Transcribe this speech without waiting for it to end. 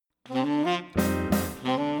Hello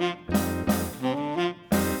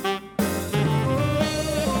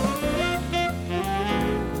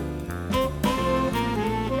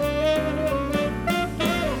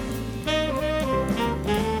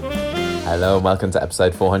and welcome to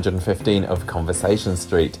episode 415 of Conversation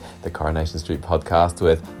Street, the Coronation Street podcast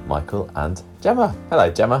with Michael and Gemma. Hello,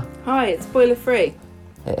 Gemma. Hi, it's spoiler free.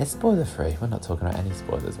 It is spoiler free. We're not talking about any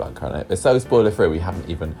spoilers about Coronation. It's so spoiler free we haven't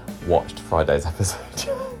even watched Friday's episode.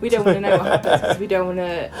 We don't want to know what happens because we don't want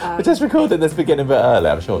to... We're just recording this beginning a bit early.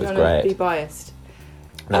 I'm sure it's great. Be biased.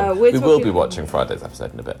 No, we will be watching Friday's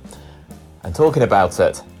episode in a bit. And talking about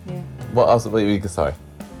it. Yeah. What else? Sorry.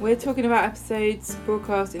 We're talking about episodes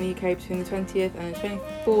broadcast in the UK between the 20th and the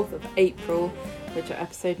 24th of April, which are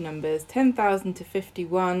episode numbers 10,000 to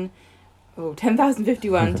 51, or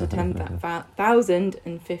 10,051 to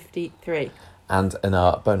 10,053. And in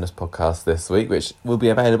our bonus podcast this week, which will be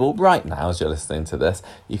available right now as you're listening to this,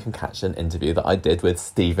 you can catch an interview that I did with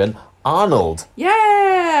Stephen Arnold. Yeah!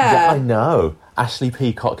 Yeah, I know. Ashley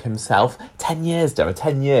Peacock himself. 10 years, Gemma,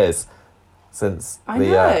 10 years since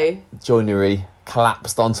the joinery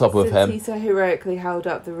collapsed on top of him. He so heroically held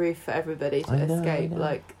up the roof for everybody to escape,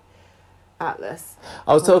 like Atlas.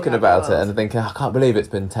 I was talking about it and thinking, I can't believe it's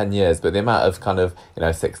been 10 years, but the amount of kind of,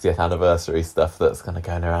 60th anniversary stuff that's kind of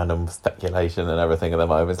going around and speculation and everything at the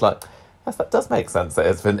moment, it's like, yes, that does make sense that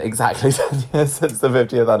it's been exactly 10 years since the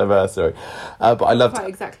 50th anniversary. But I loved... Quite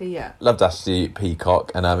exactly, yeah. Loved Ashley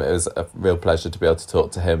Peacock, and it was a real pleasure to be able to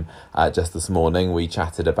talk to him just this morning. We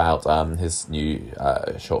chatted about his new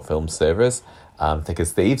short film series, Thick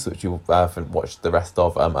as Thieves, which you watched the rest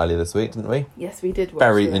of earlier this week, didn't we? Yes, we did watch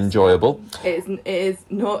Very this. enjoyable. It is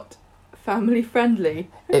not family friendly.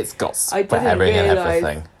 It's got swearing and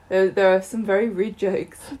everything. There are some very rude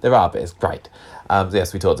jokes. There are, but it's great.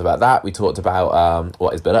 Yes, we talked about that. We talked about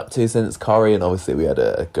what he's been up to since Corrie, and obviously we had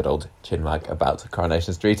a good old chinwag about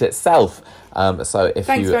Coronation Street itself. So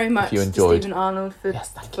Thanks very much to Stephen Arnold for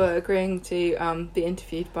agreeing to be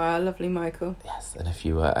interviewed by our lovely Michael. Yes, and if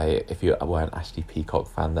you were an Ashley Peacock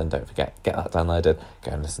fan, then don't forget, get that downloaded,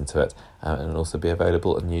 go and listen to it, and it'll also be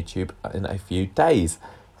available on YouTube in a few days.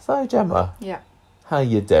 So Gemma, yeah, how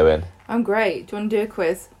you doing? I'm great. Do you want to do a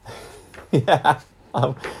quiz? Yeah.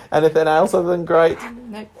 Anything else other than great?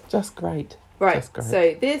 Nope. Just great. Right, Just great.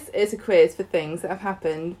 So this is a quiz for things that have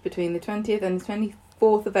happened between the 20th and the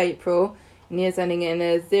 24th of April, in years ending in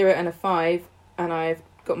a 0 and a 5, and I've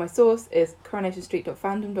got my source is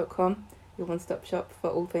coronationstreet.fandom.com, your one-stop shop for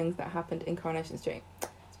all things that happened in Coronation Street,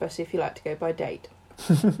 especially if you like to go by date.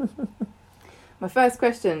 My first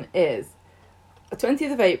question is,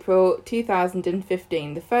 20th of April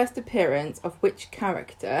 2015, the first appearance of which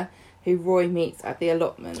character who Roy meets at the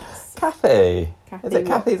allotments? Kathy. Is it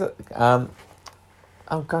what? Kathy's?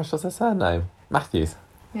 Oh gosh, what's her surname? Matthews.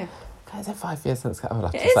 Yeah. Is it 5 years since?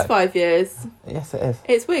 It is 5 years. Yes, it is.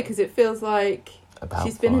 It's weird because it feels like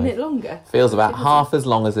she's been in it longer. Feels about half as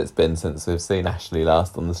long as it's been since we've seen Ashley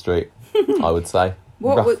last on the street, I would say,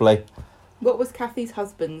 roughly. What was Kathy's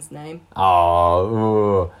husband's name?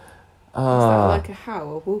 Oh. Was that like a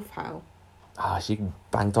howl, a wolf howl? She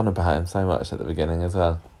banged on about him so much at the beginning as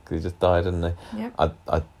well, because he just died, didn't he? Yeah. What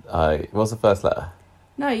was the first letter?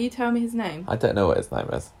 No, you tell me his name. I don't know what his name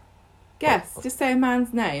is. Guess. Just say a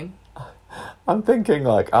man's name. I'm thinking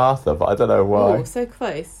like Arthur, but I don't know why. Oh, so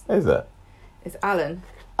close. Is it? It's Alan.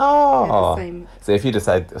 Oh. Same... So if you just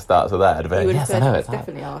said starts with that, I'd have been, yes, I know it's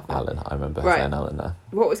definitely Arthur. Alan. I remember saying Alan now.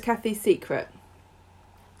 What was Kathy's secret?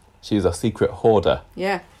 She was a secret hoarder.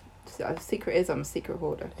 Yeah. A secret is I'm a secret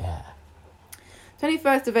hoarder. Yeah.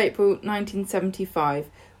 21st of April 1975.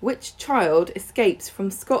 Which child escapes from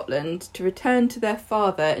Scotland to return to their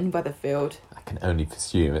father in Weatherfield? I can only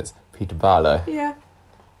presume it's Peter Barlow. Yeah.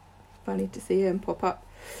 Funny to see him pop up.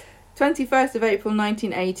 21st of April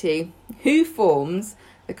 1980. Who forms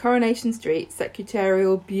the Coronation Street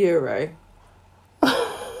Secretarial Bureau?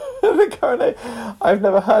 I've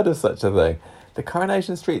never heard of such a thing. The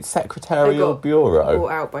Coronation Street Secretarial Bureau.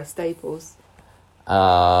 Bought out by Staples.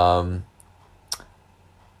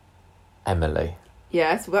 Emily.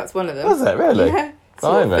 Yeah, so that's one of them. Was it really? Yeah.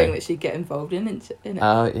 Sort of thing that she'd get involved in, isn't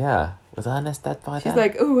it? Yeah. Was Ernest dead by then? She's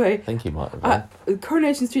like, I think he might have been. The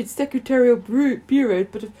Coronation Street Secretarial Bureau,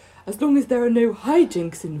 but as long as there are no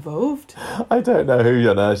hijinks involved. I don't know who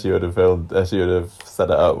on earth she would have set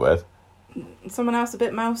it up with. Someone else a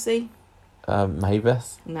bit mousy?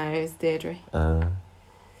 Mavis? No, it's Deirdre.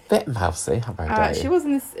 Bit mousy, how about that? She was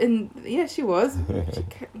yeah, she was.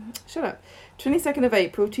 Shut up. 22nd of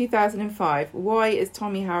April 2005. Why is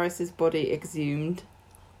Tommy Harris's body exhumed?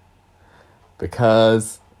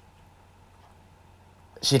 Because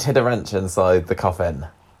she'd hid a wrench inside the coffin.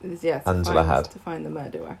 Yeah, Angela had. to find the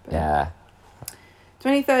murder weapon. Yeah.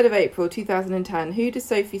 23rd of April 2010. Who does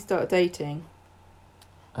Sophie start dating?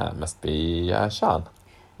 It must be Sean.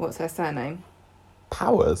 What's her surname?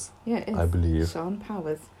 Powers, Yeah, it is. I believe. Sean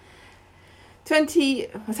Powers. I'll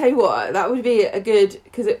tell you what, that would be a good,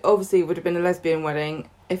 because it obviously would have been a lesbian wedding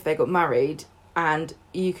if they got married, and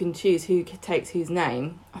you can choose who takes whose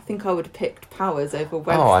name. I think I would have picked Powers over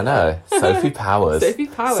Webster. Oh, I know. Sophie Powers. Sophie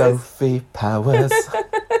Powers. Sophie Powers.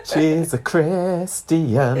 She's a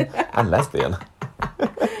Christian and lesbian. 10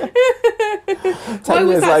 Why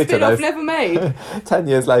was years that later, spin-off never made? 10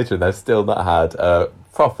 years later, they've still not had a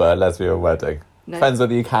proper lesbian wedding. No. Depends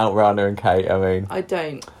whether you count Rana and Kate, I mean. I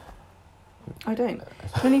don't.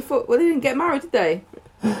 24... Well, they didn't get married, did they?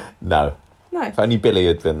 No. No. If only Billy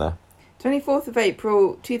had been there. 24th of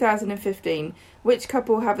April 2015. Which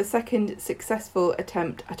couple have a second successful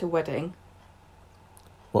attempt at a wedding?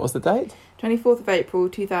 What was the date? 24th of April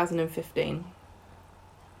 2015.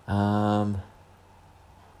 I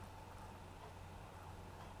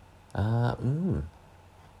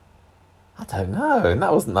don't know. And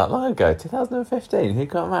that wasn't that long ago. 2015. Who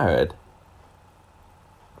got married?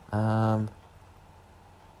 I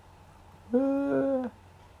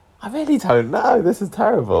really don't know. This is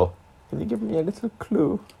terrible. Can you give me a little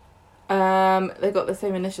clue? They got the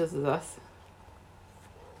same initials as us.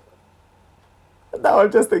 No,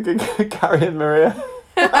 I'm just thinking Carrie and Maria.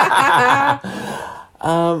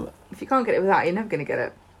 If you can't get it without, you're never going to get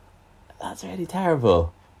it. That's really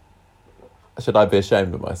terrible. Should I be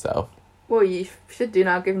ashamed of myself? Well, you should do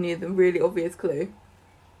now, giving you the really obvious clue.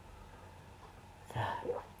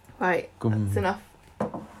 Right, that's enough.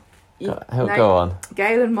 Go on.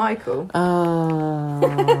 Gail and Michael.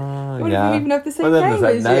 What if you even have the same well, name the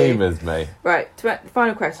as same name you? as me. Right,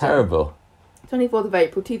 final question. Terrible. 24th of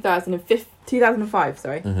April 2005,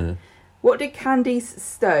 sorry. Mm-hmm. What did Candice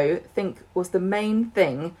Stowe think was the main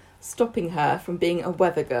thing stopping her from being a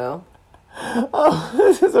weather girl? Oh,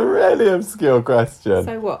 this is a really obscure question.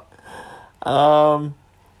 So what?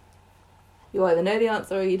 You either know the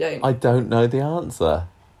answer or you don't. I don't know the answer.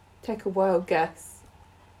 Take a wild guess.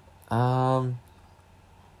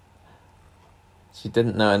 She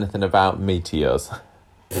didn't know anything about meteors.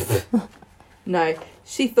 No,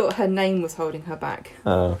 she thought her name was holding her back.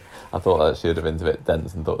 I thought that she would have been a bit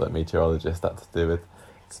dense and thought that meteorologist had to do with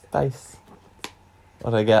space.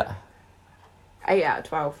 What did I get? 8 out of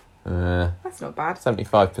 12. That's not bad.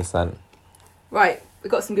 75%. Right,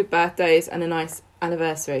 we've got some good birthdays and a nice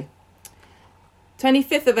anniversary.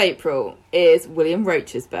 25th of April is William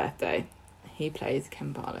Roach's birthday. He plays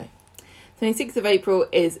Ken Barlow. 26th of April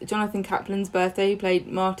is Jonathan Kaplan's birthday. He played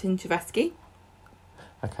Martin Chevesky.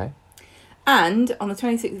 Okay. And on the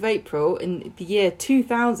 26th of April in the year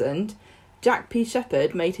 2000, Jack P.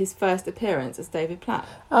 Shepherd made his first appearance as David Platt.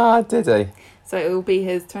 Ah, did he? So it will be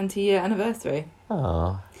his 20-year anniversary.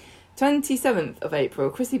 Oh. 27th of April,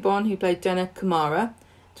 Chrissy Bond, who played Jenna Kamara.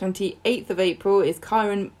 28th of April is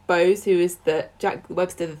Kyron Bowes, who is the Jack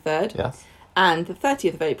Webster III. Yes. And the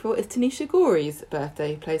 30th of April is Tanisha Gory's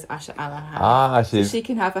birthday, who plays Asha Alahan. Ah, so she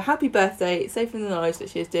can have a happy birthday, safe in the knowledge that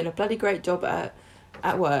she is doing a bloody great job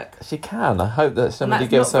at work. She can. I hope that somebody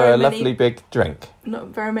that's gives not her very a many- lovely big drink. Not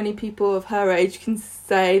very many people of her age can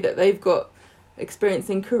say that they've got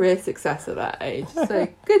experiencing career success at that age. So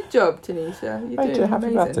good job, Tanisha. You're doing Happy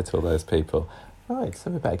amazing. birthday to all those people. Right,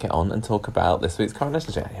 so we better get on and talk about this week's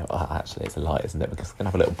Coronation Street. Oh, actually, it's a lie, isn't it? Because we're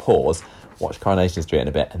going to have a little pause, watch Coronation Street in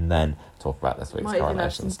a bit, and then talk about this week's Might even have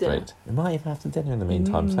Coronation some dinner. Street. We might even have some dinner in the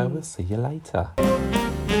meantime, so we'll see you later.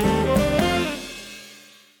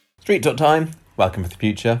 Street Talk time. Welcome to the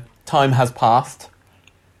future. Time has passed.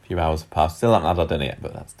 A few hours have passed. Still haven't had our dinner yet,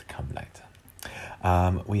 but that's to come later.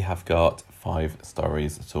 We have got 5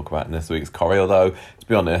 stories to talk about in this week's Corrie, although, to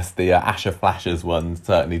be honest, the Asher Flashers one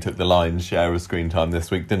certainly took the lion's share of screen time this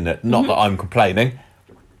week, didn't it? Not that I'm complaining.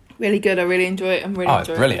 Really good. I really enjoy it. I'm really It's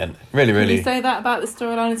enjoying brilliant. Really, it. Can really. you say that about the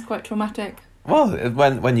storyline? It's quite traumatic. Well,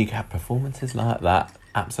 when you get performances like that,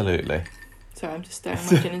 absolutely. Sorry, I'm just staring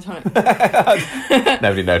at my gin and tonic.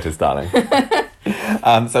 Nobody noticed, darling.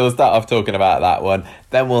 So we'll start off talking about that one.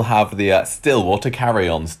 Then we'll have the Stillwater Carry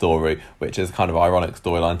On story, which is kind of ironic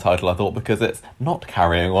storyline title, I thought, because it's not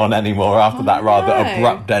carrying on anymore after that rather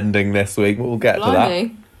abrupt ending this week. We'll get to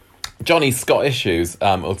that. Johnny's Scott issues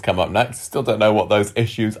will come up next. Still don't know what those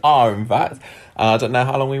issues are, in fact. I don't know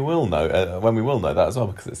how long we will know, when we will know that as well,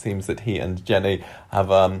 because it seems that he and Jenny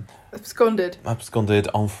have Absconded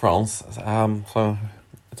en France.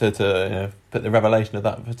 So to put the revelation of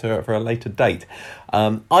that for a later date.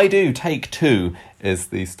 I Do Take Two is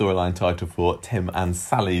the storyline title for Tim and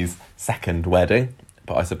Sally's second wedding,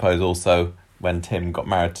 but I suppose also when Tim got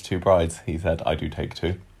married to 2 brides, he said, "I do take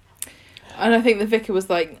 2." And I think the vicar was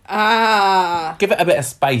like, Give it a bit of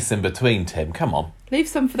space in between, Tim. Come on. leave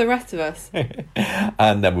some for the rest of us.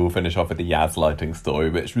 And then we'll finish off with the Yaz lighting story,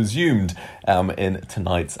 which resumed in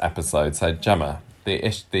tonight's episode. So, Gemma, the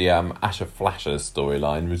Asher Flashers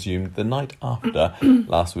storyline resumed the night after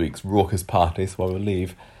last week's raucous party, so I will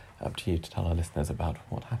leave up to you to tell our listeners about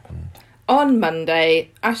what happened. On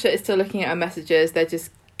Monday, Asher is still looking at her messages. They're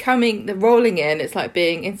rolling in. It's like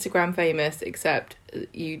being Instagram famous, except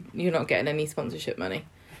you're not getting any sponsorship money.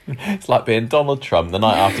 It's like being Donald Trump the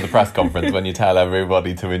night after the press conference when you tell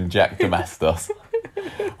everybody to inject domestos.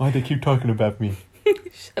 Why do they keep talking about me?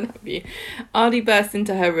 Shut up, you. Ardy bursts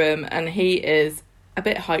into her room and he is a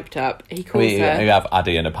bit hyped up. He calls her... We have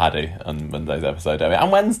Addy and a Paddy on Monday's episode, don't we?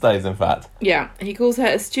 And Wednesdays, in fact. Yeah, he calls her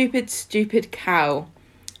a stupid cow.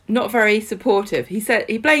 Not very supportive.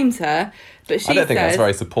 He blames her, but she says... I don't think that's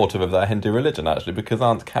very supportive of their Hindu religion, actually, because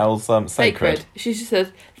aren't cows sacred? She just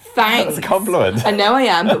says, thanks. That's a compliment. I know I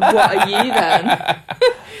am, but what are you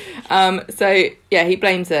then? So, yeah, he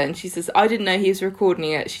blames her, and she says, I didn't know he was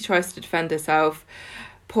recording it. She tries to defend herself.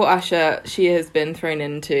 Poor Asher, she has been thrown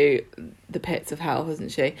into the pits of hell,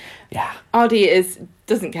 hasn't she? Yeah. Ardy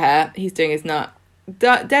doesn't care. He's doing his nut.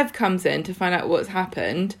 Dev comes in to find out what's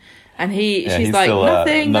happened. And she's like, still,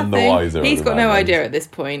 nothing. He's got no moment. idea at this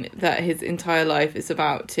point that his entire life is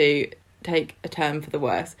about to take a turn for the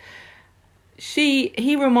worse.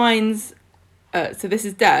 He reminds, so this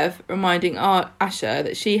is Dev reminding Asher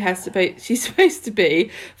that she's supposed to be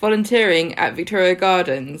volunteering at Victoria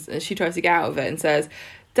Gardens, and she tries to get out of it and says,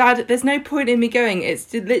 Dad, there's no point in me going.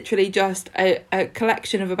 It's literally just a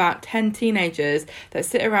collection of about 10 teenagers that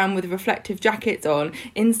sit around with reflective jackets on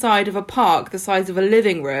inside of a park the size of a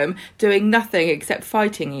living room doing nothing except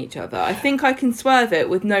fighting each other. I think I can swerve it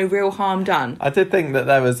with no real harm done. I did think that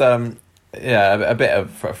there was a bit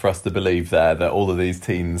of for us to believe there that all of these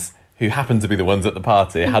teens who happened to be the ones at the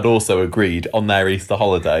party had also agreed on their Easter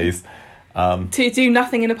holidays to do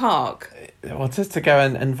nothing in a park. Well, just to go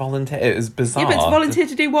and volunteer. It was bizarre. Yeah, but to volunteer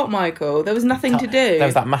to do what, Michael? There was nothing to do. There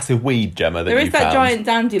was that massive weed, Gemma, that there you is that found. giant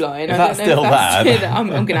dandelion. If that's still there, I'm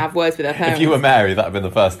going to have words with her parents. If you were Mary, that would have been the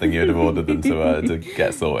first thing you would have ordered them to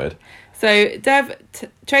get sorted. So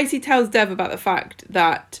Tracy tells Dev about the fact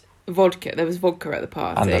that there was vodka at the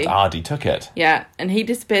party. And that Ardy took it. Yeah, and he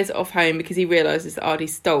disappears off home because he realises that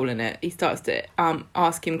Ardy's stolen it. He starts to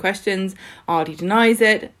ask him questions. Ardy denies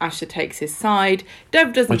it. Asher takes his side.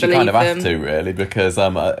 Dev doesn't believe them. She kind of has to, really, because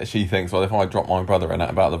she thinks, well, if I drop my brother in it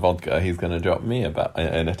about the vodka, he's going to drop me about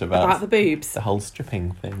the boobs. The whole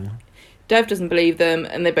stripping thing. Dev doesn't believe them,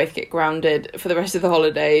 and they both get grounded for the rest of the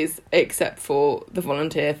holidays, except for the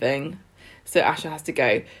volunteer thing. So Asher has to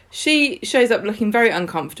go. She shows up looking very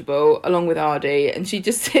uncomfortable, along with Ardy, and she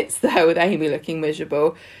just sits there with Amy looking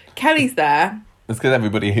miserable. Kelly's there. It's because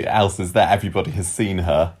everybody else is there. Everybody has seen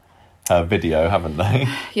her video, haven't they?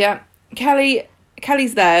 Yeah.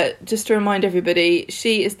 Kelly's there, just to remind everybody,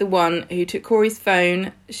 she is the one who took Corey's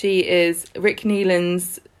phone. She is Rick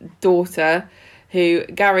Neelan's daughter, who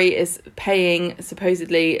Gary is paying,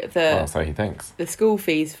 supposedly, so he thinks, the school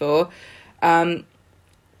fees for.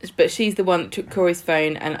 But she's the one that took Corey's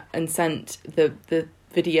phone and sent the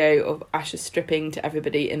video of Asher stripping to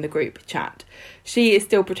everybody in the group chat. She is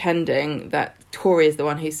still pretending that Corey is the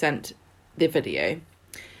one who sent the video.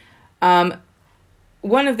 One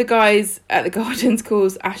of the guys at the Gardens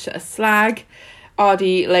calls Asher a slag.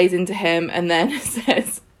 Ardy lays into him and then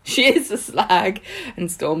says, she is a slag,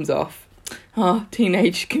 and storms off.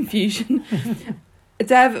 Teenage confusion.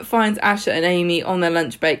 Dev finds Asher and Amy on their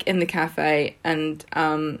lunch break in the cafe, and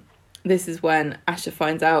this is when Asher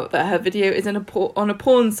finds out that her video is on a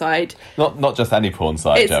porn site. Not just any porn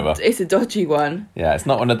site, Gemma. It's a dodgy one. Yeah, it's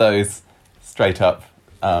not one of those straight up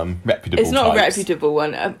reputable It's not types. a reputable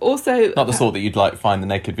one. Also, not the sort that you'd find the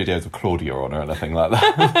naked videos of Claudia on or anything like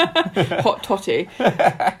that.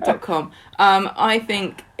 hottotty.com. I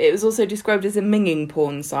think it was also described as a minging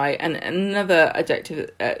porn site, and another adjective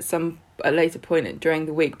at a later point during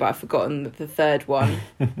the week, but I've forgotten the third one.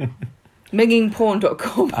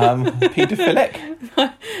 Mingingporn.com.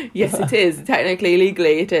 Paedophilic? Yes, it is. Technically,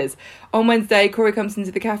 legally, it is. On Wednesday, Corey comes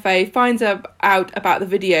into the cafe, finds out about the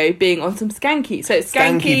video being on some skanky. So it's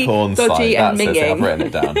skanky porn dodgy, site. and That's minging. it. I've written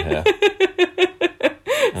it down here.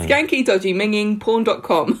 Skanky, dodgy, minging,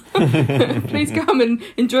 porn.com. Please come and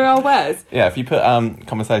enjoy our wares. Yeah, if you put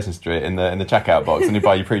Conversation Street in the checkout box and you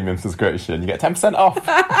buy your premium subscription, you get 10% off.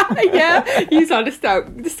 Yeah, use our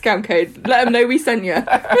discount code. Let them know we sent you.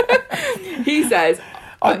 He says...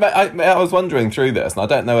 I was wondering through this, and I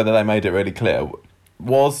don't know whether they made it really clear,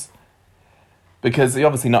 was because you're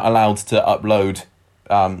obviously not allowed to upload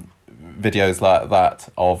videos like that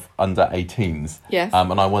of under 18s. Yes.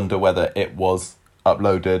 And I wonder whether it was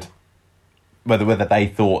uploaded, whether they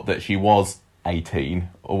thought that she was 18,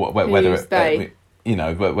 or whether Who's they? you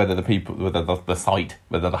know, whether the people, whether the site,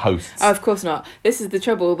 whether the hosts. Oh, of course not. This is the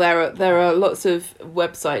trouble. There are lots of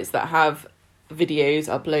websites that have videos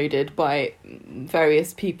uploaded by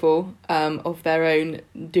various people of their own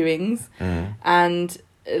doings, and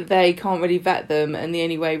they can't really vet them, and the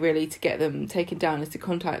only way really to get them taken down is to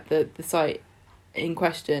contact the site in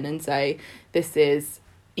question and say, this is,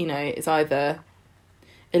 you know, it's either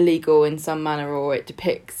illegal in some manner or it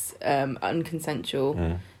depicts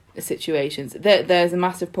unconsensual situations. There's a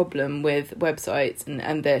massive problem with websites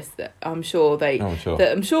and this, that I'm sure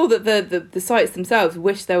that the sites themselves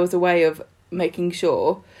wish there was a way of making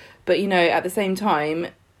sure, but you know, at the same time,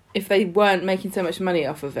 if they weren't making so much money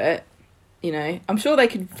off of it, you know, I'm sure they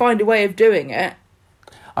could find a way of doing it.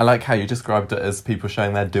 I like how you described it as people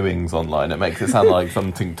showing their doings online. It makes it sound like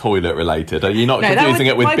something toilet related. Are you not confusing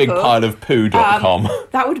it with Michael, bigpileofpoo.com?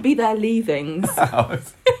 That would be their leavings.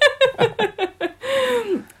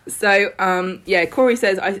 So, yeah, Corey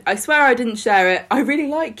says, I swear I didn't share it. I really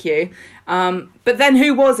like you. But then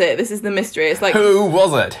who was it? This is the mystery. It's like, who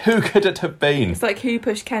was it? Who could it have been? It's like, who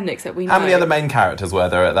pushed Ken, except we know. How many other main characters were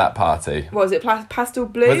there at that party? Was it Pastel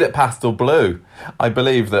Blue? Was it Pastel Blue? I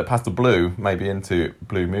believe that Pastel Blue may be into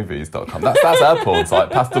bluemovies.com. That's our porn site,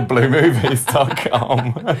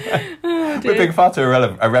 pastelbluemovies.com. We're being far too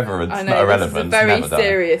irreverent, I know, not irrelevant. This is very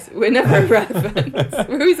serious. We're never irrelevant.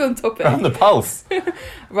 We're always on topic. We're on the pulse.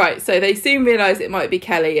 Right, so they soon realise it might be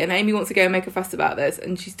Kelly, and Amy wants to go and make a fuss about this,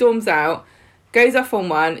 and she storms out, goes off on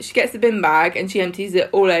one, she gets the bin bag, and she empties it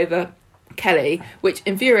all over Kelly, which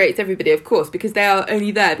infuriates everybody, of course, because they are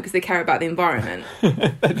only there because they care about the environment.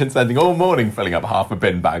 They've been spending all morning filling up half a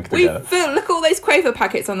bin bag together. Look at all those Quaver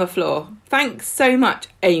packets on the floor. Thanks so much,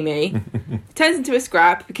 Amy. Turns into a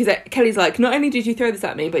scrap because Kelly's like, not only did you throw this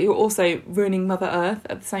at me, but you're also ruining Mother Earth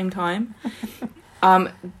at the same time.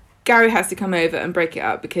 Gary has to come over and break it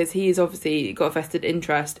up because he's obviously got a vested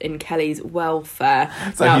interest in Kelly's welfare.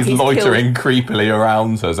 So now, he's loitering creepily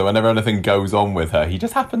around her, so whenever anything goes on with her, he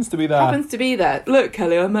just happens to be there. Look,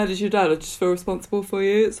 Kelly, I murdered your dad. I just feel responsible for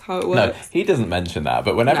you. It's how it works. No, he doesn't mention that,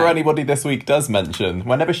 but whenever anybody this week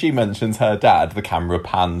whenever she mentions her dad, the camera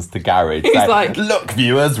pans to Gary. He's like, look,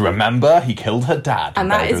 viewers, remember, he killed her dad and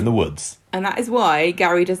buried her in the woods. And that is why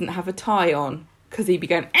Gary doesn't have a tie on. Because he'd be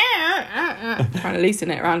going, trying to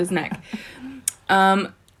loosen it around his neck. Yeah,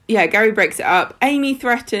 Gary breaks it up. Kelly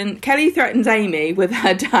threatens Amy with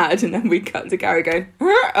her dad, and then we cut to Gary going,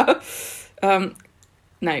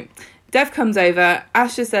 no. Dev comes over.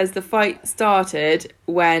 Asha says the fight started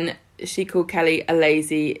when she called Kelly a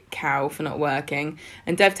lazy cow for not working,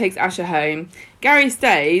 and Dev takes Asha home. Gary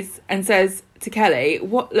stays and says to Kelly,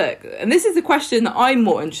 look, and this is a question that I'm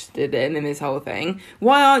more interested in this whole thing.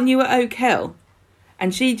 Why aren't you at Oak Hill?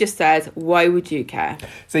 And she just says, why would you care?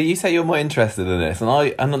 So you say you're more interested in this,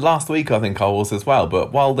 and last week I think I was as well,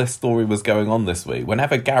 but while this story was going on this week,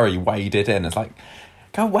 whenever Gary waded in, it's like,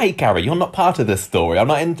 go away, Gary, you're not part of this story. I'm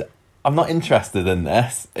not interested in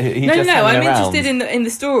this. I'm interested in the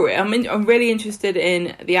story. I'm really interested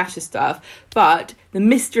in the Asha stuff, but the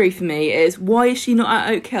mystery for me is, why is she not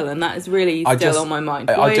at Oak Hill? And that is really still on my mind.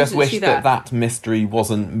 I just wish that mystery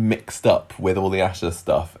wasn't mixed up with all the Asha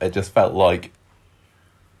stuff. It just felt like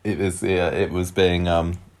it was being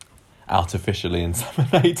artificially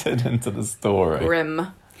inseminated into the story. Grim.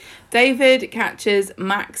 David catches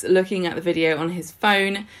Max looking at the video on his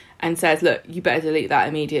phone and says, look, you better delete that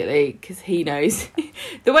immediately, because he knows.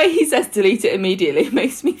 The way he says delete it immediately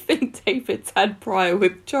makes me think David's had prior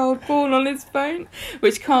with child porn on his phone,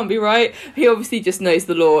 which can't be right. He obviously just knows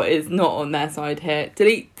the law is not on their side here.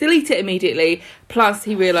 Delete it immediately. Plus,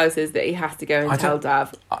 he realises that he has to go and tell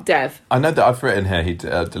Dev. I know that I've written here he'd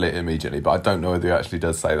delete it immediately, but I don't know whether he actually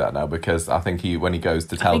does say that now, because I think when he goes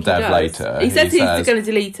to tell Dev later... He says he's going to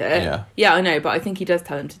delete it. Yeah, I know, but I think he does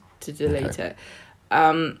tell him to delete it.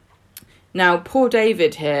 Now, poor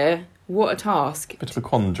David here, what a task. Bit of a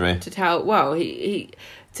quandary. To tell, well, to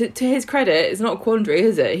his credit, it's not a quandary,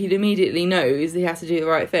 is it? He immediately knows he has to do the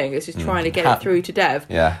right thing. It's just trying to get it through to Dev.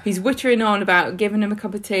 Yeah. He's wittering on about giving him a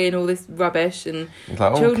cup of tea and all this rubbish, and he's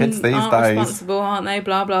like, children kids these aren't days responsible, aren't they?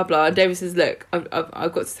 Blah, blah, blah. And David says, look,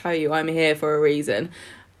 I've got to tell you, I'm here for a reason.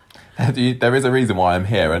 There is a reason why I'm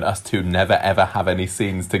here, and us two never ever have any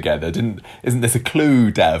scenes together. Isn't this a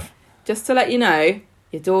clue, Dev? Just to let you know,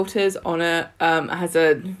 your daughter's on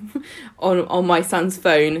my son's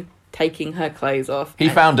phone taking her clothes off. He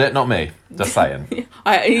found it, not me. Just saying.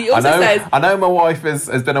 He also says... I know my wife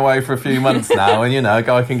has been away for a few months now, and, a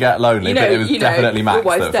guy can get lonely, but it was definitely Max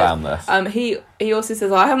that found this. He also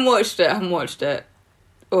says, I haven't watched it.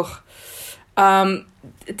 Ugh.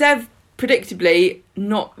 Dev, predictably,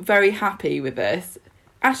 not very happy with this.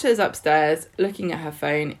 Asha is upstairs, looking at her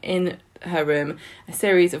phone in her room, a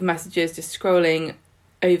series of messages just scrolling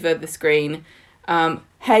over the screen.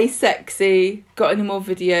 Hey sexy, got any more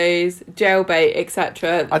videos, jailbait,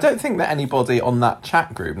 etc. I don't think that anybody on that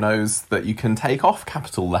chat group knows that you can take off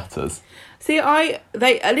capital letters. See,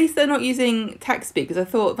 at least they're not using text speak, because I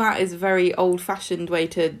thought that is a very old fashioned way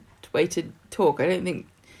to talk. I don't think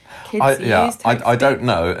kids use text speak. I don't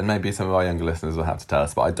know, and maybe some of our younger listeners will have to tell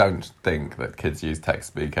us, but I don't think that kids use text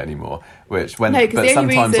speak anymore. But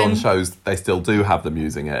sometimes on shows they still do have them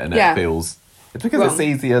using it, and it feels. It's because it's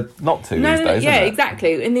easier not to these days, yeah, isn't it?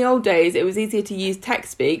 Exactly. In the old days, it was easier to use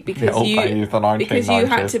text speak because you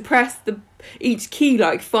had to press each key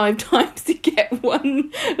like 5 times to get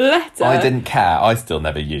one letter. I didn't care. I still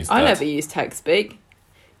never used it. I never used text speak.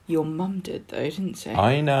 Your mum did though, didn't she?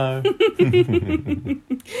 I know.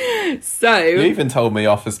 So you even told me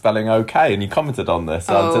off for spelling okay, and you commented on this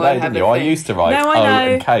today, didn't you? I used to write O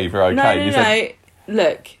and K for okay. No.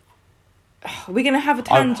 Look. We're going to have a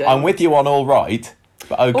tangent. I'm with you on all right,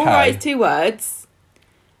 but okay. All right is 2 words.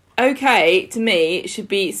 Okay, to me, should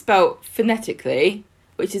be spelt phonetically,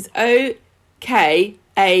 which is O-K-A-Y.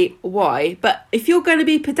 But if you're going to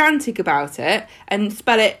be pedantic about it and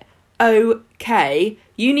spell it O-K,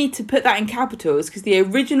 you need to put that in capitals, because the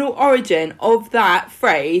original origin of that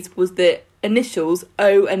phrase was the initials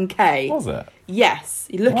O and K. Was it? Yes.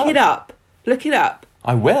 Look it up. Look it up.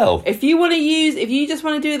 I will. If you just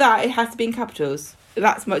want to do that, it has to be in capitals.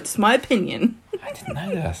 That's just my opinion. I didn't know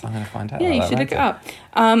this. I'm going to find out. Yeah, you should look it up.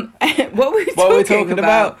 What were we talking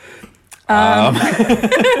about?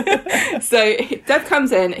 So Dev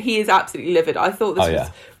comes in. He is absolutely livid. I thought this was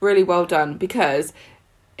really well done, because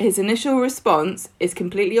his initial response is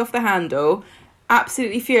completely off the handle,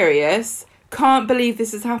 absolutely furious, can't believe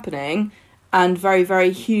this is happening, and very, very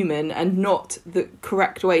human, and not the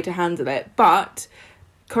correct way to handle it. But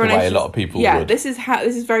the way a lot of people would. This is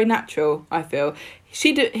very natural, I feel.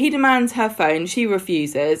 He demands her phone. She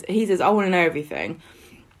refuses. He says, I want to know everything.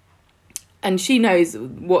 And she knows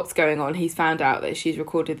what's going on. He's found out that she's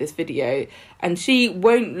recorded this video. And she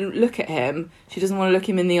won't look at him. She doesn't want to look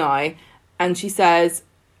him in the eye. And she says,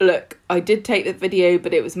 look, I did take the video,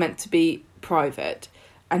 but it was meant to be private.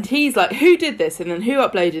 And he's like, who did this? And then who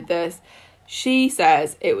uploaded this? She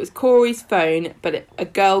says it was Corey's phone, but a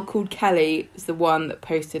girl called Kelly was the one that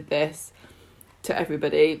posted this to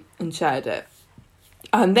everybody and shared it.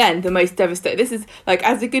 And then the most devastating... This is, like,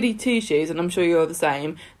 as a goody two-shoes, and I'm sure you're the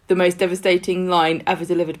same, the most devastating line ever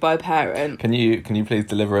delivered by a parent. Can you please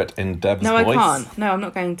deliver it in Deb's voice? No, I can't. No, I'm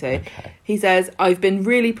not going to. Okay. He says, I've been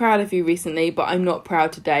really proud of you recently, but I'm not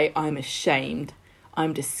proud today. I'm ashamed.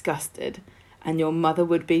 I'm disgusted. And your mother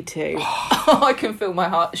would be too. I can feel my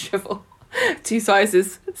heart shrivel. 2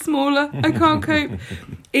 sizes smaller. I can't cope.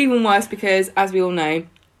 Even worse, because, as we all know,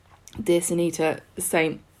 dear Sunita, the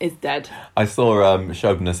saint, is dead. I saw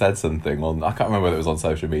Shobna said something on, I can't remember whether it was on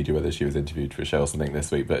social media, whether she was interviewed for a show or something this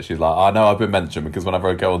week, but she's like, I know I've been mentioned, because whenever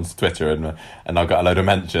I go onto Twitter and I've got a load of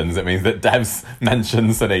mentions, it means that Dev's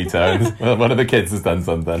mentioned Sunita and one of the kids has done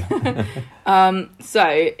something.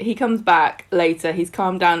 So he comes back later, he's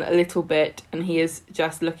calmed down a little bit, and he is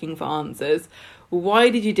just looking for answers. Why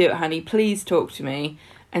did you do it, honey? Please talk to me.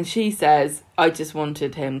 And she says, I just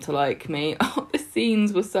wanted him to like me. Oh, the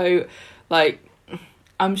scenes were so, like,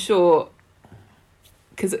 I'm sure,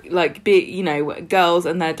 because, like, girls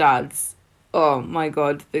and their dads, oh my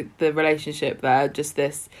God, the relationship there, just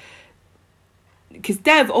this, because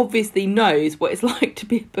Dev obviously knows what it's like to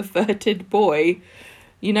be a perverted boy.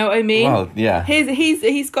 You know what I mean? Well, yeah.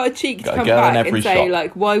 He's got a cheek to come back and say,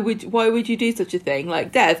 like, why would you do such a thing?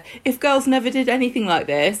 Like, Dev, if girls never did anything like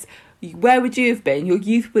this, where would you have been? Your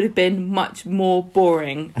youth would have been much more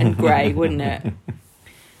boring and grey, wouldn't it?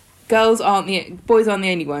 Boys aren't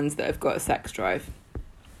the only ones that have got a sex drive.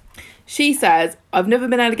 She says, I've never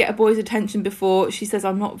been able to get a boy's attention before. She says,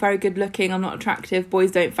 I'm not very good looking, I'm not attractive,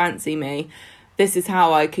 boys don't fancy me. This is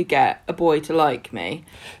how I could get a boy to like me.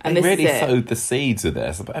 And they really sowed the seeds of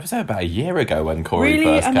this. It was about a year ago when Corey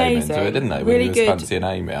first came into it, didn't they? When he was fancying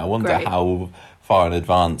Amy. I wonder how far in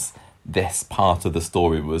advance this part of the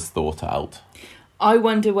story was thought out. I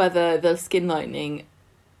wonder whether the Skin Lightning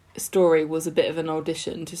story was a bit of an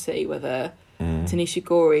audition to see whether Tanisha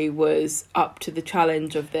Gorey was up to the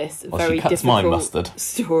challenge of this very difficult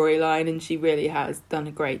storyline, and she really has done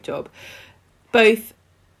a great job. Both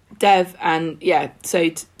Dev and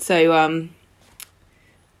Asha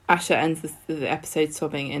ends the episode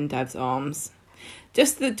sobbing in Dev's arms.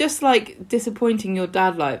 Just like disappointing your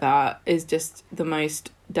dad like that is just the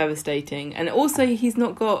most devastating. And also he's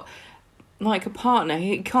not got like a partner.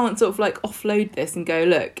 He can't sort of like offload this and go,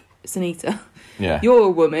 look, Sunita, you're a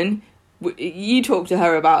woman. You talk to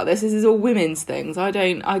her about this. This is all women's things. I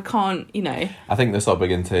can't, you know. I think the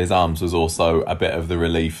sobbing into his arms was also a bit of the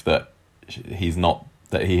relief that he's not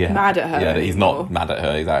mad at her. Yeah, that he's not mad at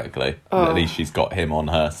her, exactly. At least she's got him on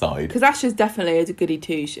her side. Because Asha's definitely a goody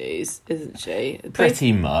two shoes, isn't she?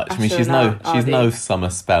 Pretty much. I mean, she's no Summer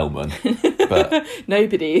Spellman, but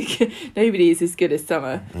nobody is as good as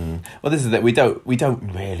Summer. Well, this is it. We don't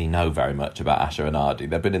really know very much about Asha and Ardi.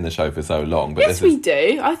 They've been in the show for so long, but we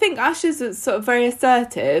do. I think Asha's sort of very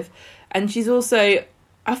assertive, and she's also.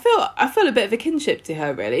 I feel a bit of a kinship to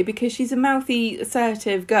her, really, because she's a mouthy,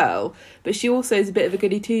 assertive girl, but she also is a bit of a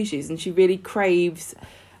goody two-shoes, and she really craves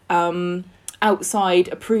outside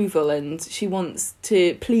approval, and she wants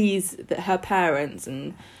to please her parents,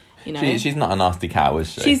 and, you know... She's not a nasty cow,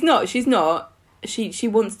 is she? She's not. She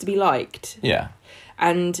wants to be liked. Yeah.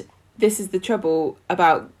 And this is the trouble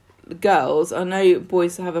about girls. I know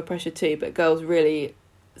boys have a pressure too, but girls really...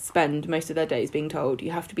 spend most of their days being told you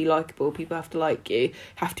have to be likeable, people have to like you,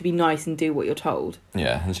 have to be nice and do what you're told.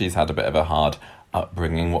 Yeah, and she's had a bit of a hard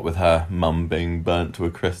upbringing, what with her mum being burnt to a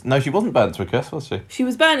crisp. No, she wasn't burnt to a crisp, was she? She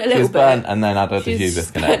was burnt a little bit. She was burnt and then had her dehumus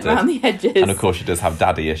connected. Around the edges. And of course she does have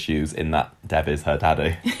daddy issues in that Dev is her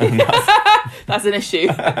daddy. That's an issue.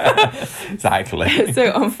 Exactly.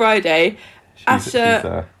 So on Friday,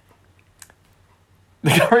 Asha...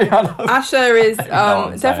 Asha is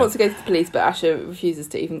Dev wants to go to the police, but Asha refuses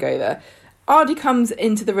to even go there. Ardi comes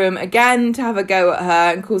into the room again to have a go at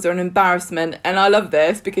her and calls her an embarrassment, and I love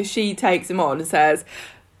this because she takes him on and says,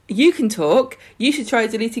 you can talk, you should try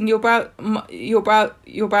deleting your browser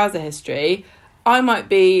history. I might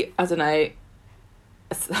be, I don't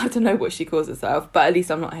know what she calls herself, but at least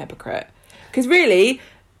I'm not a hypocrite. Because really,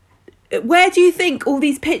 where do you think all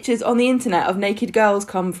these pictures on the internet of naked girls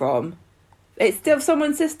come from? It's still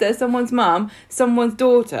someone's sister, someone's mum, someone's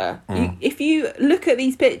daughter. If you look at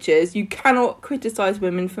these pictures, you cannot criticise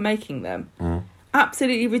women for making them.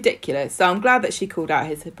 Absolutely ridiculous. So I'm glad that she called out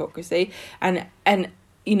his hypocrisy. And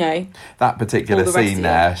you know... That particular scene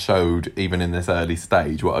there showed, even in this early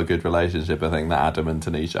stage, what a good relationship I think that Adam and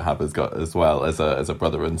Tanisha have got as well as a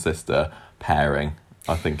brother and sister pairing.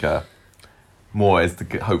 I think... more is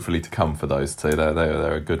hopefully to come for those two.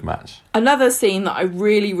 They're a good match. Another scene that I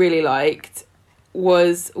really, really liked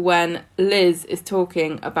was when Liz and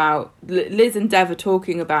Dev are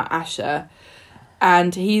talking about Asha,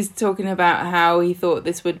 and he's talking about how he thought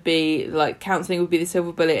this would be, like, counselling would be the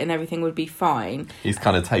silver bullet and everything would be fine. He's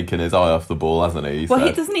kind of taken his eye off the ball, hasn't he?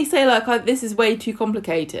 Doesn't he say, like, this is way too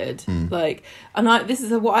complicated? Like, and this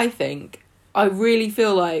is what I think. I really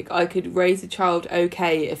feel like I could raise a child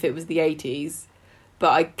okay if it was the 80s,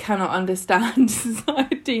 but I cannot understand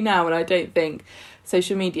society now, and I don't think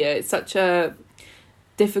social media, it's such a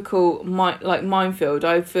difficult minefield.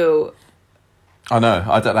 I know,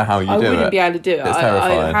 I don't know how you do it. I wouldn't be able to do it. It's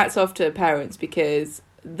terrifying. Hats off to parents, because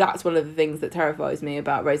that's one of the things that terrifies me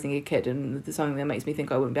about raising a kid, and something that makes me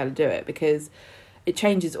think I wouldn't be able to do it, because it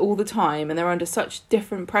changes all the time, and they're under such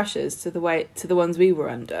different pressures to the ones we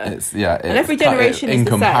were under. And every generation is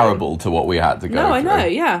incomparable to what we had to go through. No, I know,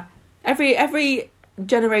 yeah. Every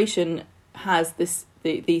generation has these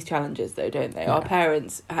challenges, though, don't they? Yeah. Our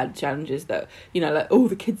parents had challenges that, you know, like,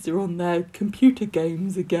 the kids are on their computer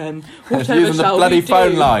games again. Whatever using the bloody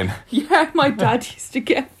phone line. Yeah, my dad used to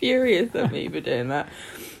get furious at me for doing that.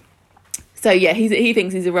 So yeah, he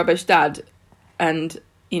thinks he's a rubbish dad, and,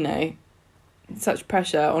 you know, such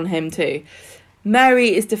pressure on him too.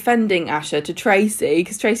 Mary is defending Asha to Tracy,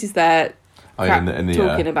 because Tracy's there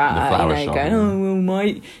talking about her, you know,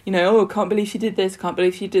 going, I can't believe she did this, can't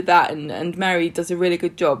believe she did that, and Mary does a really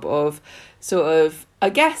good job of sort of, I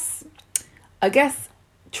guess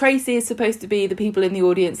Tracy is supposed to be the people in the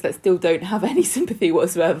audience that still don't have any sympathy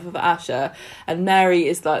whatsoever for Asha, and Mary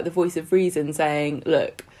is like the voice of reason, saying,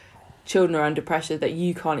 look, children are under pressure that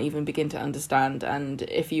you can't even begin to understand, and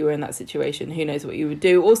if you were in that situation, who knows what you would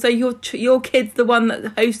do. Also, your kid's the one that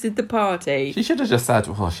hosted the party. She should have just said,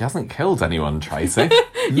 well, she hasn't killed anyone, Tracy.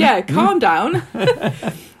 Yeah, calm down.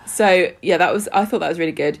 So yeah, I thought that was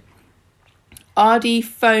really good. Ardi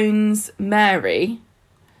phones Mary.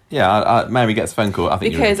 Yeah, Mary gets a phone call, I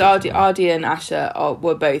think, because Ardi and Asha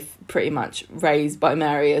were both pretty much raised by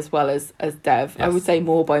Mary as well as Dev. Yes. I would say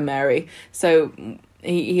more by Mary. So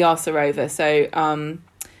he asks her over. So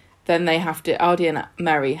then Ardy and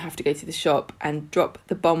Mary have to go to the shop and drop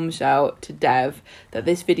the bombshell to Dev that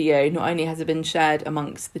this video not only has been shared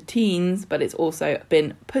amongst the teens, but it's also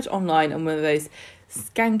been put online on one of those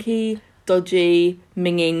skanky, dodgy,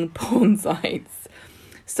 minging porn sites.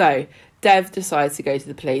 So Dev decides to go to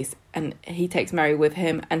the police, and he takes Mary with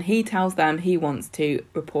him, and he tells them he wants to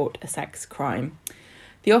report a sex crime.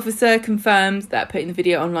 The officer confirms that putting the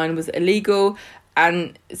video online was illegal,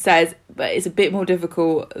 and says that it's a bit more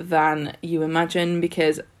difficult than you imagine,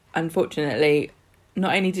 because unfortunately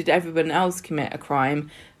not only did everyone else commit a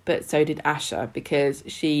crime, but so did Asha, because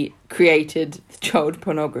she created child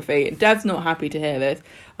pornography. And Dev's not happy to hear this.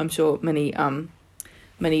 I'm sure many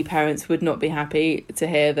parents would not be happy to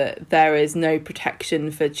hear that there is no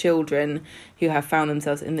protection for children who have found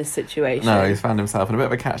themselves in this situation. No, he's found himself in a bit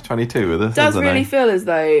of a catch-22 with this. Does really feel as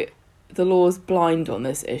though the law's blind on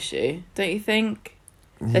this issue, don't you think?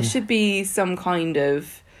 There should be some kind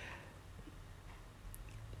of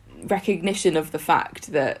recognition of the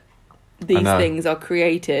fact that these things are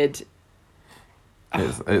created.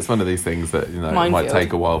 It's one of these things that, it might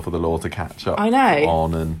take a while for the law to catch up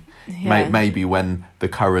on, and maybe when the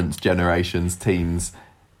current generation's teens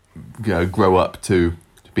grow up to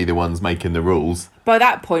be the ones making the rules. By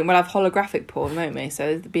that point, we'll have holographic porn, won't we?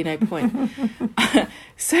 So there'd be no point.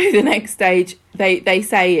 So the next stage, they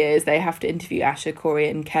say, is they have to interview Asha, Corey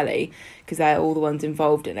and Kelly, because they're all the ones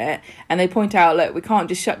involved in it. And they point out, look, we can't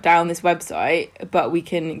just shut down this website, but we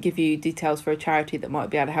can give you details for a charity that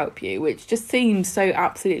might be able to help you, which just seems so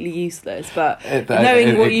absolutely useless. But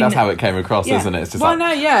that's how it came across, isn't it? It's just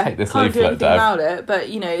take this can't do leaflet, anything about it.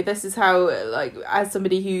 But, this is how, as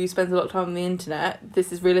somebody who spends a lot of time on the internet,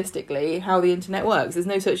 this is realistically how the internet works. There's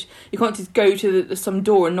no such... You can't just go to some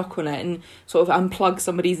door and knock on it and sort of unplug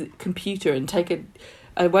somebody's computer and take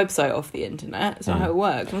a website off the internet. That's not how it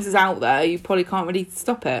works. Once it's out there, you probably can't really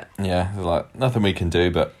stop it. Yeah, there's nothing we can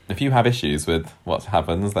do, but if you have issues with what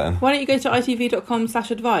happens, then... Why don't you go to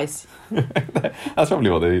itv.com/advice? That's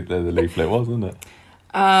probably what the leaflet was, isn't it?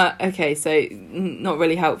 Okay, so not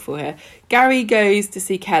really helpful here. Gary goes to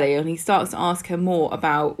see Kelly and he starts to ask her more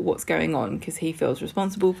about what's going on because he feels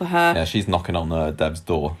responsible for her. Yeah, she's knocking on Deb's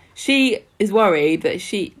door. She is worried that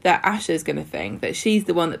Asha's going to think that she's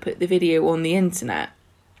the one that put the video on the internet.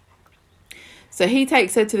 So he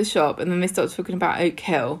takes her to the shop and then they start talking about Oak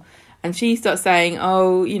Hill. And she starts saying,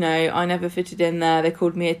 I never fitted in there. They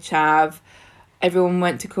called me a chav. Everyone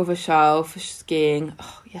went to Covershall for skiing.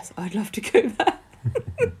 Oh, yes, I'd love to go there.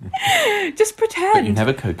 Just pretend. But you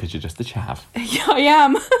never could because you're just a chav. Yeah, I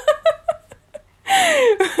am.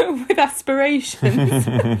 With aspirations.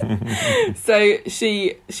 So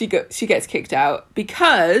she gets kicked out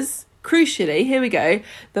because, crucially, here we go,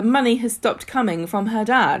 the money has stopped coming from her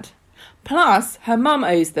dad. Plus, her mum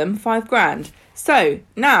owes them $5,000. So,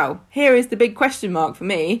 now, here is the big question mark for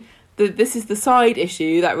me. This is the side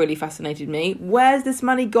issue that really fascinated me. Where's this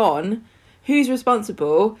money gone? Who's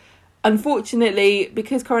responsible? Unfortunately,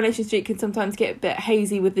 because Coronation Street can sometimes get a bit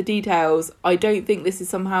hazy with the details, I don't think this is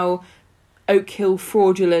somehow Oak Hill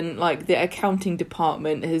fraudulent, like the accounting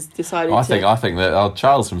department has decided I think that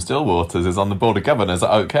Charles from Stillwaters is on the board of governors at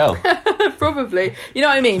Oak Hill. Probably. You know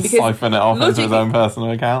what I mean? Because siphon it off into his own personal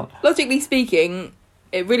account. Logically speaking,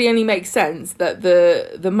 it really only makes sense that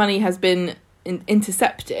the money has been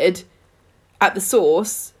intercepted at the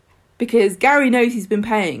source because Gary knows he's been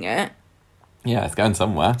paying it. Yeah, it's going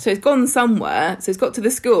somewhere. So it's gone somewhere. So it's got to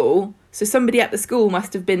the school. So somebody at the school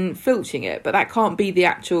must have been filching it. But that can't be the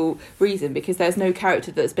actual reason because there's no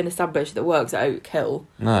character that's been established that works at Oak Hill.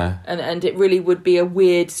 No. And it really would be a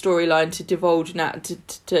weird storyline to divulge now,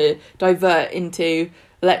 to divert into,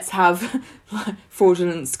 let's have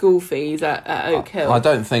fraudulent school fees at Oak Hill. I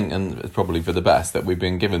don't think, and it's probably for the best, that we've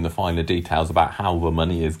been given the finer details about how the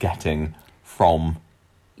money is getting from...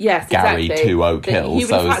 Yes, Gary exactly. to Oak Hill. He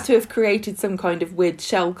would have had to have created some kind of weird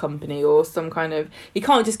shell company or some kind of... You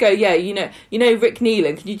can't just go, you know Rick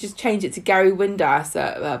Neelan, can you just change it to Gary Windass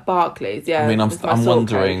at Barclays? Yeah. I mean, I'm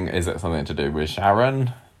wondering, is it something to do with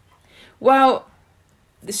Sharon? Well,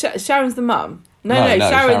 Sharon's the mum. No,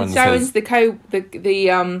 Sharon's the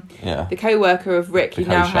co-worker of Rick who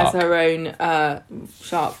now has her own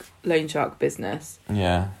loan shark business.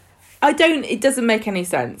 Yeah. It doesn't make any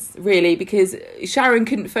sense, really, because Sharon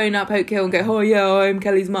couldn't phone up Oak Hill and go, I'm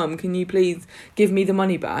Kelly's mum, can you please give me the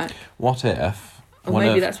money back? What if... Or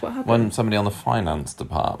maybe that's what happened. When somebody on the finance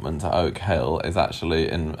department at Oak Hill is actually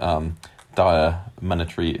in dire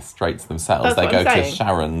monetary straits themselves, they go to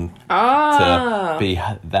Sharon to be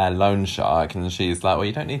their loan shark, and she's like, well,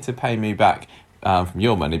 you don't need to pay me back from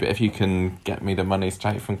your money, but if you can get me the money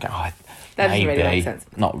straight from... That doesn't Maybe. really make sense.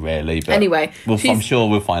 Not really, but Anyway, I'm sure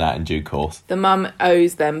we'll find out in due course. the mum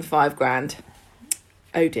owes them $5,000.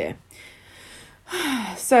 Oh dear.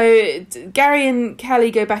 So Gary and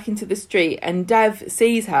Kelly go back into the street, and Dev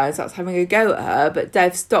sees her and starts having a go at her, but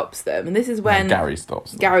Dev stops them. And this is when Gary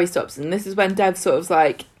stops them. Gary stops them. This is when Dev sort of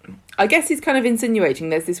like, I guess he's kind of insinuating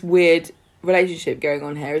there's this weird relationship going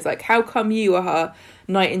on here. It's like, how come you are her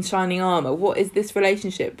knight in shining armour? What is this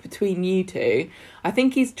relationship between you two? I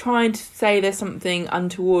think he's trying to say there's something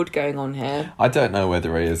untoward going on here. I don't know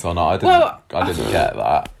whether he is or not. I didn't get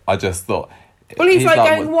that. I just thought... Well, he's like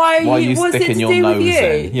going, why are you what's it to sticking do your with nose you?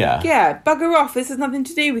 in? Yeah, bugger off. This has nothing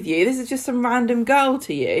to do with you. This is just some random girl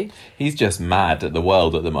to you. He's just mad at the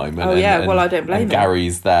world at the moment. Oh, yeah, well, I don't blame him. And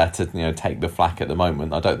Gary's there to, take the flak at the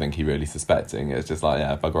moment. I don't think he really suspecting. It's just like,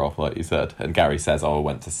 yeah, bugger off, like you said. And Gary says, I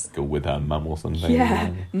went to school with her mum or something.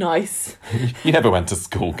 Yeah, nice. You never went to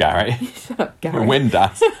school, Gary. Shut up, Gary.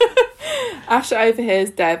 Windass. Asher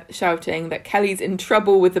overhears Dev shouting that Kelly's in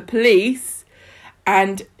trouble with the police.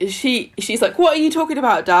 And she's like, what are you talking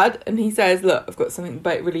about, Dad? And he says, look, I've got something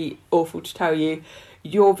really awful to tell you.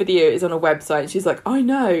 Your video is on a website. And she's like, I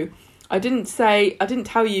know. I didn't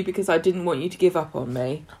tell you because I didn't want you to give up on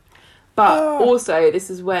me. But also,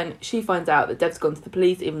 this is when she finds out that Dev's gone to the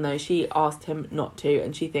police, even though she asked him not to.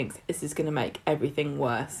 And she thinks this is going to make everything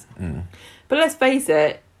worse. Mm. But let's face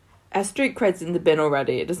it, her street cred's in the bin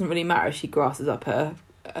already. It doesn't really matter if she grasses up her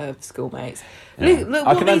schoolmates. Yeah. Look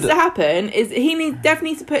what needs to happen is Dev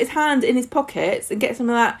needs to put his hand in his pockets and get some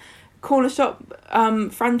of that corner shop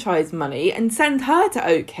franchise money and send her to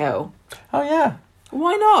Oak Hill. Oh, yeah.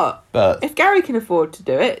 Why not? But if Gary can afford to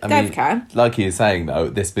do it, Dev can. Like he was saying, though,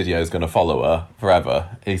 this video is going to follow her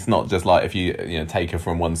forever. It's not just like if you take her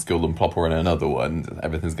from one school and plop her in another one,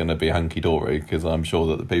 everything's going to be hunky-dory, because I'm sure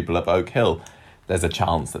that the people at Oak Hill, there's a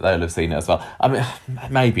chance that they'll have seen it as well. I mean,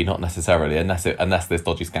 maybe not necessarily, unless this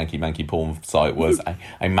dodgy skanky manky porn site was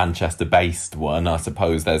a Manchester-based one. I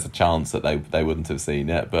suppose there's a chance that they wouldn't have seen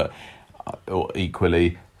it. But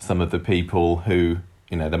equally, some of the people who,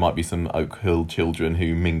 there might be some Oak Hill children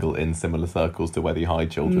who mingle in similar circles to Weathy High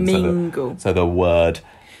children. Mingle. So the word's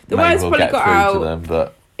probably get got through out. to them,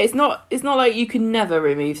 but It's not like you can never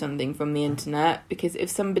remove something from the internet, because if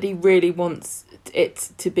somebody really wants it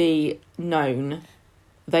to be known,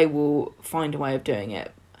 they will find a way of doing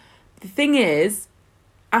it. The thing is,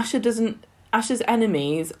 Asher's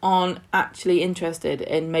enemies aren't actually interested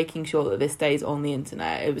in making sure that this stays on the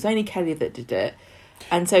internet. It was only Kelly that did it.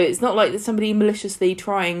 And so it's not like there's somebody maliciously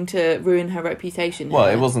trying to ruin her reputation. Well,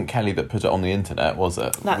 it wasn't Kelly that put it on the internet, was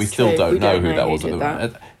it? That's we still true. don't We know don't who know that who was. did that.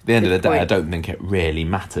 At the end of the Good day, point. I don't think it really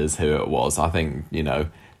matters who it was. I think,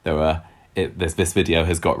 this video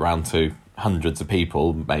has got round to hundreds of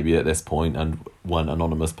people, maybe at this point, and one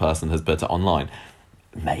anonymous person has put it online.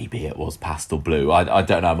 Maybe it was Pastel Blue. I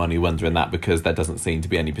don't know. I'm only wondering that because there doesn't seem to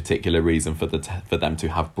be any particular reason for them to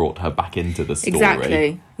have brought her back into the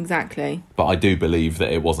story. Exactly. But I do believe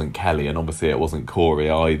that it wasn't Kelly, and obviously it wasn't Corey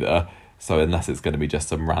either. So unless it's going to be just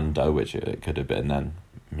some rando, which it could have been, then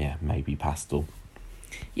yeah, maybe Pastel.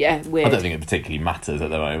 Yeah, weird. I don't think it particularly matters at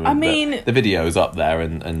the moment. I mean, the video's up there,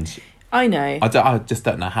 and I know. I just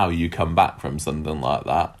don't know how you come back from something like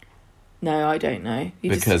that. No, I don't know.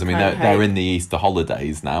 Because they're in the Easter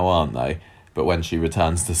holidays now, aren't they? But when she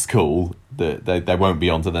returns to school, they won't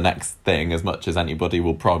be on to the next thing as much as anybody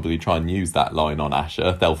will probably try and use that line on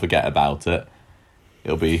Asher. They'll forget about it.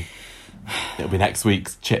 It'll be next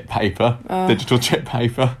week's chip paper, digital chip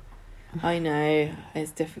paper. I know,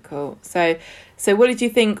 it's difficult. So what did you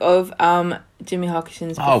think of Jimmy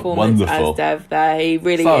Harkison's performance as Dev there? He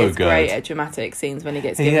really is good. Great at dramatic scenes when he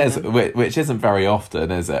gets given them. Which isn't very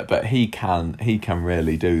often, is it? But he can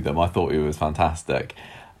really do them. I thought he was fantastic.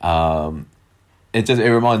 It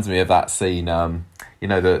reminds me of that scene,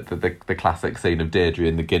 the classic scene of Deirdre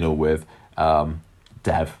in the Ginnel with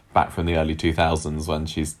Dev back from the early 2000s when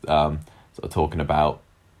she's sort of talking about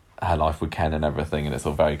her life with Ken and everything, and it's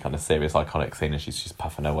a very kind of serious, iconic scene, and she's just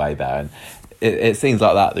puffing away there, and it seems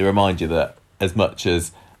like that. They remind you that as much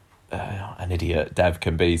as an idiot Dev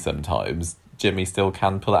can be sometimes, Jimmy still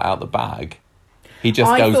can pull it out the bag. He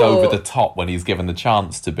just goes over the top when he's given the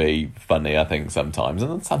chance to be funny, I think, sometimes,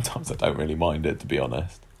 and sometimes I don't really mind it, to be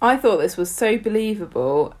honest. I thought this was so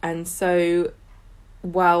believable and so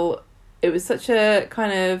well. It was such a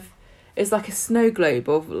kind of, it's like a snow globe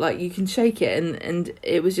of, like, you can shake it, and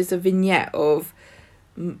it was just a vignette of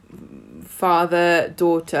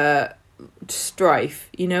father-daughter strife,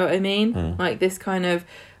 you know what I mean? Like this kind of,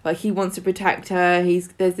 like, he wants to protect her,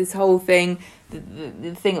 there's this whole thing,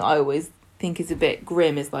 the thing that I always think is a bit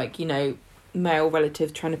grim is, like, male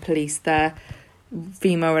relatives trying to police their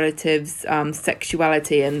female relatives'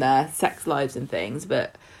 sexuality and their sex lives and things,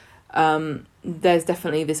 but there's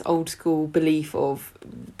definitely this old school belief of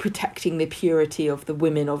protecting the purity of the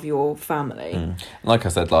women of your family. Like I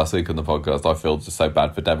said last week on the podcast, I feel just so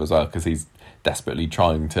bad for Dev as well, because he's desperately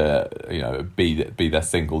trying to, be their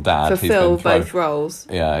single dad. Fulfill both roles.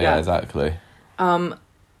 Yeah, exactly.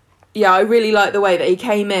 Yeah, I really like the way that he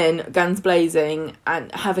came in, guns blazing, and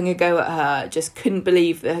having a go at her. Just couldn't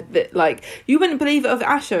believe that like, you wouldn't believe it of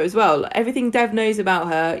Asha as well. Everything Dev knows about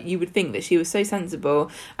her, you would think that she was so sensible.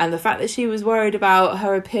 And the fact that she was worried about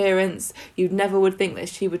her appearance, you never would think that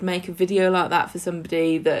she would make a video like that for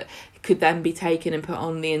somebody that could then be taken and put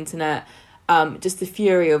on the internet. Just the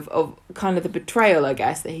fury of kind of the betrayal, I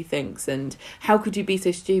guess, that he thinks, and how could you be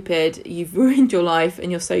so stupid? You've ruined your life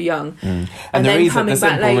and you're so young. And the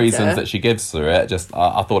simple reasons that she gives for it, just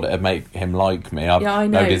I thought it'd make him like me. I know.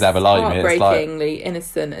 Nobody's ever liked me. It's heartbreakingly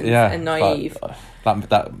innocent and naive.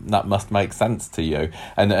 That must make sense to you.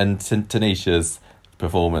 And Tanisha's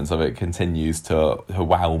performance of it continues to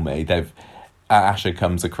wow me. Asha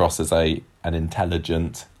comes across as an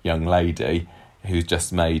intelligent young lady who's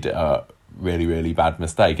just made a really, really bad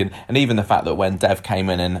mistake. And even the fact that when Dev came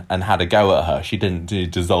in and had a go at her, she didn't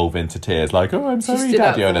dissolve into tears like, oh, I'm sorry,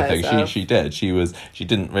 Daddy, or anything. She did. She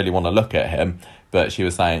didn't really want to look at him, but she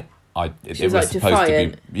was saying, it was supposed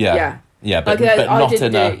defiant. To be... Yeah, but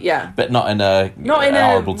not in a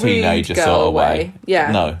horrible teenager sort of way.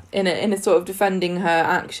 Yeah, no, in a sort of defending her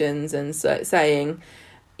actions and saying,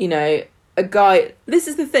 a guy. This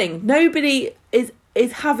is the thing. Nobody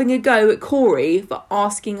is having a go at Corey for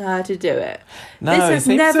asking her to do it. No, this has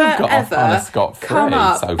never ever come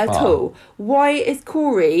up at all. Why is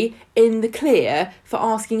Corey in the clear for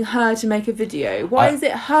asking her to make a video? Why is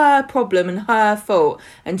it her problem and her fault,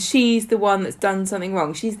 and she's the one that's done something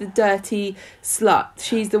wrong? She's the dirty slut.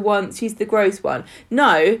 She's the gross one.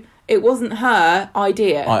 No, it wasn't her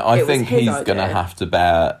idea. I think he's going to have to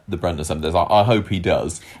bear the brunt of some of this. I hope he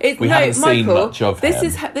does. We haven't seen much of him.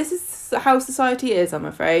 This is how society is, I'm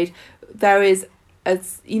afraid. There's a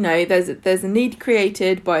need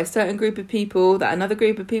created by a certain group of people that another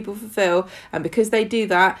group of people fulfill, and because they do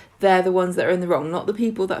that, they're the ones that are in the wrong, not the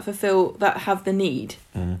people that have the need.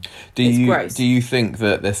 Do you think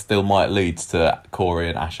that this still might lead to Corey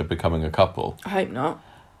and Asha becoming a couple? I hope not.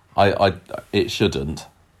 It shouldn't,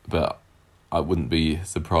 but I wouldn't be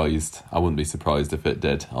surprised. I wouldn't be surprised if it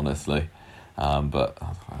did, honestly. But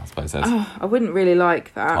I suppose I wouldn't really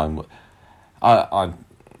like that.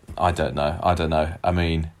 I don't know. I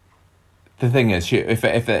mean, the thing is,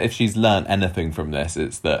 if she's learnt anything from this,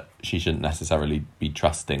 it's that she shouldn't necessarily be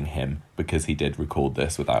trusting him, because he did record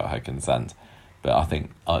this without her consent. But I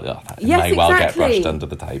think it may well get brushed under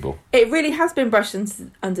the table. It really has been brushed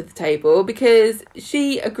under the table, because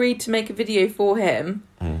she agreed to make a video for him,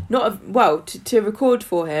 to record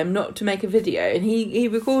for him, not to make a video, and he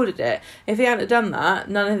recorded it. If he hadn't done that,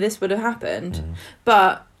 none of this would have happened.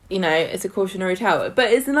 But it's a cautionary tale.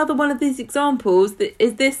 But it's another one of these examples that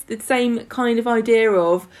is this the same kind of idea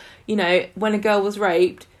of, when a girl was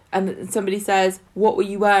raped, and somebody says, what were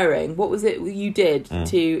you wearing? What was it you did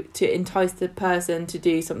to entice the person to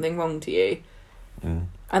do something wrong to you?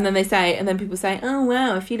 And then people say, oh,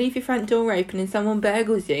 well, if you leave your front door open and someone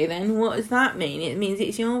burgles you, then what does that mean? It means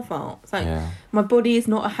it's your fault. It's like, my body is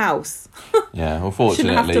not a house. Yeah, well,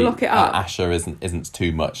 fortunately, have to lock it up. Asha isn't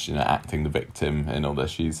too much, acting the victim in all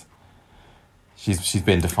this. She's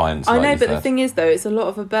been defiant. I know, but the thing is, though, it's a lot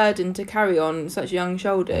of a burden to carry on such young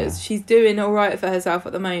shoulders. Yeah. She's doing all right for herself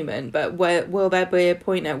at the moment, but will there be a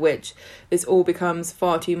point at which this all becomes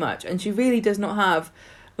far too much? And she really does not have,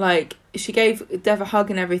 she gave Dev a hug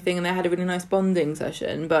and everything, and they had a really nice bonding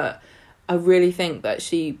session, but I really think that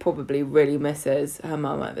she probably really misses her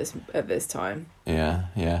mum at this time. Yeah.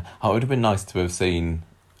 Oh, it would have been nice to have seen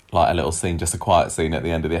a little scene, just a quiet scene at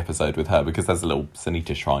the end of the episode with her, because there's a little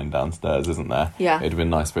Sunita shrine downstairs, isn't there? Yeah. It'd have been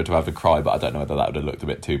nice for her to have a cry, but I don't know whether that would have looked a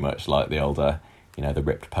bit too much like the older, the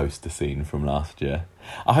ripped poster scene from last year.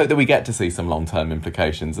 I hope that we get to see some long-term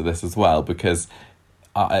implications of this as well, because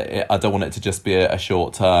I don't want it to just be a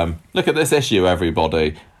short-term, look at this issue,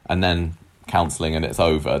 everybody, and then counselling and it's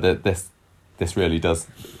over. This really does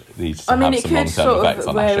need to have some long-term effects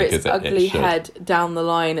on Asha. Rear its ugly head down the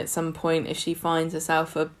line at some point if she finds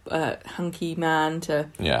herself a hunky man to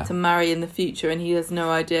marry in the future, and he has no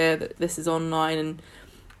idea that this is online, and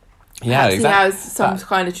he has some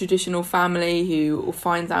kind of traditional family who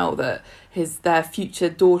finds out that their future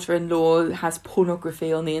daughter-in-law has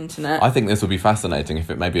pornography on the internet. I think this would be fascinating if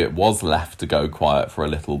it was left to go quiet for a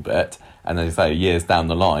little bit, and then say years down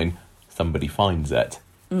the line somebody finds it.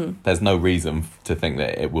 There's no reason to think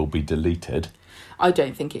that it will be deleted. I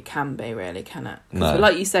don't think it can be, really, can it? 'Cause No.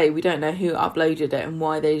 like you say, we don't know who uploaded it and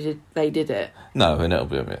why they did it. No, and it'll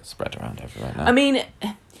be a bit spread around everywhere now. I mean,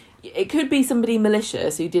 it could be somebody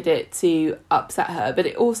malicious who did it to upset her, but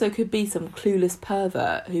it also could be some clueless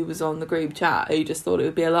pervert who was on the group chat who just thought it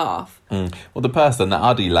would be a laugh. Well, the person that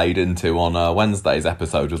Addy laid into on Wednesday's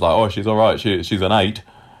episode was like, "Oh, she's all right. She's an 8."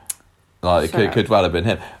 Like, it could well have been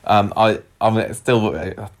him. I still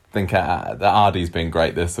think that Addy's been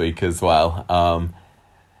great this week as well.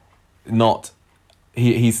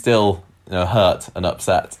 He's still hurt and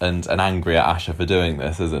upset and angry at Asha for doing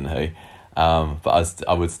this, isn't he? But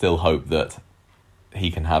I would still hope that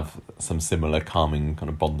he can have some similar calming kind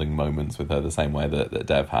of bonding moments with her the same way that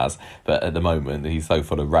Dev has. But at the moment, he's so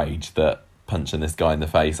full of rage that punching this guy in the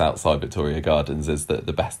face outside Victoria Gardens is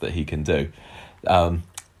the best that he can do.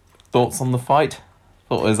 Thoughts on the fight?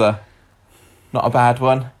 Thought it was not a bad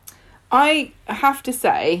one. I have to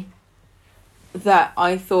say that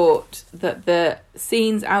I thought that the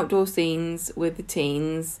outdoor scenes with the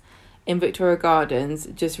teens in Victoria Gardens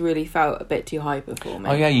just really felt a bit too hyper for me.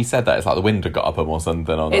 Oh yeah, you said that. It's like the wind had got up them or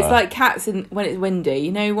something. It's like cats when it's windy.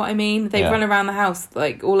 You know what I mean? They run around the house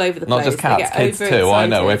like all over the place. Not just cats, kids too. I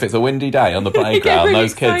know. If it's a windy day on the playground, really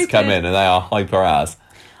those kids come in and they are hyper as.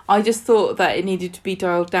 I just thought that it needed to be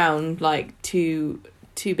dialed down like two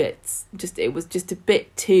bits. It was just a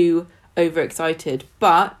bit too overexcited,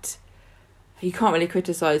 but you can't really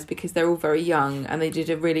criticise because they're all very young and they did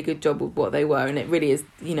a really good job with what they were, and it really is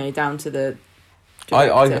down to the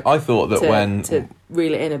director I thought that to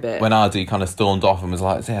reel it in a bit. When Ardy kind of stormed off and was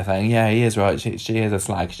like saying, "Yeah, he is right. She is a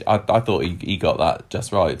slag." I thought he got that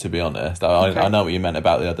just right. To be honest, I know what you meant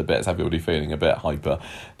about the other bits. Everybody feeling a bit hyper,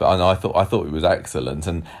 but I thought he was excellent,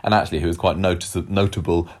 and actually he was quite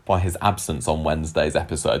notable by his absence on Wednesday's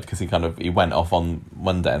episode because he went off on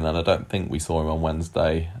Monday and then I don't think we saw him on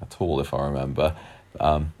Wednesday at all, if I remember.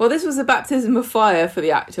 Well, this was a baptism of fire for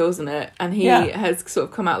the actor, wasn't it? And he has sort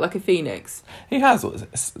of come out like a phoenix. He has,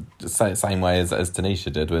 same way as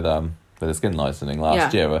Tanisha did with the skin lightening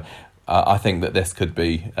last year. I think that this could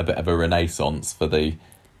be a bit of a renaissance for the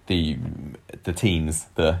teens,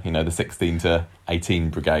 the 16 to 18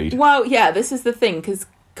 brigade. Well, yeah, this is the thing because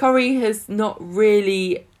Corrie has not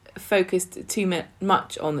really focused too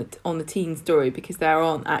much on the teen story because there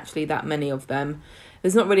aren't actually that many of them.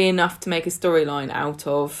 There's not really enough to make a storyline out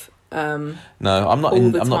of. No, I'm not.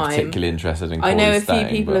 I'm not particularly interested in. I know a few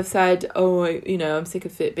people have said, "Oh, I'm sick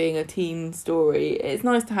of it being a teen story." It's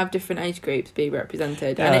nice to have different age groups be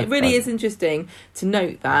represented, and it really is interesting to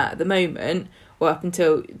note that at the moment, or up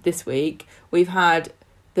until this week, we've had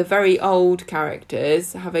the very old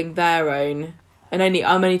characters having their own. And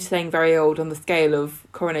I'm only saying very old on the scale of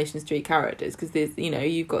Coronation Street characters because there's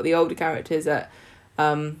you've got the older characters at.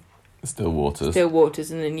 Still Waters,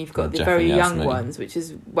 and then you've got the very young ones, which is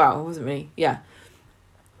it wasn't really,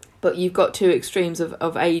 but you've got two extremes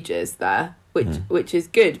of ages there, which is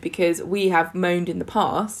good because we have moaned in the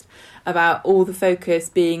past about all the focus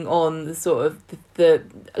being on the sort of the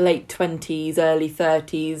late 20s, early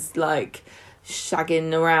 30s, like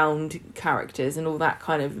shagging around characters and all that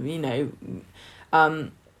kind of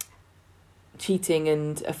cheating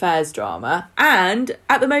and affairs drama. And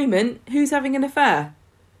at the moment, who's having an affair?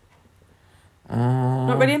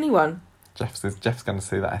 Not really anyone. Jeff's going to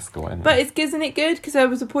see that escalate. But isn't it good? Because there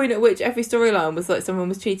was a point at which every storyline was like someone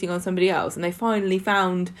was cheating on somebody else, and they finally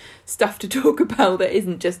found stuff to talk about that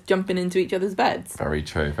isn't just jumping into each other's beds. Very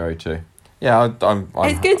true. Very true. Yeah,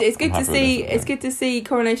 it's good. It's good to see. It's good to see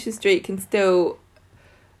Coronation Street can still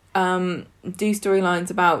do storylines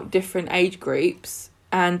about different age groups,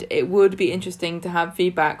 and it would be interesting to have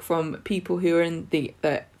feedback from people who are in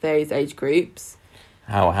those age groups.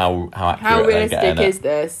 How accurate how realistic is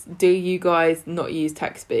this? Do you guys not use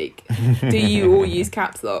text speak? Do you all use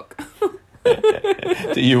caps lock?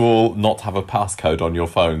 Do you all not have a passcode on your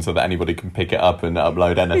phone so that anybody can pick it up and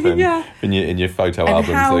upload anything in your photo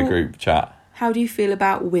albums to the group chat? How do you feel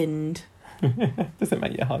about wind? Does it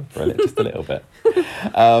make you hyper just a little bit?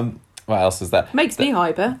 What else was there? Makes me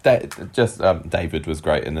hyper. David was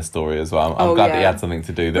great in the story as well. I'm glad that he had something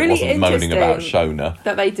to do that really wasn't moaning about Shona.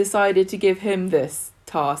 That they decided to give him this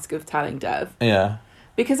task of telling Dev. Yeah.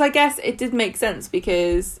 Because I guess it did make sense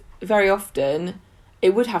because very often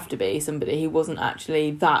it would have to be somebody who wasn't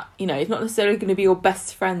actually that, it's not necessarily going to be your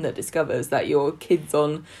best friend that discovers that your kid's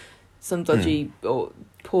on some dodgy or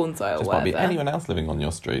porn site or whatever. Might be anyone else living on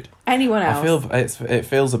your street. Anyone else. It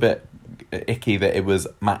feels a bit icky that it was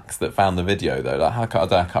Max that found the video though. Like, I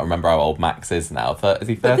can't remember how old Max is now. Is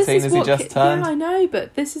he 13? Has he just turned? Yeah, I know,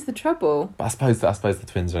 but this is the trouble. But I suppose the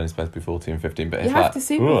twins are only supposed to be 14 and 15. But you have to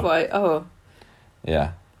supervise. Oh,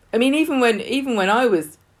 yeah. I mean, even when I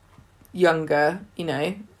was younger, you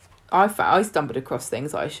know, I stumbled across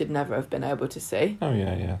things that I should never have been able to see. Oh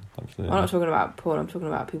yeah, absolutely. I'm not talking about porn. I'm talking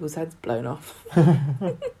about people's heads blown off.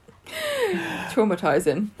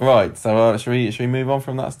 Traumatizing. Right, so should we move on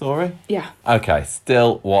from that story? Yeah. Okay,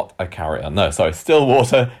 Stillwater Carry On.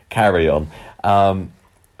 God,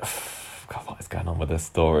 what is going on with this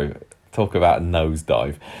story? Talk about a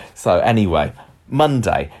nosedive. So anyway,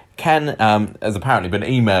 Monday, Ken has apparently been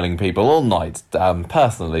emailing people all night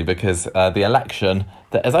personally because the election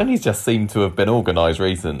that has only just seemed to have been organised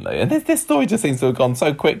recently. And this story just seems to have gone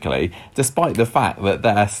so quickly, despite the fact that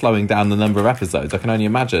they're slowing down the number of episodes. I can only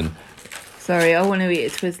imagine. Sorry, I want to eat a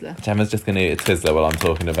Twizzler. Gemma's just going to eat a Twizzler while I'm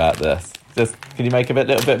talking about this. Can you make a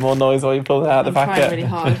little bit more noise while you pull it out of the packet? I'm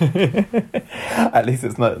trying really hard. At least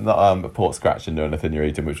it's not pork scratching or anything you're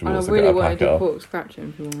eating, which will also really get a want packet to do off. pork scratching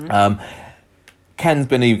if you want. Ken's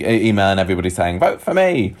been emailing everybody saying, vote for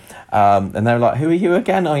me. And they're like, who are you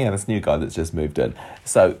again? Oh, yeah, this new guy that's just moved in.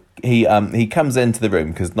 So he comes into the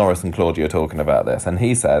room because Norris and Claudia are talking about this. And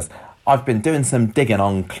he says, I've been doing some digging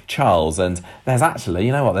on Charles. And there's actually,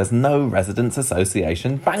 you know what, there's no Residents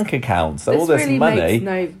Association bank account. So all this really money... makes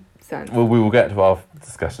no sense. Well, we will get to our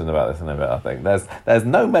discussion about this in a bit, I think. There's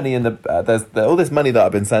no money in the... all this money that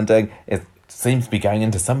I've been sending seems to be going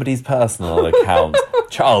into somebody's personal account.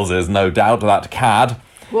 Charles's, no doubt, that cad.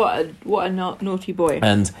 What a naughty boy.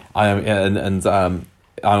 And I'm going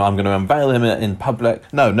to unveil him in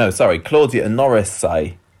public. No, sorry. Claudia and Norris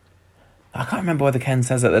say... I can't remember whether Ken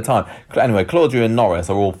says at the time. Anyway, Claudia and Norris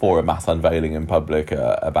are all for a mass unveiling in public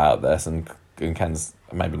about this, and Ken's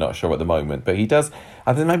maybe not sure at the moment, but he does...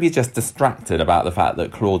 I think maybe he's just distracted about the fact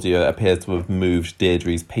that Claudia appears to have moved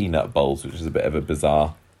Deirdre's peanut bowls, which is a bit of a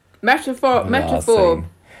bizarre metaphor. Scene.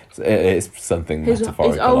 It's something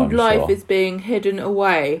metaphorical. His old I'm life sure. is being hidden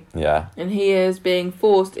away. Yeah. And he is being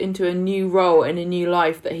forced into a new role in a new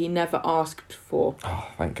life that he never asked for.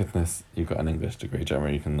 Oh, thank goodness you've got an English degree,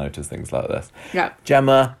 Gemma. You can notice things like this. Yeah.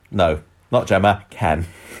 Gemma, no, not Gemma, Ken.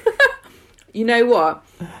 You know what?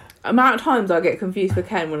 Amount of times I get confused for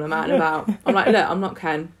Ken when I'm out and about. I'm like, look, I'm not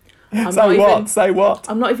Ken. Say what?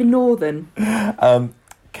 I'm not even Northern.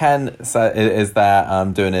 Ken is there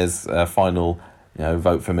doing his final,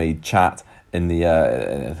 vote for me chat in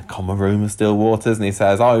the common room of Stillwaters, and he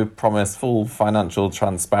says, I promise full financial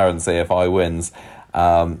transparency if I wins.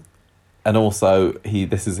 And also he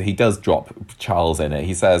does drop Charles in it.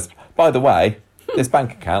 He says, by the way, this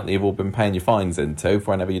bank account that you've all been paying your fines into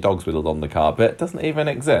for whenever your dog's whittled on the carpet doesn't even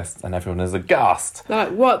exist, and everyone is aghast.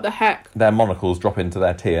 Like, what the heck? Their monocles drop into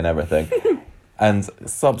their tea and everything. And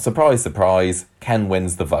surprise, Ken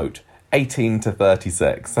wins the vote.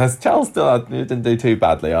 18-36. So Charles still didn't do too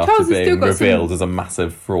badly after being revealed as a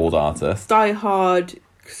massive fraud artist. Die-hard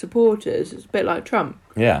supporters. It's a bit like Trump.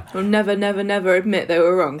 Yeah. Will never admit they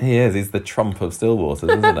were wrong. He is. He's the Trump of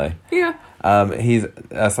Stillwater, isn't he? Yeah.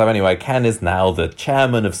 So anyway, Ken is now the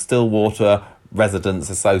chairman of Stillwater Residents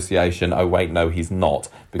Association. Oh, wait, no, he's not.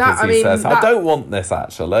 Because he says, I don't want this,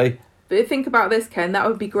 actually. But think about this, Ken. That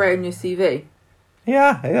would be great on your CV.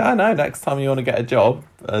 Yeah, I know. Next time you want to get a job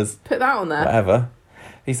as... Put that on there. Whatever.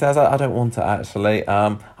 He says, I don't want it, actually.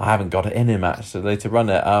 I haven't got it in him, actually, to run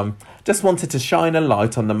it. Just wanted to shine a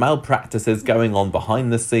light on the malpractices going on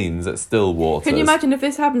behind the scenes at Stillwater. Can you imagine if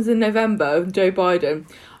this happens in November with Joe Biden?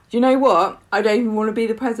 Do you know what? I don't even want to be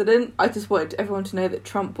the president. I just wanted everyone to know that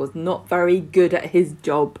Trump was not very good at his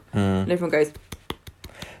job. And everyone goes...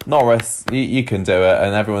 Norris, you can do it.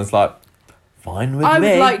 And everyone's like, fine with me. I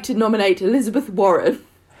would like to nominate Elizabeth Warren.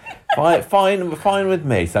 Fine with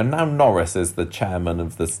me. So now Norris is the chairman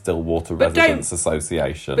of the Stillwater Residents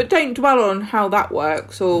Association. But don't dwell on how that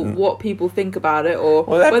works or what people think about it, or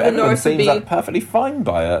whether Norris would be perfectly fine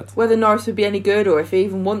by it. Whether Norris would be any good or if he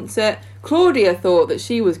even wants it. Claudia thought that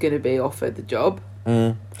she was going to be offered the job.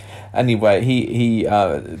 Anyway,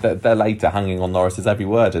 they're later hanging on Norris's every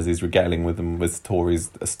word as he's regaling with them with stories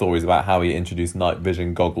about how he introduced night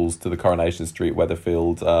vision goggles to the Coronation Street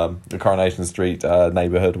the Coronation Street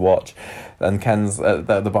neighbourhood watch. And Ken's at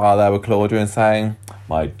the bar there with Claudia and saying,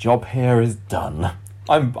 my job here is done.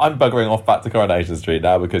 I'm buggering off back to Coronation Street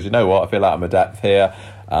now because you know what, I feel like I'm a depth here.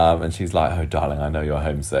 And she's like, oh darling, I know you're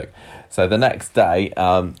homesick. So the next day...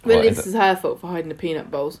 Well, this is her fault for hiding the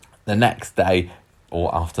peanut bowls. The next day...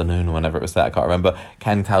 or afternoon, or whenever it was set, I can't remember,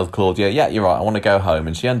 Ken tells Claudia, yeah, you're right, I want to go home.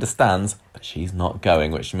 And she understands, but she's not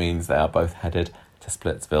going, which means they are both headed to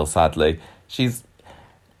Splitsville, sadly.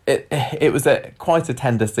 It was quite a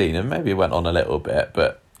tender scene, and maybe it went on a little bit,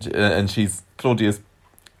 Claudia's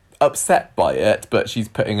upset by it, but she's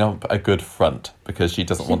putting up a good front, because she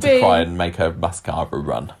doesn't want to cry and make her mascara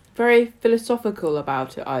run. very philosophical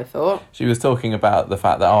about it, I thought. She was talking about the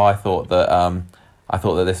fact that, I thought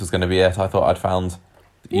that this was going to be it. I thought I'd found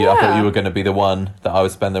you. I thought you were going to be the one that I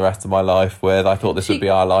would spend the rest of my life with. I thought this would be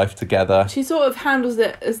our life together. She sort of handles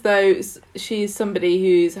it as though she's somebody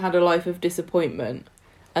who's had a life of disappointment,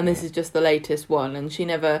 and this is just the latest one, and she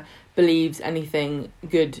never believes anything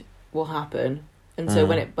good will happen. And so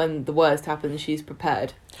when the worst happens, she's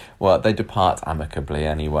prepared. Well, they depart amicably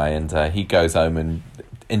anyway, and he goes home and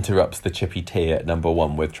interrupts the chippy tea at number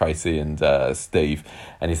 1 with Tracy and Steve,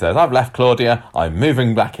 and he says, "I've left Claudia, I'm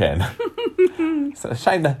moving back in." So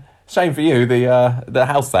shame for you, the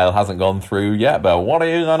house sale hasn't gone through yet, but what are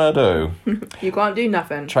you gonna do? You can't do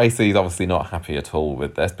nothing. Tracy's obviously not happy at all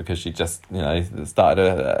with this, because she just, started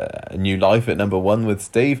a new life at number 1 with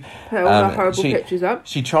Steve. Put all her horrible pictures up.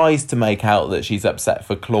 She tries to make out that she's upset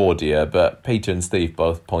for Claudia, but Peter and Steve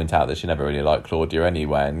both point out that she never really liked Claudia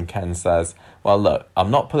anyway, and Ken says, "Well, look,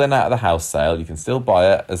 I'm not pulling out of the house sale. You can still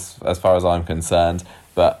buy it as far as I'm concerned,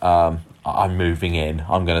 but I'm moving in.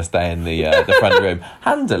 I'm going to stay in the front room."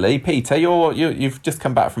 Handily, Peter, you've just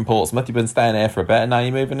come back from Portsmouth. You've been staying here for a bit, and now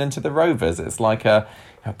you're moving into the Rovers. It's like a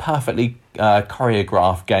perfectly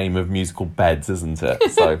choreographed game of musical beds, isn't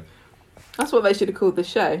it? So that's what they should have called the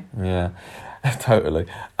show. Yeah, totally.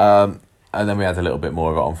 And then we had a little bit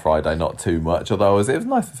more of it on Friday, not too much. Although it was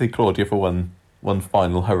nice to see Claudia for one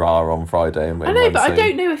final hurrah on Friday. I know, but I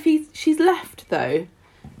don't know if she's left though.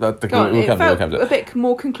 It felt a bit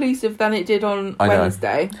more conclusive than it did on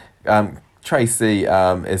Wednesday. Tracy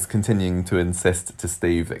is continuing to insist to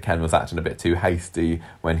Steve that Ken was acting a bit too hasty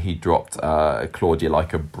when he dropped Claudia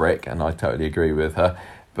like a brick, and I totally agree with her.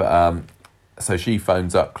 But so she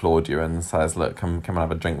phones up Claudia and says, "Look, come and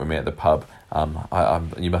have a drink with me at the pub.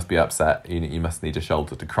 You must be upset. You must need a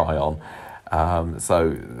shoulder to cry on."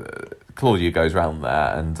 So Claudia goes round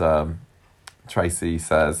there, and Tracy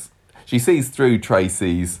says she sees through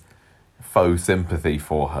Tracy's faux sympathy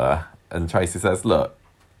for her, and Tracy says, "Look,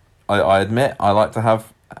 I admit I like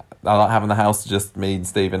having the house just me and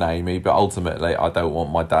Steve and Amy, but ultimately I don't want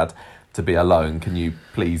my dad to be alone. Can you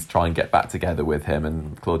please try and get back together with him?"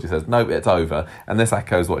 And Claudia says, "No, it's over." And this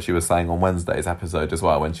echoes what she was saying on Wednesday's episode as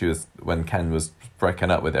well, when Ken was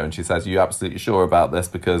breaking up with her, and she says, "Are you absolutely sure about this?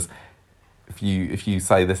 Because if you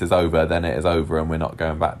say this is over, then it is over, and we're not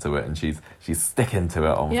going back to it." And she's sticking to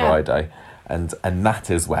it on Friday, and that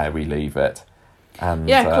is where we leave it. And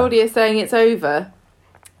Claudia's saying it's over.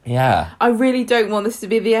 Yeah, I really don't want this to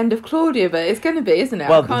be the end of Claudia, but it's going to be, isn't it?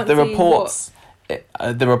 Well, the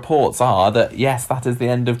reports are that yes, that is the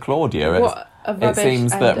end of Claudia. It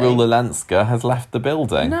seems that Rula Lenska has left the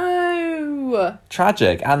building. No.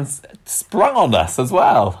 Tragic, and sprung on us as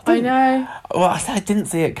well. I know. Well, I didn't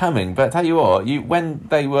see it coming, but tell you what, when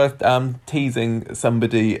they were teasing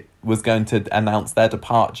somebody was going to announce their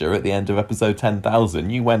departure at the end of episode 10,000,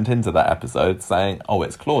 you went into that episode saying, "Oh,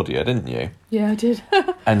 it's Claudia," didn't you? Yeah, I did.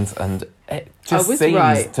 and it just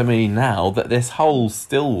seems to me now that this whole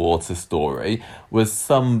Stillwater story was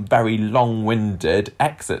some very long-winded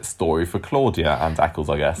exit story for Claudia and Eccles,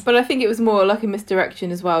 I guess. But I think it was more like a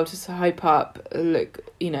misdirection as well to hype up, look,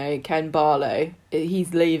 Ken Barlow,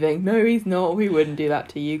 he's leaving. No, he's not. We wouldn't do that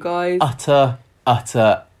to you guys.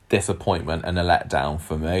 Utter disappointment and a letdown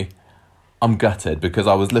for me. I'm gutted because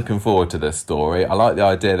I was looking forward to this story. I like the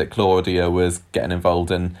idea that Claudia was getting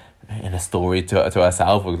involved in a story to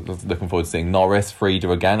herself. I was looking forward to seeing Norris,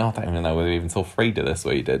 Frida again. I don't even know whether we even saw Frida this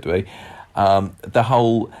week, did we? The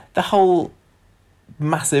whole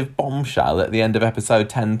massive bombshell at the end of episode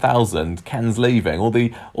 10,000, Ken's leaving. All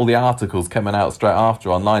the articles coming out straight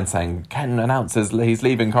after online saying Ken announces he's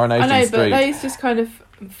leaving Coronation Street. I know, but those just kind of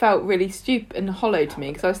felt really stupid and hollow to me,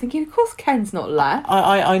 because I was thinking, of course Ken's not left.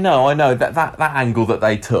 I know that angle that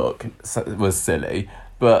they took was silly,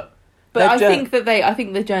 but I think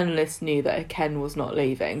the journalists knew that Ken was not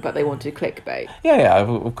leaving, but they wanted clickbait. Yeah,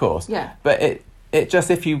 of course. Yeah, but it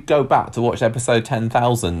just, if you go back to watch episode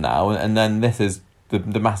 10,000 now, and then this is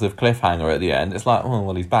the massive cliffhanger at the end, it's like, oh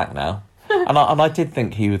well, he's back now. and I did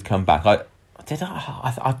think he would come back. I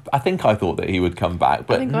think I thought that he would come back,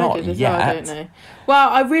 but not yet. Well, I don't know. Well,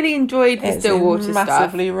 I really enjoyed the Stillwater stuff.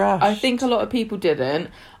 Massively rushed. I think a lot of people didn't.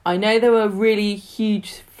 I know there were really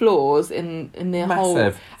huge flaws in the whole...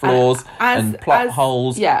 Massive flaws and plot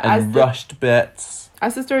holes and rushed bits.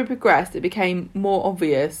 As the story progressed, it became more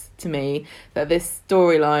obvious to me that this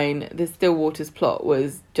storyline, the Stillwater's plot,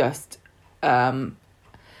 was just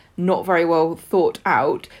not very well thought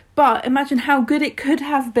out, But imagine how good it could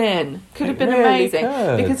have been. Could have been really amazing.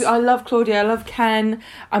 could. Because I love Claudia, I love Ken.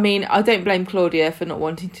 I mean, I don't blame Claudia for not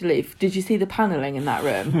wanting to leave. Did you see the panelling in that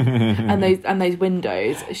room? and those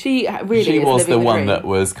windows? She really She is was the living one dream. that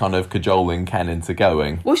was kind of cajoling Ken into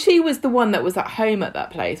going. Well, she was the one that was at home at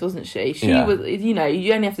that place, wasn't she? She Yeah. was, you know,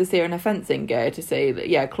 you only have to see her in a fencing gear to see that,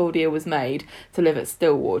 yeah, Claudia was made to live at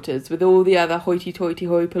Stillwaters with all the other hoity-toity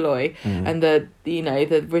hoi polloi and the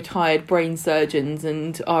retired brain surgeons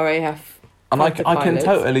and RAF. And I fighter can pilots.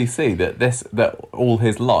 totally see that all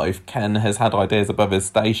his life Ken has had ideas above his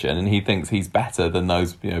station, and he thinks he's better than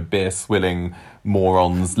those beer swilling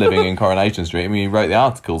morons living in Coronation Street. I mean, he wrote the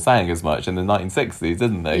article saying as much in the 1960s,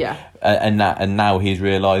 didn't he? Yeah. And now he's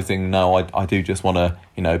realising, no, I do just want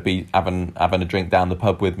to be having a drink down the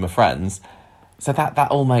pub with my friends. So that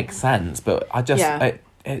all makes sense, but I just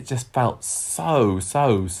it just felt so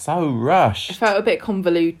rushed. It felt a bit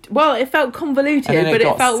convoluted. Well, it felt convoluted, And then but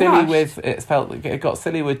it felt silly rushed. it got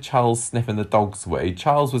silly with Charles sniffing the dog's weed.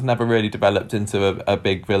 Charles was never really developed into a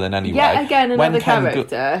big villain anyway. Yet again, When another Ken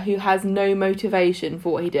character who has no motivation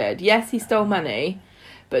for what he did. Yes, he stole money,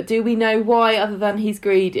 but do we know why other than he's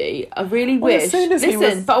greedy? I really Well, as wish... soon as he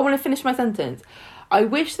Listen, was- but I want to finish my sentence. I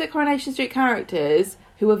wish that Coronation Street characters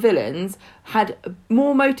who are villains had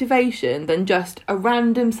more motivation than just a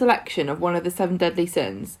random selection of one of the 7 deadly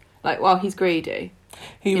sins. Like, well, he's greedy.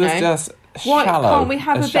 He you was know? just Why shallow. can't we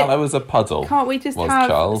have as a bit- shallow as a puddle. Can't we just was have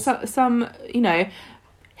Charles. some,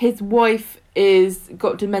 his wife is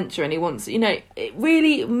got dementia and he wants, it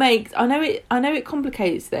really makes, I know it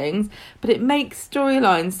complicates things, but it makes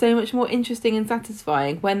storylines so much more interesting and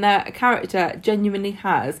satisfying when their character genuinely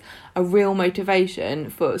has a real motivation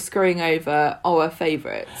for screwing over our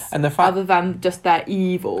favourites, And the fact- other than just their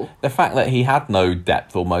evil. The fact that he had no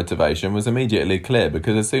depth or motivation was immediately clear,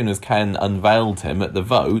 because as soon as Ken unveiled him at the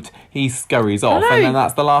vote, he scurries off, know. and then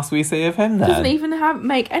that's the last we see of him then. Doesn't even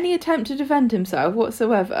make any attempt to defend himself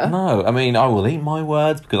whatsoever. No, I mean, I will eat my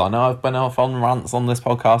words, because I know I've been off on rants on this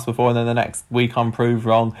podcast before, and then the next week I'm proved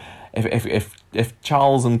wrong. If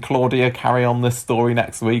Charles and Claudia carry on this story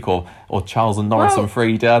next week, or Charles and Norris and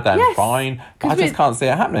Frida, then yes, fine. But I 'cause just can't see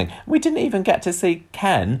it happening. We didn't even get to see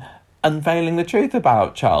Ken unveiling the truth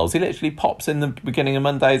about Charles. He literally pops in the beginning of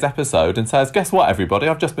Monday's episode and says, "Guess what, everybody?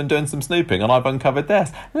 I've just been doing some snooping and I've uncovered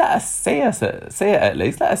this." Let us see it at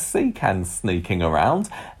least. Let us see Ken sneaking around.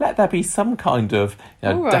 Let there be some kind of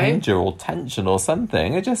All right. danger or tension or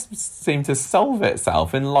something. It just seemed to solve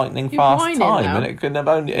itself in lightning You're fast whining time, now.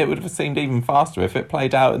 and it would have seemed even faster if it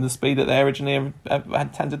played out in the speed that they originally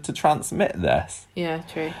had tended to transmit this. Yeah,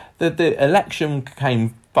 true. The election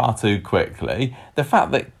came far too quickly. The fact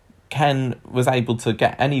that Ken was able to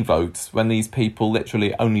get any votes when these people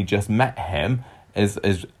literally only just met him is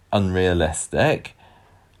unrealistic.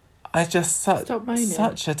 It's just Stop moaning.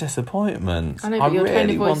 such a disappointment. I know, but your tone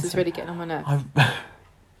really of voice is wanted- really getting on my nerves.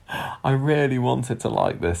 I really wanted to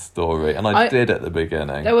like this story, and I did at the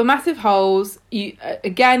beginning. There were massive holes.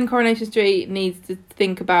 Again, Coronation Street needs to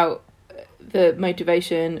think about the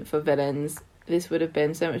motivation for villains. This would have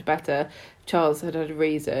been so much better if Charles had a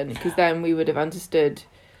reason, because then we would have understood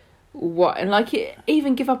what, and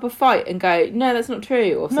even give up a fight and go, no, that's not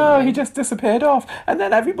true, or something. No, he just disappeared off, and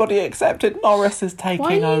then everybody accepted Norris is taking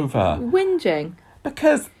Why are you over whinging?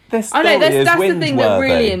 because this I story know is that's the thing that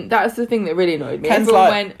whinge-worthy. that's the thing that really annoyed me. Ken's Everyone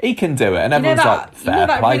like, went, he can do it, and you know everyone's like, fair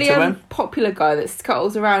that play really to him. unpopular guy that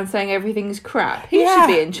scuttles around saying everything's crap. He Yeah.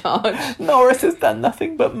 should be in charge. Norris has done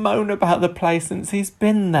nothing but moan about the place since he's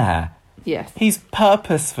been there. Yes, He's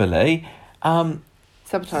purposefully,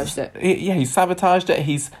 sabotaged it. he's sabotaged it.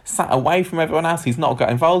 He's sat away from everyone else. He's not got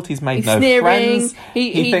involved. He's made He's no sneering. friends.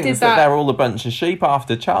 He thinks did that that- they're all a bunch of sheep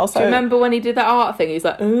after Charles. Do you remember when he did that art thing? He's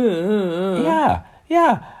like, Yeah.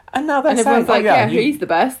 And now they're and saying, everyone's like, he's the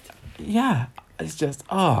best. Yeah, it's just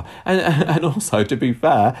and also, to be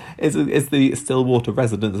fair, is the Stillwater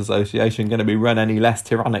Residents Association going to be run any less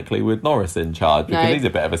tyrannically with Norris in charge? Because No. he's a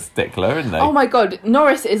bit of a stickler, isn't he? Oh my god,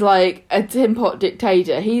 Norris is like a tin pot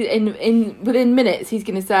dictator. He's in within minutes he's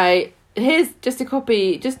going to say, here's just a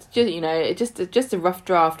copy, just a rough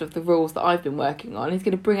draft of the rules that I've been working on. He's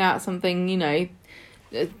going to bring out something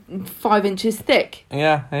 5 inches thick.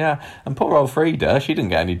 Yeah. And poor old Frida, she didn't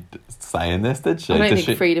get any say in this, did she? I don't Did think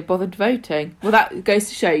she? Frida bothered voting. Well, that goes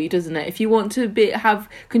to show you, doesn't it? If you want to have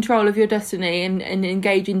control of your destiny and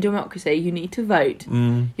engage in democracy, you need to vote.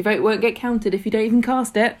 Your vote won't get counted if you don't even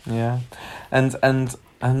cast it. Yeah, and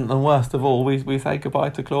the worst of all, we say goodbye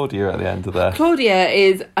to Claudia at the end of this. Claudia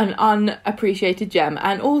is an unappreciated gem,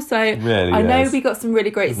 and also Really I know is. we got some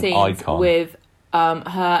really great She's an scenes icon. with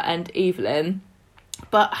her and Evelyn,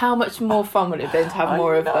 But how much more fun would it have been to have I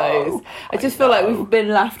more of know, those? I just feel like we've been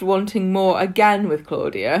left wanting more again with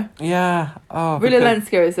Claudia. Yeah. Oh, Rula because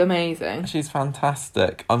Lenska is amazing. she's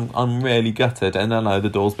fantastic. I'm really gutted, and I know the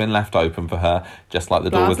door's been left open for her, just like the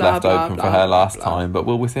door Blah, was blah, left blah, open blah, for her blah, last blah. time. But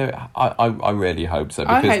will we see it? I really hope so.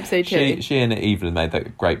 I Because hope so too. She and Evelyn made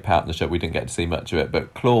that great partnership. We didn't get to see much of it,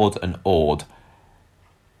 but Claude and Aude,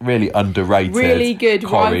 really underrated, Really good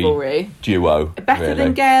Corrie rivalry. duo. Better really.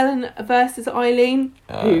 than Gail versus Eileen?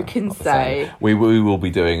 Who can Not the same. say? We will be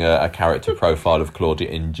doing a character profile of Claudia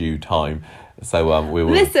in due time. So we'll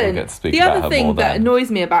Listen, get to speak the about other her thing more that then.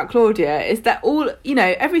 annoys me about Claudia is that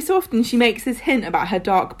every so often she makes this hint about her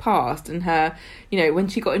dark past and her, when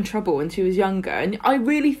she got in trouble when she was younger. And I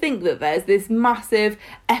really think that there's this massive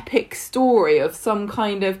epic story of some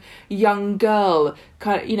kind of young girl,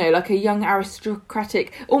 like a young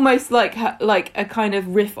aristocratic, almost like a kind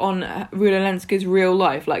of riff on Rula Lenska's real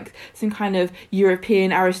life, like some kind of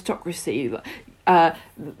European aristocracy,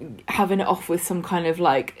 having it off with some kind of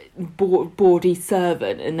like bawdy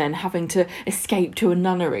servant, and then having to escape to a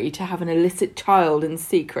nunnery to have an illicit child in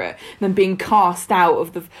secret, and then being cast out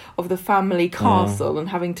of the family castle and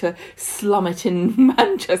having to slum it in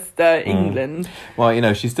Manchester, England.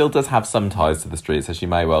 Well, she still does have some ties to the street, so she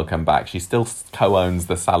may well come back. She still co-owns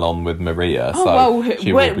the salon with Maria,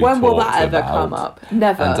 she when will talked that ever about. come up?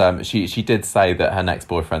 Never. And she did say that her next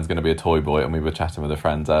boyfriend's going to be a toy boy, and we were chatting with a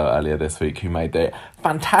friend earlier this week who made the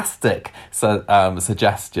fantastic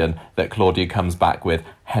suggestion that Claudia comes back with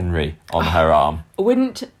Henry on her arm.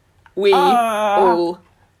 Wouldn't we all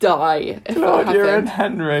die if that Claudia and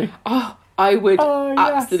happened? Henry. Oh, I would yes.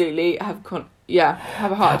 absolutely have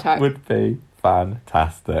a heart attack. Would be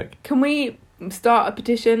fantastic. Can we start a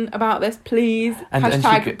petition about this, please? And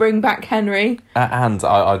Hashtag she could- bring back Henry. And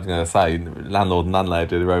I was going to say, landlord and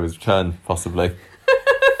landlady of the Rovers return, possibly.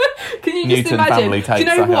 Can you just Newton imagine? family Do you takes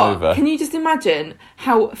know back what? over. Can you just imagine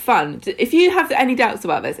how fun? If you have any doubts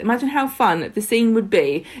about this, imagine how fun the scene would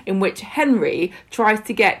be in which Henry tries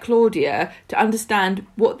to get Claudia to understand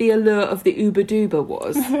what the allure of the Uber Duber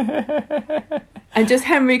was, and just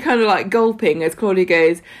Henry kind of like gulping as Claudia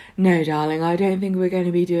goes, "No, darling, I don't think we're going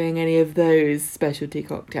to be doing any of those specialty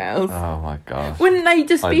cocktails." Oh my gosh. Wouldn't they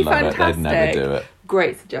just I'd be love fantastic? it. They'd never do it.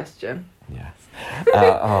 Great suggestion. Yes.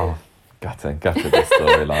 Gutted this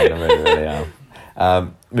storyline. I really, really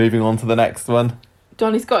am. Moving on to the next one.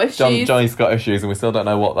 Johnny's got issues. Johnny's got issues, and we still don't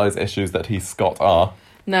know what those issues that he's Scott are.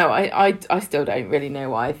 No, I still don't really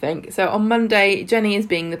know what I think. So on Monday, Jenny is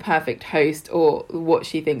being the perfect host, or what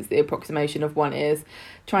she thinks the approximation of one is,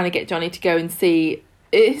 trying to get Johnny to go and see.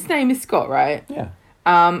 His name is Scott, right? Yeah.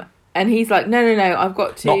 And he's like, no, I've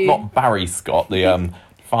got to. Not Barry Scott, the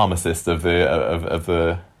pharmacist of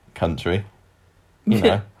the country.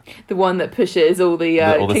 The one that pushes all the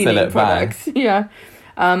cleaning Cillit products. Yeah.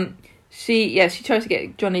 She tries to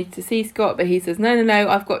get Johnny to see Scott, but he says, no,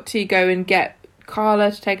 I've got to go and get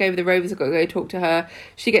Carla to take over the Rovers. I've got to go talk to her.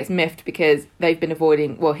 She gets miffed because he's been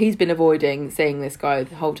avoiding seeing this guy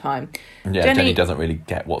the whole time. Yeah, Jenny doesn't really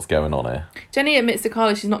get what's going on here. Jenny admits to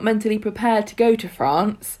Carla she's not mentally prepared to go to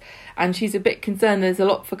France, and she's a bit concerned there's a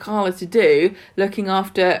lot for Carla to do, looking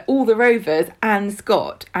after all the Rovers and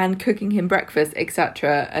Scott and cooking him breakfast,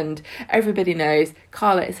 etc. And everybody knows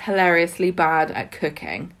Carla is hilariously bad at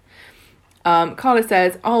cooking. Carla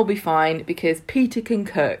says, I'll be fine because Peter can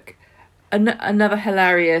cook. Another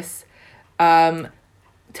hilarious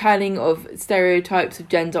turning of stereotypes of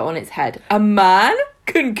gender on its head. A man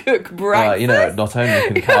can cook breakfast. Not only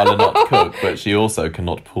can Carla not cook, but she also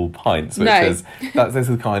cannot pull pints, which is this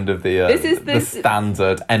is kind of the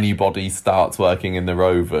standard. Anybody starts working in the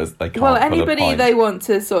Rovers, they can't. Well, anybody pull a pint. They want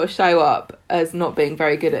to sort of show up as not being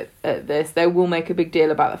very good at this, they will make a big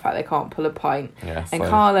deal about the fact they can't pull a pint. Yeah, and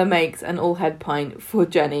Carla makes an all-head pint for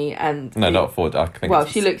Jenny, and not for. I think. Well,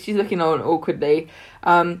 she's looking on awkwardly.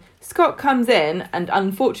 Scott comes in, and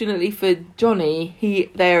unfortunately for Johnny,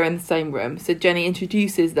 they are in the same room. So Jenny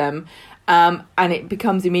introduces them, and it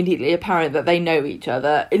becomes immediately apparent that they know each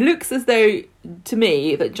other. It looks as though, to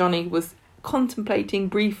me, that Johnny was contemplating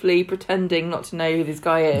briefly, pretending not to know who this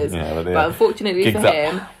guy is. Yeah, but unfortunately for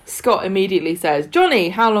him, Scott immediately says, Johnny,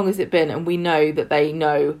 how long has it been? And we know that they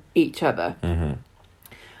know each other.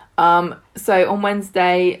 Mm-hmm. So on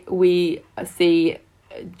Wednesday, we see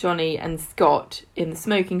Johnny and Scott in the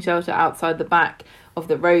smoking shelter outside the back of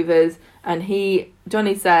the Rovers, and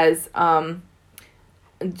Johnny says,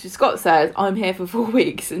 Scott says, I'm here for 4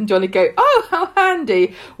 weeks, and Johnny goes, oh, how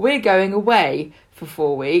handy, we're going away for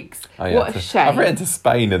 4 weeks. Oh, yeah, what a shame. I've written to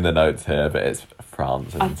Spain in the notes here, but it's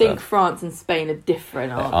France. I think France and Spain are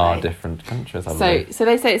different, aren't they? They are different. adventurous, I So believe.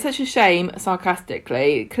 they say it's such a shame,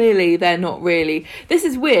 sarcastically. Clearly, they're not really. This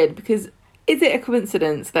is weird because is it a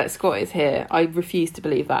coincidence that Scott is here? I refuse to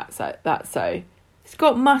believe that. So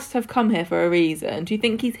Scott must have come here for a reason. Do you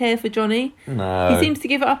think he's here for Johnny? No. He seems to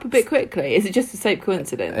give it up a bit quickly. Is it just a soap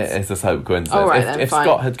coincidence? It's a soap coincidence. All right, if fine.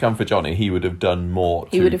 Scott had come for Johnny, he would have done more.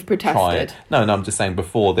 He would have protested. No, I'm just saying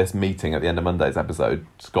before this meeting at the end of Monday's episode,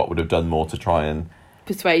 Scott would have done more to try and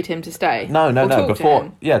Persuade him to stay. No, Or talk to before,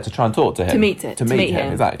 him? to try and talk to him. To meet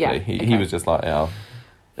him. Exactly. Yeah, He okay. was just like,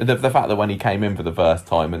 the fact that when he came in for the first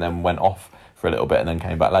time and then went off for a little bit and then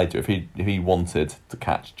came back later, if he wanted to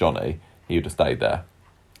catch Johnny, he would have stayed there.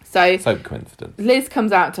 So Soap coincidence. Liz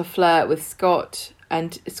comes out to flirt with Scott,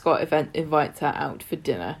 and Scott invites her out for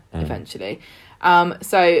dinner eventually.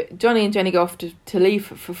 So Johnny and Jenny go off to leave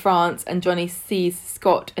for France, and Johnny sees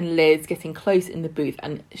Scott and Liz getting close in the booth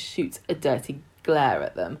and shoots a dirty glare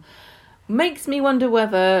at them. Makes me wonder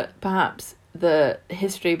whether perhaps the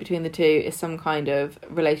history between the two is some kind of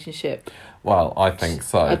relationship Well, I think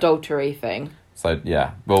so. adultery thing. So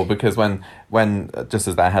yeah, well, because when just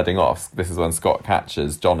as they're heading off, this is when Scott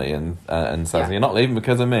catches Johnny and says, Yeah. "You're not leaving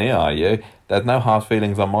because of me, are you? There's no hard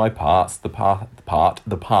feelings on my part. The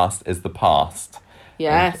past is the past."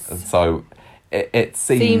 Yes. And so it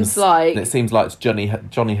seems like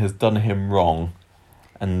Johnny has done him wrong,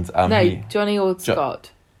 and Johnny or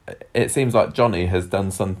Scott. it seems like Johnny has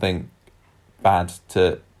done something bad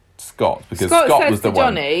to Scott because Scott Scott says was the to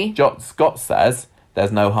one. Johnny- Scott says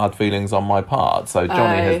there's no hard feelings on my part, so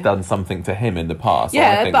Johnny Oh. has done something to him in the past. So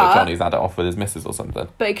Yeah, I think but- that Johnny's had it off with his missus or something.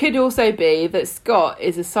 But it could also be that Scott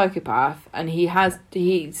is a psychopath and he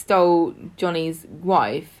stole Johnny's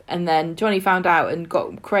wife, and then Johnny found out and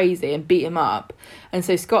got crazy and beat him up. And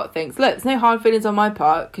so Scott thinks, look, there's no hard feelings on my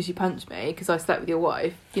part because you punched me because I slept with your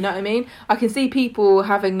wife. You know what I mean? I can see people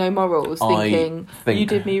having no morals, thinking you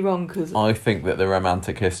did me wrong because... I think that the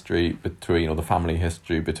romantic history or the family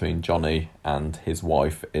history between Johnny and his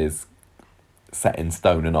wife is set in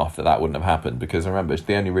stone enough that wouldn't have happened, because remember,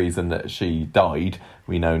 the only reason that she died,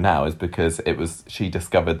 we know now, is because she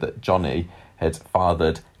discovered that Johnny had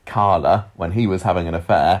fathered Carla when he was having an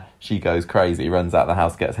affair. She goes crazy, runs out the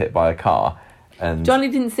house, gets hit by a car, and Johnny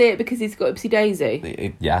didn't see it because he's got Oopsie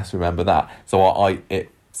Daisy. yes, remember that. So it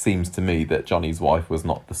seems to me that Johnny's wife was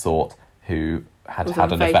not the sort who had Was an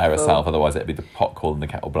affair unfaithful. herself, otherwise it'd be the pot calling the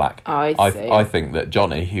kettle black. I see. I think that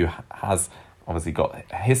Johnny, who has obviously got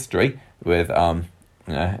a history with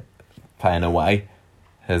playing away,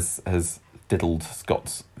 has diddled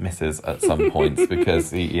Scott's missus at some points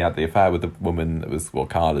because he had the affair with the woman that was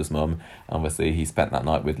Carla's mum. Obviously, he spent that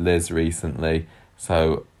night with Liz recently.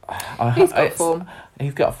 So He's got form.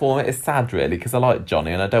 He's got form. It's sad, really, because I like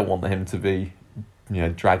Johnny and I don't want him to be,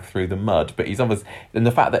 dragged through the mud. But he's obviously, and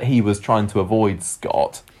the fact that he was trying to avoid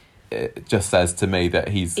Scott, it just says to me that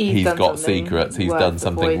he's done got something secrets. He's worth done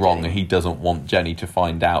something wrong, avoiding. and he doesn't want Jenny to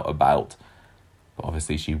find out about. But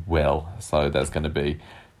obviously, she will. So there's going to be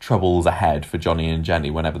troubles ahead for Johnny and Jenny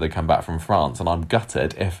whenever they come back from France, and I'm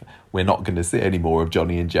gutted if we're not going to see any more of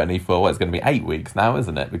Johnny and Jenny for it's going to be 8 weeks now,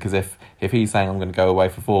 isn't it? Because if he's saying I'm going to go away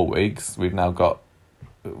for 4 weeks, we've now got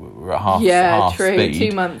we're at half true.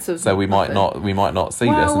 speed. 2 months of So we might nothing. not see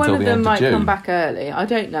Well, this one until of the them end of might June. come back early. I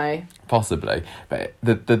don't know. Possibly, but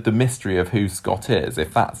the mystery of who Scott is,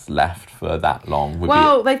 if that's left for that long, would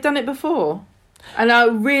Well, they've done it before, and I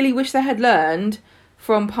really wish they had learned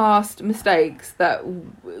from past mistakes that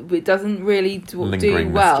it doesn't really do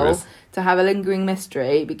Lingering well mysteries. to have a lingering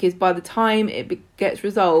mystery, because by the time it gets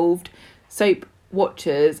resolved, soap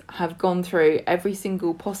watchers have gone through every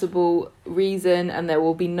single possible reason and there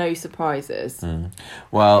will be no surprises.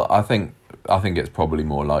 Well, I think it's probably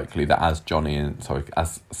more likely that as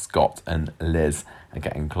Scott and Liz are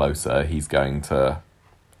getting closer, he's going to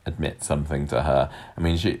admit something to her. I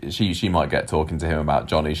mean, she might get talking to him about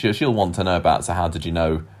Johnny. She'll want to know about, so how did you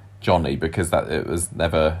know Johnny? Because it was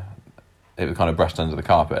kind of brushed under the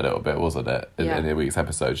carpet a little bit, wasn't it? In the week's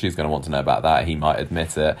episode, she's going to want to know about that. He might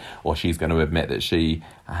admit it, or she's going to admit that she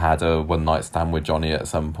had a one night stand with Johnny at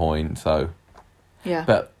some point. So, Yeah.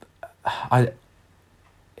 but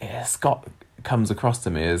Scott comes across to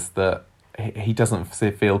me as that he doesn't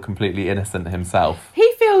feel completely innocent himself. He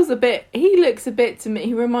looks a bit to me,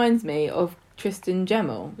 he reminds me of Tristan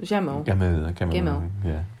Gemmell. Gemmell.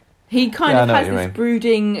 Yeah. He kind Yeah, I of know has what you this mean.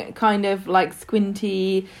 brooding, kind of like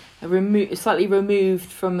squinty, slightly removed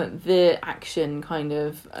from the action kind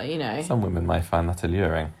of, Some women may find that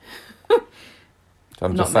alluring. So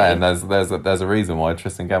I'm just Not saying, me. there's a reason why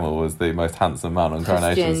Tristan Gemmell was the most handsome man on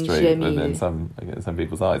Coronation Christian Street Gemmell. in some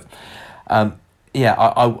people's eyes. I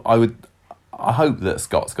hope that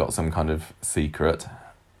Scott's got some kind of secret.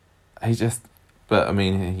 he just. But I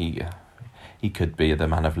mean, he could be the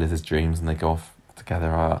man of Liz's dreams, and they go off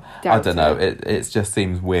together. I don't know. It just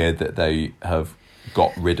seems weird that they have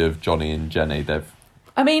got rid of Johnny and Jenny.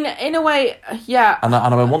 I mean, in a way, yeah. And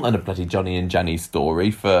I've been wanting a bloody Johnny and Jenny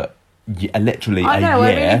story for literally a year. I know.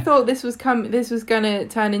 I really thought this was going to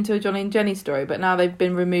turn into a Johnny and Jenny story, but now they've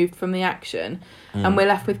been removed from the action, and we're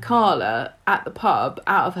left with Carla at the pub,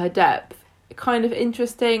 out of her depth. Kind of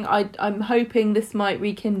interesting. I'm hoping this might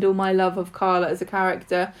rekindle my love of Carla as a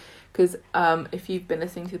character, because if you've been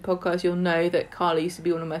listening to the podcast, you'll know that Carla used to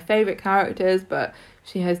be one of my favourite characters, but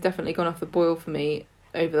she has definitely gone off the boil for me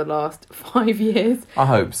over the last 5 years. I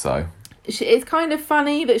hope so. It's kind of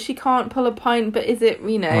funny that she can't pull a pint, but is it,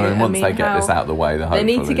 once they get this out of the way, they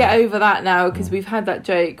need to get over that now, because we've had that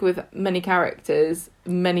joke with many characters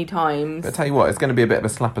many times. But I tell you what, it's going to be a bit of a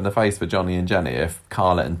slap in the face for Johnny and Jenny if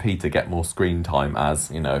Carla and Peter get more screen time as,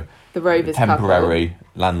 the Rovers temporary couple.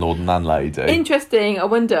 Landlord and landlady. Interesting. I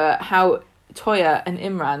wonder how Toya and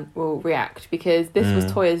Imran will react, because this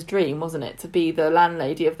was Toya's dream, wasn't it, to be the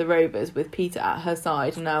landlady of the Rovers with Peter at her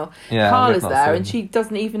side, and now Carla's there and she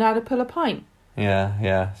doesn't even know how to pull a pint.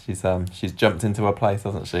 Yeah, she's jumped into her place,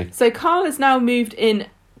 hasn't she? So Carla's now moved in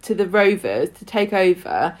to the Rovers to take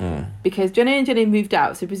over because Jenny and Jenny moved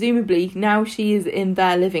out, so presumably now she is in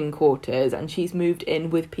their living quarters and she's moved in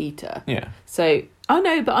with Peter. Yeah. So I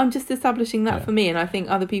know, but I'm just establishing that for me, and I think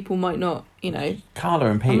other people might not, Carla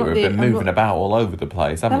and Peter have been moving about all over the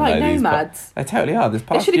place, haven't they? They're like nomads. They totally are. This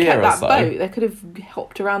past year or so. They should have kept that boat. They could have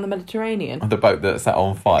hopped around the Mediterranean. The boat that set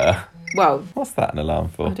on fire. Well, what's that an alarm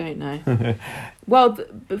for? I don't know. Well,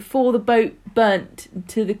 before the boat burnt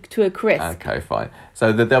to a crisp. Okay, fine.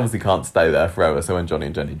 So they obviously can't stay there forever. So when Johnny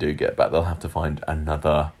and Jenny do get back, they'll have to find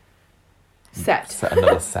another set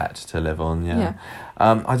to live on. Yeah.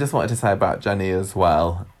 I just wanted to say about Jenny as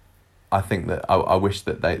well. I think that I wish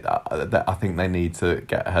that I think they need to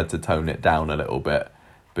get her to tone it down a little bit,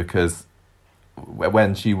 because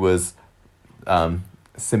when she was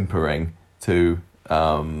simpering to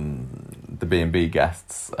the B&B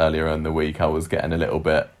guests earlier in the week, I was getting a little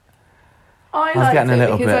bit.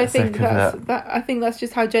 I think that's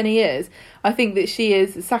just how Jenny is. I think that she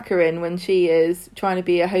is saccharine when she is trying to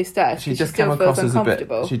be a hostess. She just came across as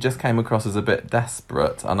She just came across as a bit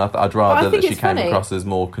desperate, and I'd rather that she came across as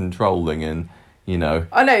more controlling and. I know,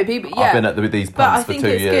 I've been at these pubs for 2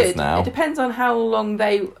 years now. It depends on how long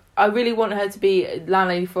I really want her to be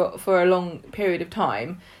landlady for a long period of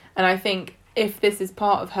time, and I think if this is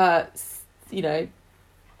part of her,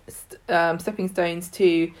 stepping stones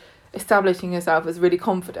to establishing herself as really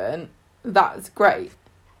confident, that's great,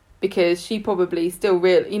 because she probably still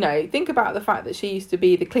really, think about the fact that she used to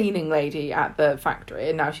be the cleaning lady at the factory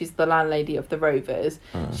and now she's the landlady of the Rovers.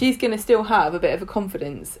 She's going to still have a bit of a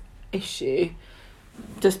confidence issue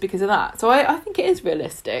just because of that. So I think it is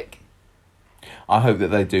realistic. I hope that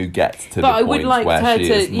they do get to the point where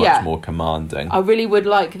she is much more commanding. I really would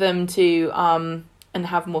like them to and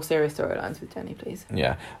have more serious storylines with Jenny, please.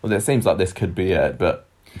 Yeah. Well, it seems like this could be it, but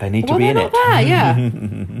they need to be in it. There,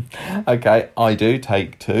 yeah. Okay, I do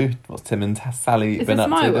take two. What's Tim and Sally been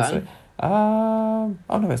up to this week? Oh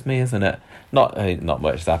no, it's me, isn't it? Not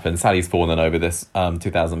much has happened. Sally's fallen over this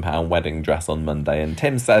 £2,000 wedding dress on Monday, and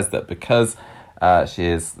Tim says that because she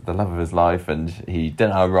is the love of his life and he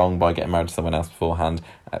did her wrong by getting married to someone else beforehand,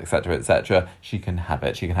 etc., etc., she can have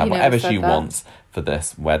it. She can have whatever she wants for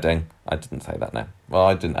this wedding. I didn't say that, no. Well,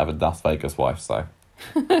 I didn't have a Las Vegas wife, so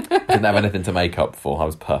didn't have anything to make up for. I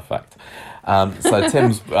was perfect. So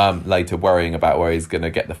Tim's later worrying about where he's going to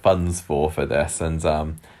get the funds for this,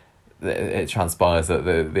 and it transpires that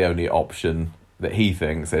the only option that he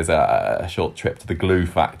thinks is a short trip to the glue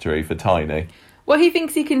factory for Tiny. Well, he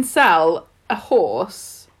thinks he can sell a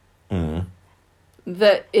horse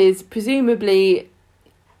that is presumably,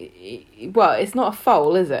 well, it's not a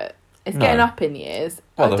foal, is it? It's getting up in years.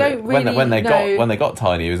 Well, I don't really know. When they got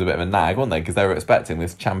Tiny, he was a bit of a nag, weren't they? Because they were expecting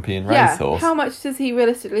this champion racehorse. How much does he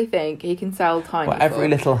realistically think he can sell Tiny for? Every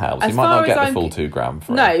little helps. You might not get the full $2,000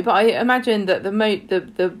 for it. No, but I imagine that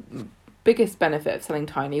the biggest benefit of selling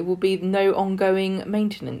Tiny will be no ongoing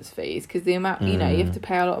maintenance fees, because the amount, you have to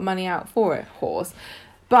pay a lot of money out for a horse.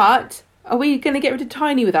 But are we going to get rid of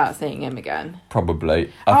Tiny without seeing him again?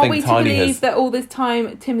 Probably. Are we to believe that all this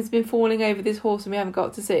time Tim has been falling over this horse and we haven't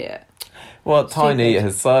got to see it? Well, Tiny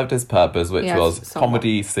has served his purpose, which was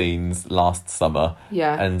comedy scenes last summer.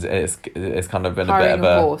 Yeah. And it's kind of been a bit of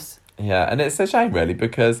a horse. Yeah, and it's a shame, really,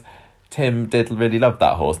 because Tim did really love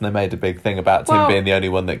that horse, and they made a big thing about Tim being the only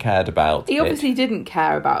one that cared about He obviously didn't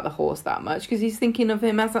care about the horse that much because he's thinking of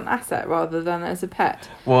him as an asset rather than as a pet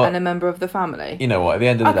and a member of the family. You know what? At the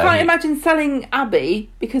end of the day, I can't imagine selling Abby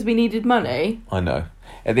because we needed money. I know.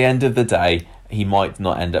 At the end of the day, he might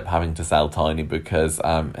not end up having to sell Tiny because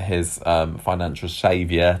his financial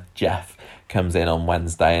saviour, Jeff, comes in on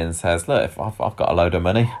Wednesday and says, "Look, if I've got a load of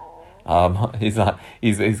money." He's like,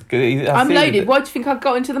 he's good. I'm loaded. Why do you think I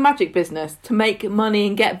got into the magic business? To make money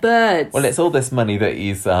and get birds. Well, it's all this money that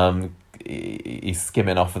he's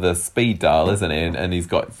skimming off of the speed dial, isn't he? And he's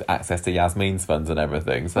got access to Yasmin's funds and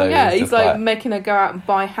everything. So he's like making her go out and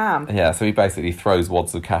buy ham. Yeah, so he basically throws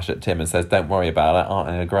wads of cash at Tim and says, "Don't worry about it. Aren't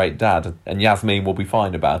I a great dad?" And Yasmin will be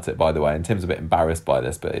fine about it, by the way. And Tim's a bit embarrassed by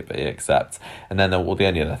this, but he accepts. And then the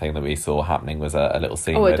only other thing that we saw happening was a little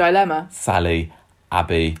scene with a dilemma. Sally,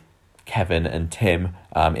 Abby, Kevin and Tim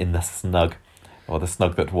in the snug, or the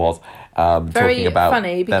snug that was, talking about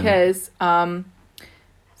funny because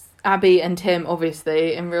Abby and Tim,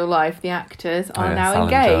 obviously in real life, the actors are now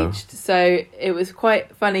engaged. So it was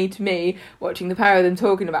quite funny to me watching the pair of them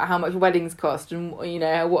talking about how much weddings cost and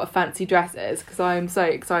what a fancy dress is, because I'm so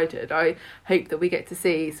excited. I hope that we get to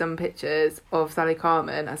see some pictures of Sally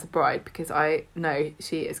Carman as a bride, because I know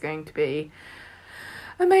she is going to be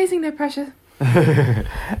amazing. No pressure.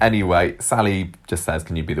 Anyway, Sally just says,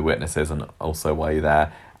 "Can you be the witnesses? And also, while you're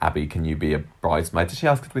there, Abby, can you be a bridesmaid?" Did she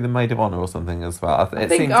ask to be the maid of honour or something as well? I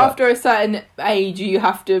think after a certain age, you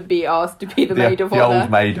have to be asked to be the maid of honour. The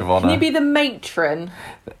old maid of honour. Can you be the matron?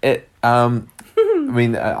 I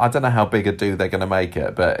mean, I don't know how big a do they're going to make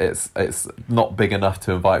it, but it's not big enough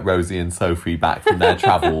to invite Rosie and Sophie back from their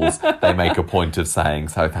travels. They make a point of saying,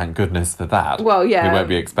 so thank goodness for that. Well, yeah. We won't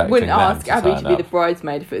be expecting wouldn't them ask to Abby turn to be up. the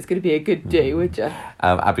bridesmaid if it was going to be a good do, would you?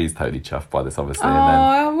 Abby's totally chuffed by this, obviously. Oh,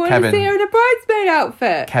 I want to see her in a bridesmaid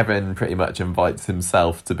outfit. Kevin pretty much invites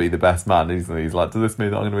himself to be the best man. He's like, does this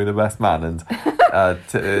mean that I'm going to be the best man? And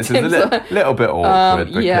it's a little bit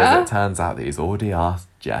awkward because it turns out that he's already asked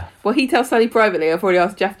Jeff. Well, he tells Sally privately, "I've already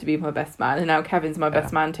asked Jeff to be my best man, and now Kevin's my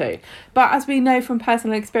best man too." But as we know from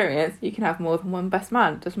personal experience, you can have more than one best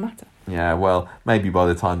man. It doesn't matter. Yeah, well, maybe by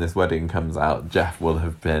the time this wedding comes out, Jeff will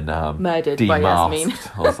have been murdered by Yasmin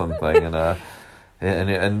or something,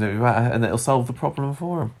 and it'll solve the problem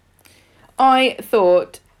for him. I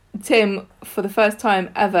thought Tim, for the first time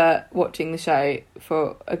ever watching the show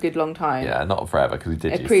for a good long time. Yeah, not forever, because he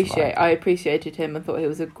did I appreciated him and thought he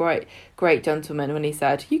was a great gentleman when he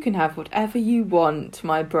said, "You can have whatever you want,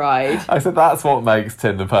 my bride." I said that's what makes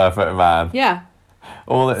Tim the perfect man. Yeah.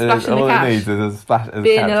 All it needs is a splash,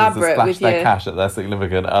 their cash at their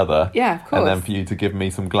significant other. Yeah, of course. And then for you to give me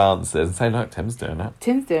some glances and say, "Look, Tim's doing it.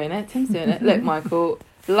 Tim's doing it. Look, Michael,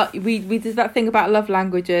 we did that thing about love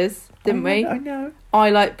languages, didn't we? I know. I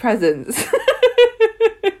like presents.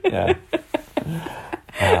 Yeah.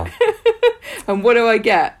 Wow. And what do I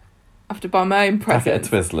get? I have to buy my own presents.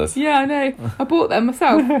 Packet of Twizzlers. Yeah, I know. I bought them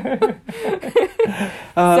myself.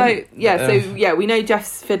 We know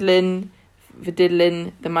Jeff's fiddling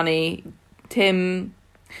the money. Tim,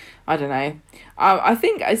 I don't know. I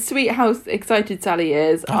think it's sweet how excited Sally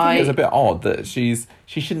is. I think it's a bit odd that she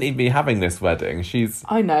shouldn't even be having this wedding.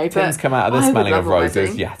 I know, Tim's come out of this smelling of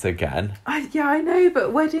roses yet again. I know,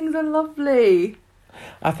 but weddings are lovely.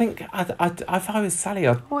 I think if I was Sally,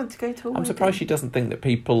 I want to go to a wedding. I'm surprised she doesn't think that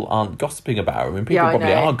people aren't gossiping about her. I mean, people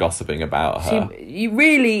probably are gossiping about her.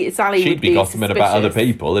 Sally She'd be gossiping suspicious about other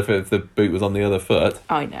people if the boot was on the other foot.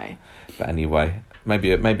 I know. But anyway,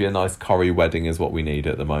 maybe a nice Corrie wedding is what we need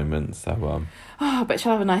at the moment. So but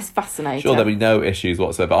she'll have a nice fascinator. Sure, there'll be no issues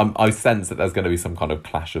whatsoever. I sense that there's going to be some kind of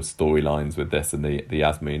clash of storylines with this and the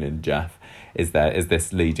Yasmin and Jeff. Is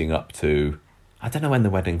this leading up to? I don't know when the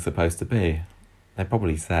wedding's supposed to be. They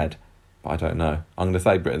probably said, but I don't know. I'm going to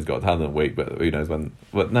say Britain's Got Talent week, but who knows when?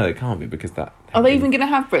 Well, no, it can't be because that. Are they even going to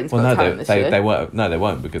have Britain's Got Talent this year? They won't. No, they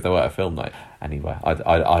won't because they won't have film night. Anyway, I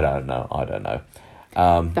don't know.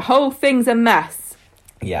 The whole thing's a mess.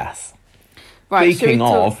 Yes. Right, speaking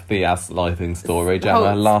of the Yaz lighting story,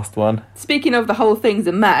 Gemma, last one. Speaking of the whole thing's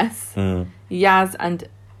a mess, Yaz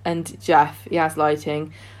and Jeff, Yaz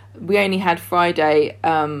lighting, we only had Friday's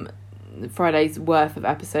worth of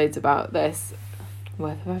episodes about this.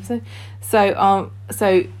 So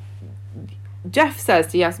Jeff says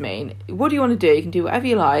to Yasmin, "What do you want to do? You can do whatever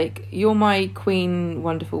you like. You're my queen,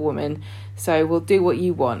 wonderful woman, so we'll do what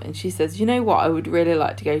you want." And she says, "You know what? I would really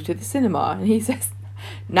like to go to the cinema." And he says,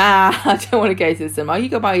 "Nah, I don't want to go to the cinema. You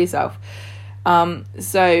go by yourself."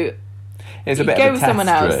 So it's a bit of a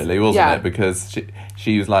test, really, wasn't it? Because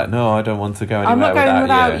she was like, "No, I don't want to go anywhere I'm not going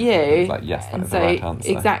without you." It's like, yes, that's the right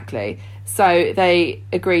answer. Exactly. So they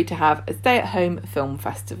agreed to have a stay-at-home film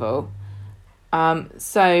festival.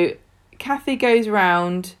 So Kathy goes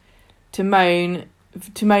around to moan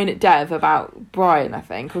at Dev about Brian, I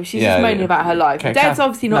think, or she's just moaning about her life. Dev's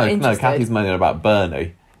obviously not interested. No, Kathy's moaning about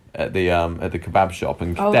Bernie at the kebab shop,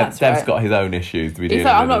 and Dev's got his own issues to be dealing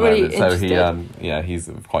with. I'm not really interested. So he's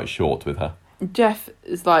quite short with her. Jeff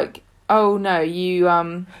is like, oh no, you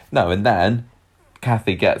No, and then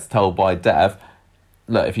Kathy gets told by Dev,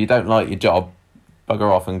 look, if you don't like your job,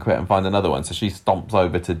 bugger off and quit and find another one. So she stomps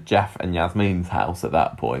over to Jeff and Yasmin's house at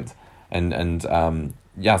that point, and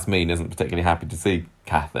Yasmin isn't particularly happy to see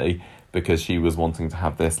Kathy because she was wanting to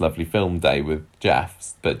have this lovely film day with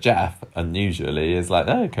Jeff. But Jeff, unusually, is like,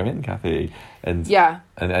 oh, come in, Kathy. And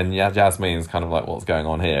Yasmin's kind of like, what's going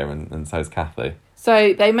on here? And so's Kathy.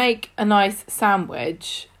 So they make a nice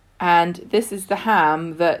sandwich, and this is the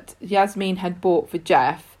ham that Yasmin had bought for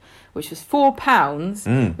Jeff, which was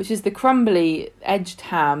 £4, which is the crumbly edged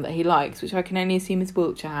ham that he likes, which I can only assume is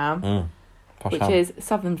Wiltshire ham, which is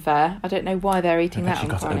Southern fare. I don't know why they're eating that on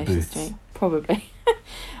Coronation Street. Probably.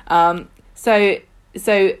 So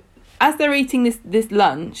as they're eating this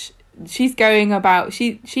lunch, she's going about,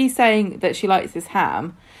 she's saying that she likes this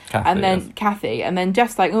ham. Kathy, and then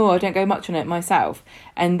Jeff's like, oh, I don't go much on it myself.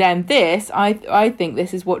 And then I think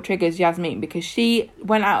this is what triggers Yasmin, because she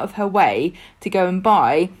went out of her way to go and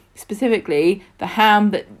buy specifically the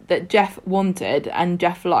ham that Jeff wanted and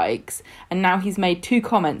Jeff likes, and now he's made 2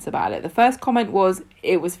 comments about it. The first comment was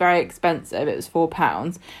it was very expensive, it was £4,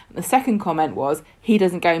 and the second comment was he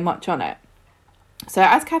doesn't go much on it. So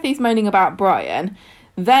as Kathy's moaning about Brian,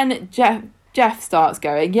 then Jeff starts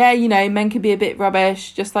going, yeah, you know, men can be a bit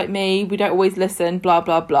rubbish, just like me, we don't always listen, blah,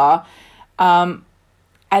 blah, blah. And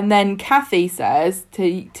then Kathy says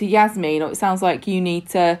to Yasmin, it sounds like you need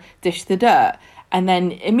to dish the dirt. And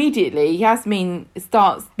then immediately Yasmin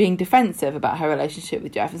starts being defensive about her relationship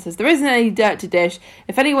with Jeff and says, there isn't any dirt to dish.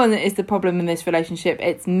 If anyone is the problem in this relationship,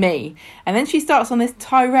 it's me. And then she starts on this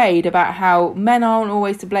tirade about how men aren't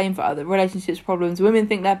always to blame for other relationships problems. Women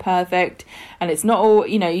think they're perfect. And it's not all,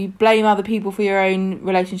 you know, you blame other people for your own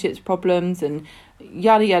relationships problems and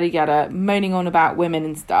yada, yada, yada, moaning on about women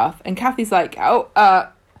and stuff. And Kathy's like,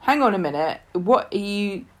 hang on a minute. What are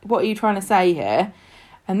you trying to say here?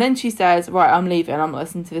 And then she says, right, I'm leaving, I'm not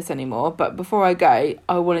listening to this anymore. But before I go,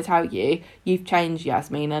 I want to tell you, you've changed,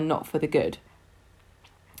 Yasmin, and not for the good.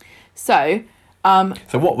 So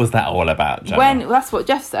what was that all about, Gemma? That's what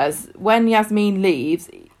Jeff says. When Yasmin leaves,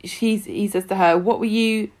 he says to her, what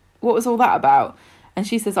was all that about? And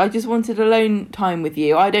she says, I just wanted alone time with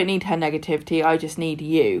you. I don't need her negativity, I just need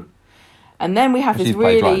you. And then we have this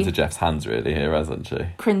really... She's played right into Jeff's hands really here, hasn't she?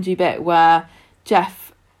 Cringy bit where Jeff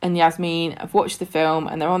and Yasmin have watched the film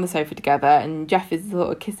and they're on the sofa together, and Jeff is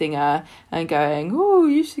sort of kissing her and going, oh,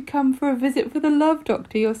 you should come for a visit for the love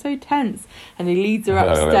doctor, you're so tense. And he leads her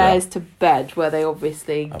upstairs to bed, where they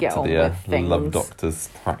obviously get on with things. Love doctor's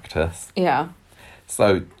practice. Yeah.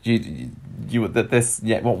 So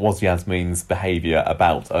what was Yasmin's behaviour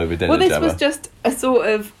about over dinner? Well, this Gemma? was just a sort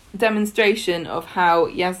of demonstration of how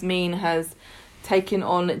Yasmin has taken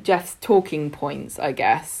on Jeff's talking points, I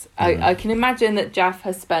guess. I can imagine that Jeff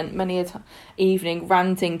has spent many a evening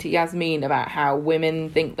ranting to Yasmin about how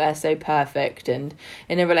women think they're so perfect, and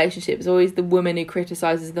in a relationship it's always the woman who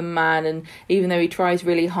criticises the man, and even though he tries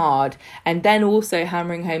really hard, and then also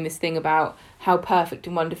hammering home this thing about how perfect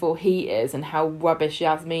and wonderful he is and how rubbish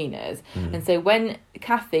Yasmin is. And so when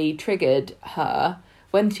Kathy triggered her,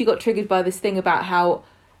 when she got triggered by this thing about how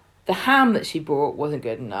the ham that she brought wasn't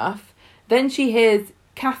good enough, then she hears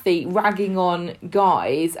Kathy ragging on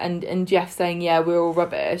guys and Jeff saying, yeah, we're all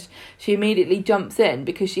rubbish. She immediately jumps in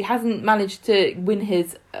because she hasn't managed to win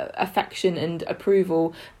his affection and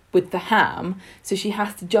approval with the ham. So she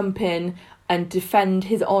has to jump in and defend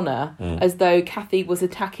his honour as though Kathy was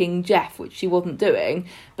attacking Jeff, which she wasn't doing.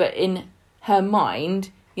 But in her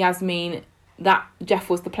mind, Yasmin, that Jeff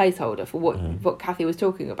was the placeholder for what Kathy was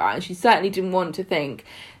talking about, and she certainly didn't want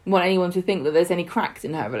anyone to think that there's any cracks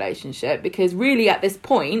in her relationship, because really at this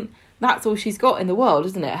point that's all she's got in the world,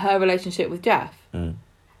 isn't it? Her relationship with Jeff.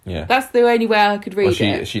 Yeah, that's the only way I could read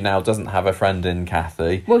it. She now doesn't have a friend in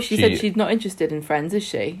Kathy. Well, she said she's not interested in friends, is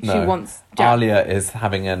she? No. She wants Jeff. Alia is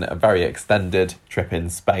having a very extended trip in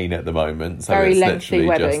Spain at the moment, so very it's lengthy literally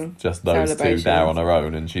wedding just those two there on her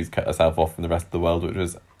own, and she's cut herself off from the rest of the world, which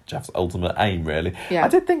was Jeff's ultimate aim, really. Yeah. I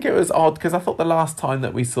did think it was odd, because I thought the last time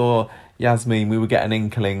that we saw Yasmin, we were getting an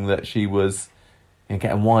inkling that she was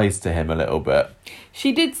getting wise to him a little bit.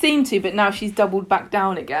 She did seem to, but now she's doubled back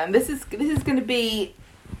down again. This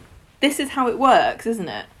is how it works, isn't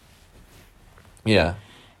it? Yeah.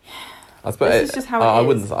 I suppose This is just how I it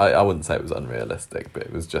wouldn't. is. I wouldn't say it was unrealistic, but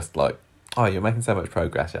it was just like, oh, you're making so much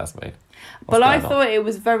progress, Yasmin. But I going on? thought it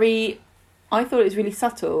was really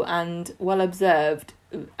subtle and well observed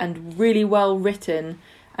and really well written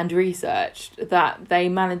and researched, that they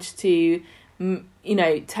managed to,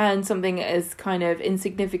 turn something as kind of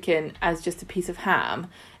insignificant as just a piece of ham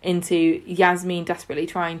into Yasmin desperately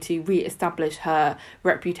trying to re-establish her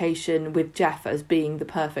reputation with Jeff as being the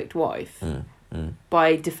perfect wife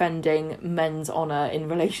by defending men's honour in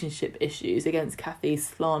relationship issues against Kathy's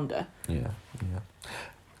slander. Yeah.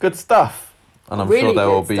 Good stuff. And I'm Really sure there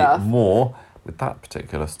will good be stuff. more with that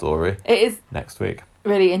particular story It is next week.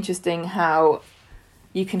 really interesting how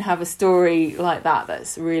you can have a story like that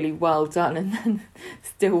that's really well done, and then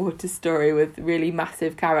Stillwater story with really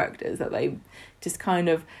massive characters that they just kind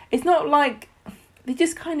of, it's not like, they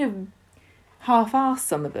just kind of half-ass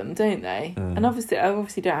some of them, don't they? And obviously I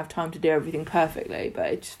don't have time to do everything perfectly, but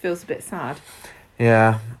it just feels a bit sad.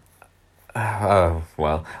 Yeah. Oh,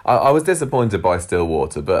 well. I was disappointed by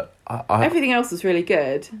Stillwater, but Everything else was really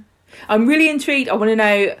good. I'm really intrigued. I want to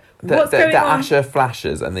know what's going the on. Asher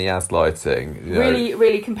flashes and the Yaz lighting. Really,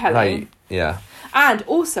 really compelling. Yeah. And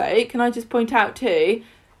also, can I just point out too,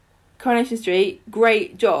 Coronation Street,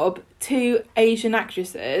 great job. 2 Asian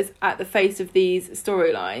actresses at the face of these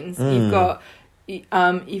storylines. You've got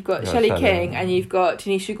Shelley Shelley. King and you've got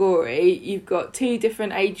Tanisha Gorey. You've got 2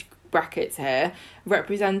 different age brackets here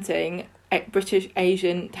representing British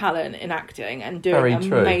Asian talent in acting and doing Very an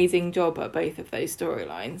true. amazing job at both of those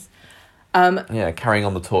storylines. Carrying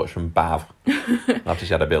on the torch from Bav after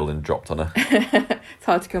she had a building dropped on her. It's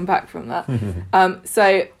hard to come back from that.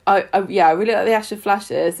 So I really like the Asher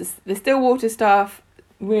flashes. The Stillwater stuff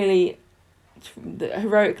really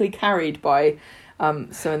heroically carried by some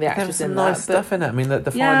of the There was actors some in nice that. stuff in it. I mean,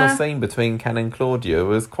 the Yeah. final scene between Ken and Claudia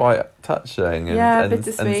was quite touching and, Yeah, and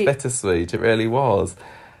bittersweet. bittersweet. It really was.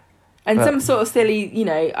 And but- some sort of silly,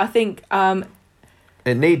 I think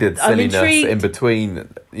It needed I'm silliness intrigued. in between,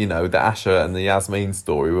 the Asher and the Yasmin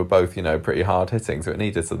story were both, pretty hard hitting, so it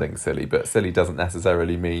needed something silly, but silly doesn't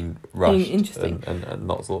necessarily mean rushed Interesting. and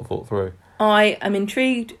not sort of thought through. I am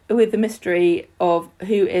intrigued with the mystery of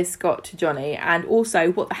who is Scott to Johnny, and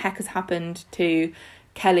also what the heck has happened to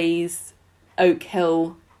Kelly's Oak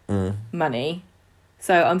Hill money.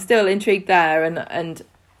 So I'm still intrigued there, and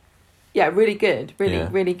yeah, really good,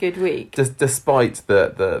 really good week. Just despite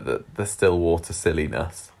the Stillwater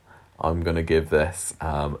silliness, I'm going to give this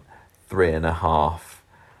 3.5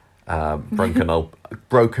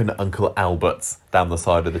 broken Uncle Alberts down the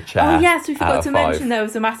side of the chair. Oh yes, we out forgot of to 5. mention there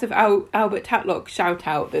was a massive Albert Tatlock shout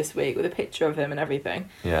out this week with a picture of him and everything.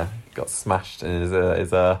 Yeah, got smashed in his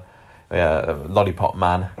lollipop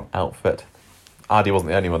man outfit. Ardy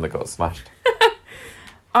wasn't the only one that got smashed.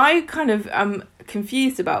 I kind of am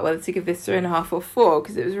confused about whether to give this 3.5 or 4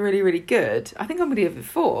 because it was really, really good. I think I'm going to give it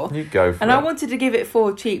 4. You go for And it. I wanted to give it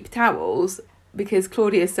 4 cheap towels because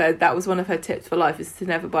Claudia said that was one of her tips for life, is to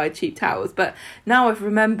never buy cheap towels. But now I've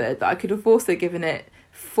remembered that I could have also given it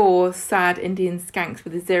 4 sad Indian skanks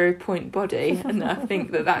with a 0-point body, and I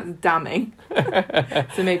think that that's damning.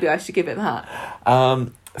 So maybe I should give it that.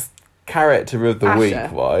 Character of the Asher.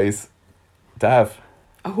 week wise, Dev.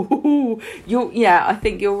 Oh, I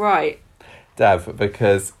think you're right. Dev,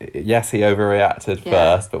 because yes, he overreacted Yeah.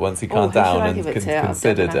 first, but once he Oh, calmed who should down I and give it to? I'll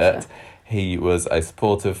considered give it it, he was a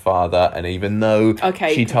supportive father. And even though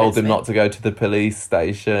Okay, she told convince him me. not to go to the police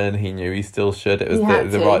station, he knew he still should. It was He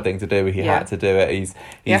had the to. right thing to do. He Yeah. had to do it. He's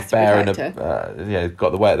has to bearing protect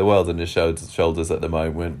got the weight of the world on his shoulders at the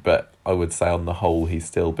moment. But I would say on the whole, he's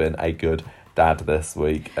still been a good dad this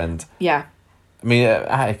week. And Yeah. I mean,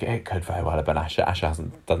 it could very well have been Asher. Asher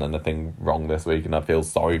hasn't done anything wrong this week, and I feel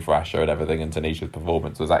sorry for Asher and everything. And Tanisha's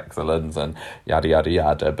performance was excellent, and yada yada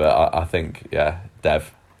yada. But I think,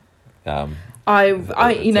 Dev. I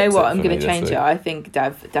takes you know what, it I'm for going me to this change week. it. I think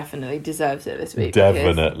Dev definitely deserves it this week.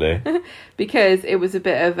 Definitely. Because it was a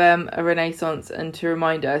bit of a renaissance, and to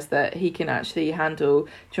remind us that he can actually handle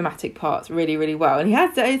dramatic parts really, really well. And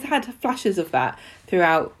he's had flashes of that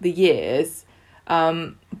throughout the years.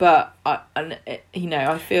 But I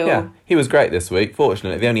feel Yeah, he was great this week.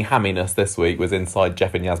 Fortunately, the only hamminess this week was inside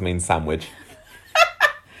Jeff and Yasmin's sandwich.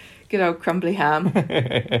 good old crumbly ham.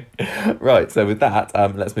 Right, so with that,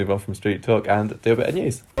 let's move on from Street Talk and do a bit of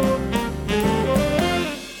news.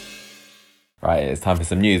 Right, it's time for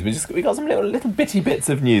some news. We got some little bitty bits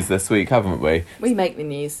of news this week, haven't we? We make the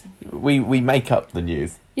news. We make up the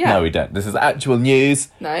news. Yeah. No, we don't. This is actual news.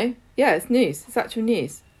 No, yeah, it's news. It's actual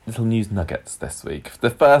news. Little news nuggets this week. The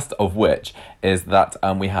first of which is that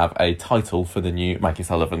we have a title for the new Maggie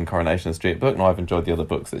Sullivan Coronation Street book. Now, I've enjoyed the other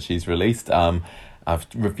books that she's released. I've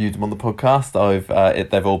reviewed them on the podcast.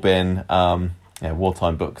 They've all been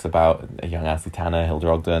wartime books about young Elsie Tanner, Hilda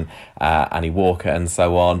Ogden, Annie Walker, and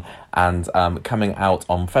so on. And coming out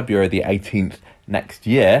on February the 18th next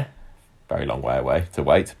year, very long way away to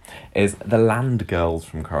wait, is The Land Girls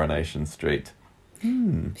from Coronation Street.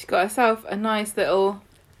 She's got herself a nice little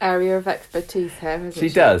area of expertise here, hasn't she?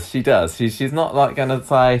 She does. She's not like going to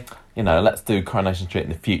say, let's do Coronation Street in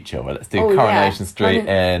the future, or let's do Coronation Street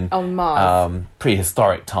on Mars.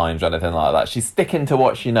 Prehistoric times or anything like that. She's sticking to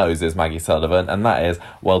what she knows, is Maggie Sullivan, and that is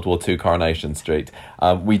World War II Coronation Street.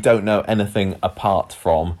 We don't know anything apart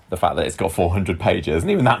from the fact that it's got 400 pages,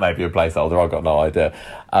 and even that may be a placeholder, I've got no idea.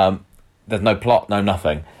 There's no plot, no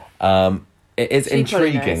nothing. It is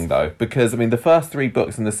intriguing, though, because, the first 3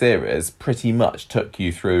 books in the series pretty much took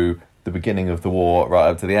you through the beginning of the war right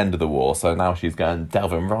up to the end of the war, so now she's going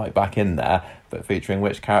delving right back in there, but featuring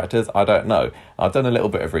which characters, I don't know. I've done a little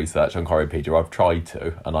bit of research on Coripedia, I've tried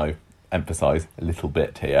to, and I emphasise a little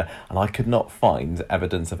bit here, and I could not find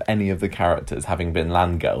evidence of any of the characters having been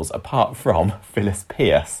land girls apart from Phyllis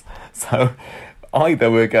Pierce. So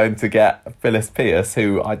either we're going to get Phyllis Pierce,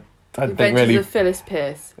 who I don't think really... of Phyllis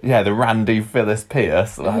Pierce. Yeah, the randy Phyllis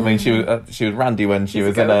Pierce. She was randy when she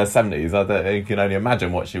was in her 70s. You can only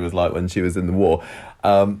imagine what she was like when she was in the war.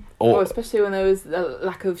 Especially when there was a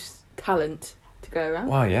lack of talent to go around.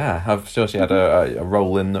 Well, yeah. I'm sure she had a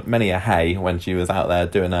role in many a hay when she was out there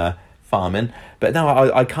doing her farming. But no,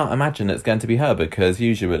 I can't imagine it's going to be her, because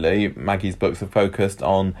usually Maggie's books have focused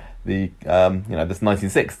on the this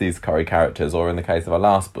 1960s Corrie characters, or in the case of her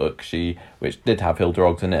last book, which did have Hilda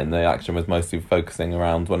Ogden in, the action was mostly focusing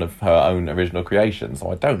around one of her own original creations.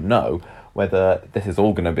 So I don't know whether this is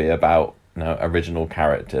all going to be about original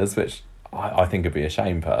characters, which I think would be a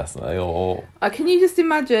shame personally. Or can you just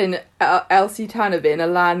imagine Elsie Tanner being a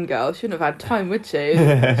land girl? She wouldn't have had time, would she?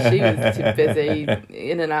 She was too busy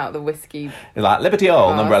in and out of the whiskey. It's like Liberty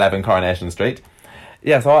Hall, number 11 Coronation Street.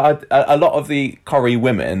 Yeah, so a lot of the Corrie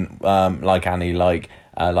women, like Annie, like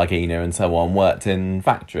Ina and so on, worked in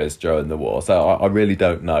factories during the war. So I really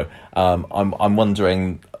don't know. I'm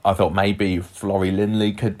wondering. I thought maybe Florrie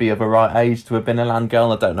Linley could be of a right age to have been a land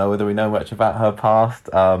girl. I don't know whether we know much about her past.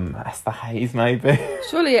 Esther Hayes, maybe.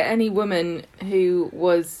 Surely any woman who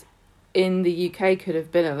was in the UK could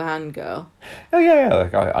have been a land girl. Oh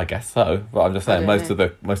yeah, I guess so. But I'm just saying most of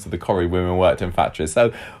the Corrie women worked in factories.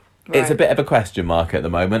 So. Right. It's a bit of a question mark at the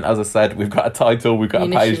moment. As I said, we've got a title, we've got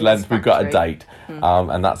a page length, we've got a date.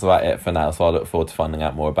 And that's about it for now. So I look forward to finding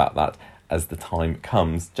out more about that as the time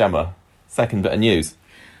comes. Gemma, second bit of news.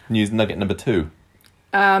 News nugget number 2.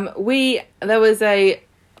 There was a...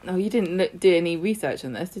 Oh, you didn't do any research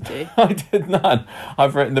on this, did you? I did none.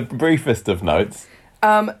 I've written the briefest of notes.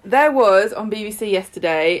 There was, on BBC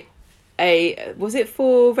yesterday... was it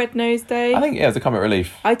for Red Nose Day? I think, it was a Comic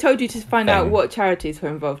Relief. I told you to find out what charities were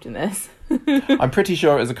involved in this. I'm pretty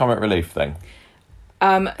sure it was a Comic Relief thing.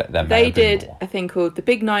 They did a thing called The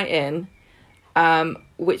Big Night In,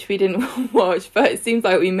 which we didn't watch, but it seems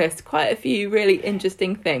like we missed quite a few really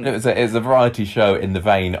interesting things. It was a variety show in the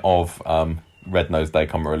vein of Red Nose Day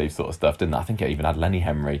Comic Relief sort of stuff, didn't it? I think it even had Lenny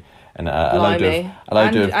Henry. And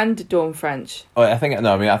and Dawn French. Oh, I think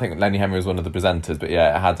Lenny Henry was one of the presenters, but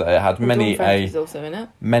yeah, it had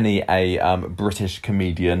many a British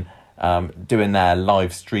comedian doing their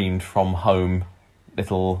live streamed from home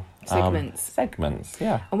little segments.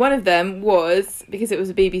 Yeah, and one of them was, because it was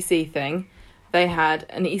a BBC thing, they had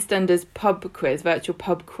an EastEnders virtual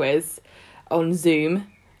pub quiz on Zoom,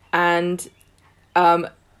 and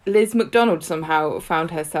Liz McDonald somehow found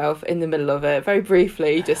herself in the middle of it, very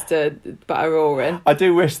briefly, just to butt her oar in. I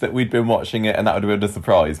do wish that we'd been watching it and that would have been a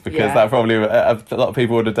surprise, because that probably, a lot of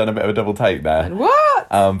people would have done a bit of a double take there. And what?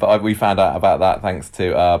 But we found out about that thanks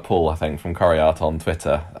to Paul, I think, from Corrie Art on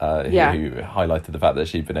Twitter, who highlighted the fact that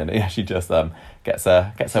she'd been in it. Yeah, she just gets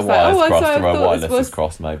her wires crossed or her wireless is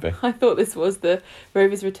crossed, maybe. I thought this was the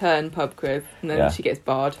Rover's Return pub quiz, and then she gets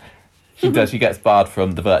barred. She does, she gets barred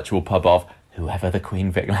from the virtual pub of whoever the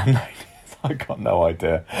Queen Vic landlady is. I got no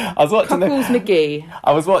idea. I was watching Cockles McGee.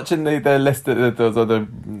 I was watching the list of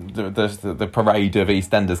the parade of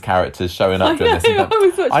EastEnders characters showing up during this.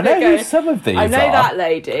 I know who some of these are. I know that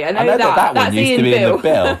lady. I know that one used to be in the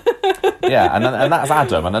bill. Yeah, and that's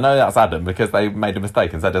Adam, and I know that's Adam because they made a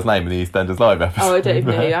mistake and said his name in the EastEnders Live episode. Oh, I don't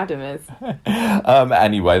even know who Adam is.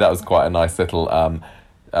 Anyway, that was quite a nice little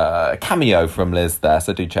cameo from Liz there,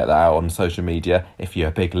 so do check that out on social media if you're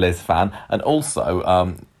a big Liz fan. And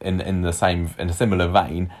also in a similar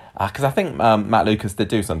vein, because I think Matt Lucas did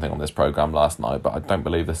do something on this programme last night, but I don't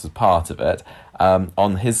believe this is part of it.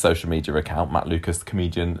 On his social media account, Matt Lucas, the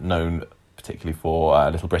comedian known particularly for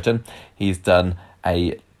Little Britain. He's done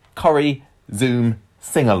a Corrie Zoom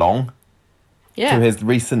sing-along to his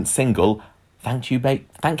recent single, Thank You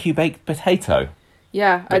Baked Potato.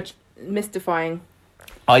 Yeah, mystifying.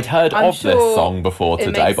 I'd heard of this song before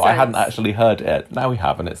today, but I hadn't sense. actually heard it. Now we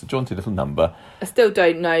have, and it's a jaunty little number. I still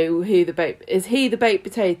don't know who is he the baked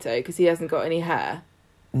potato because he hasn't got any hair?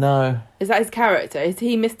 No. Is that his character? Is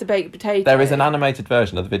he Mr. Baked Potato? There is an animated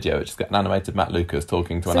version of the video which has got an animated Matt Lucas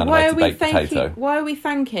talking to an animated baked potato. Why are we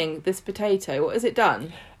thanking this potato? What has it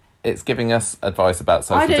done? It's giving us advice about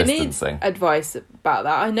social distancing. I don't need advice about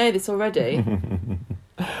that. I know this already.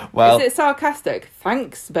 Well, is it sarcastic?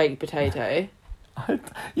 Thanks, baked potato.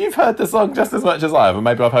 You've heard the song just as much as I have, and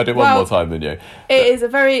maybe I've heard it one more time than you. It is a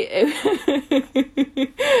very...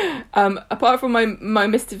 apart from my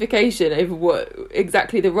mystification over what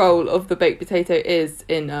exactly the role of the baked potato is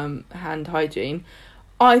in hand hygiene,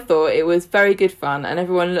 I thought it was very good fun, and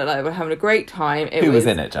everyone looked like they were having a great time. Who was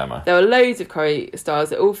in it, Gemma? There were loads of Corrie stars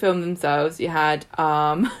that all filmed themselves. You had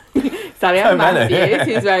Sally Ann Matthews,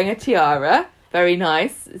 who's wearing a tiara. Very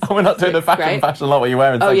nice. We're not doing a fashion like what you're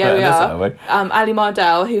wearing. We are. Ali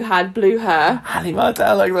Mardell, who had blue hair. Ali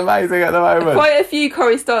Mardell looks amazing at the moment. Quite a few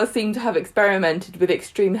Corrie stars seem to have experimented with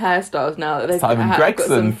extreme hairstyles now that they've Simon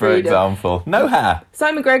Gregson, for example. No hair.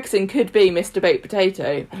 Simon Gregson could be Mr. Baked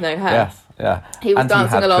Potato. No hair. Yes, yeah. He was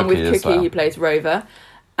dancing along with Cookie, who plays Rover.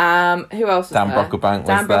 Who else was Dan there? Brocklebank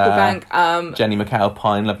Dan Brocklebank. Jenny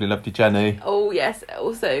McAlpine, lovely Jenny. Oh, yes.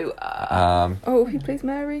 Also, who plays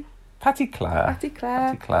Mary? Patty Claire.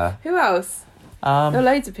 Who else? There were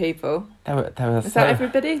loads of people. Is that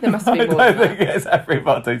everybody? There must be more. I don't think it's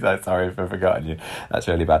everybody. So sorry for forgetting you. That's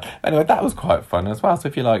really bad. Anyway, that was quite fun as well. So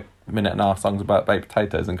if you like minute and a half songs about baked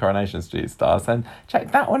potatoes and Coronation Street stars, then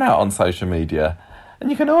check that one out on social media. And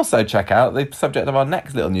you can also check out the subject of our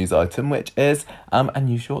next little news item, which is a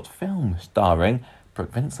new short film starring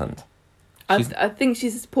Brooke Vincent. I think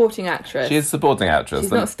she's a supporting actress. She is a supporting actress.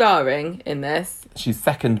 She's not starring in this. She's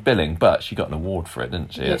second billing, but she got an award for it,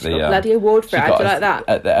 didn't she? Yeah, she got a bloody award for it. How'd you like that?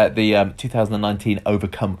 At the 2019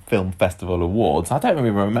 Overcome Film Festival Awards. I don't really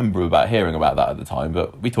remember hearing about that at the time,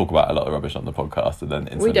 but we talk about a lot of rubbish on the podcast and then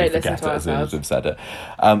instantly forget it as soon as we've said it.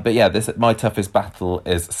 But yeah, this My Toughest Battle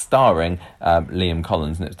is starring Liam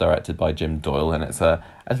Collins, and it's directed by Jim Doyle, and it's a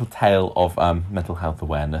little tale of mental health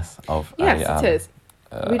awareness of it is.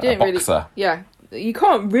 We didn't a boxer. You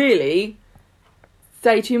can't really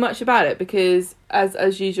say too much about it because,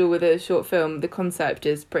 as usual with a short film, the concept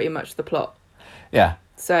is pretty much the plot. Yeah.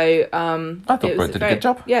 So I thought Brooke did a good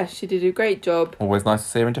job. Yeah, she did a great job. Always nice to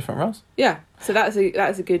see her in different roles. Yeah, so that's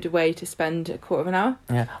a good way to spend a quarter of an hour.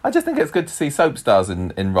 Yeah, I just think it's good to see soap stars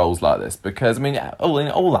in roles like this because, I mean,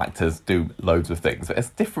 all actors do loads of things, but it's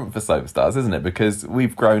different for soap stars, isn't it? Because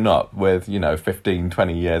we've grown up with, 15,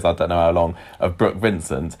 20 years, I don't know how long, of Brooke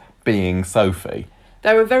Vincent being Sophie.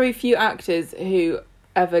 There are very few actors who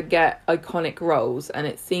ever get iconic roles, and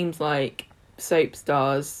it seems like soap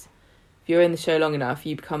stars, if you're in the show long enough,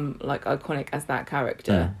 you become like iconic as that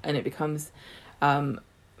character, and it becomes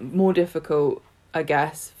more difficult, I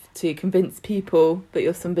guess, to convince people that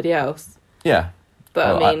you're somebody else. Yeah.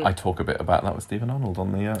 But well, I mean, I talk a bit about that with Stephen Arnold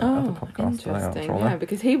on the other podcast. Interesting, yeah,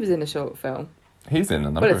 because he was in a short film. He's in a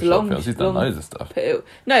number of short films. He's done loads of stuff.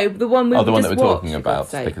 No, the one we the one that we're talking about,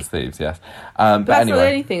 Thick as Thieves, yes. But that's not the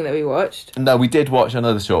only thing that we watched. No, we did watch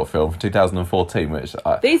another short film from 2014, which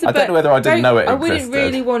I don't know whether I didn't know it existed. I wouldn't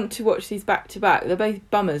really want to watch these back to back. They're both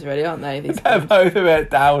bummers, really, aren't they? They're both a bit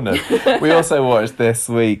downers. We also watched this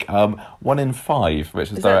week 1 in 5, which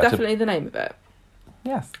was Is that definitely the name of it?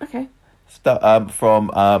 Yes. Okay. From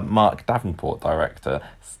Mark Davenport, director,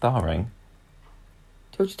 starring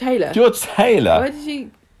George Taylor. Where did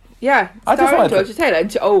you? Yeah, starring George Taylor.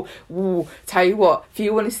 And tell you what, if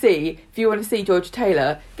you want to see George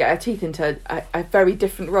Taylor get her teeth into a very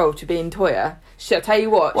different role to being Toya, I tell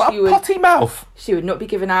you what, potty mouth. She would not be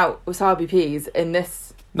giving out wasabi peas in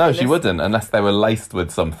this. No, she wouldn't, unless they were laced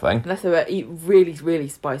with something. Unless they were really, really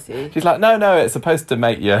spicy. She's like, no, it's supposed to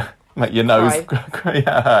make your nose hurt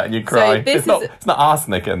and you cry. So it's not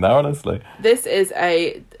arsenic in there, honestly. This is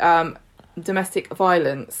a domestic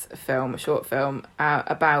violence short film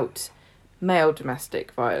about male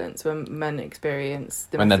domestic violence, when men experience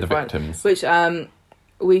domestic violence, victims, which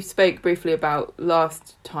we spoke briefly about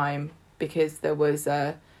last time because there was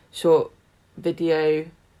a short video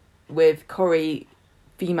with Corrie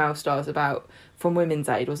female stars from Women's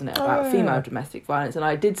Aid, wasn't it, about female domestic violence, and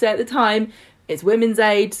I did say at the time it's Women's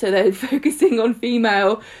Aid, so they're focusing on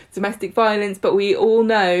female domestic violence, but we all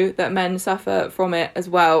know that men suffer from it as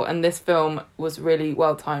well, and this film was really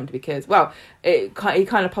well timed because, he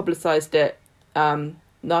kind of publicised it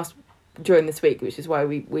last during this week, which is why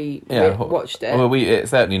we watched it. Well,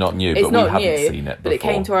 it's certainly not new, It's but not we haven't new, seen it before. but it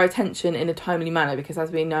came to our attention in a timely manner because,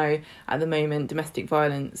 as we know, at the moment, domestic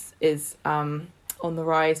violence is on the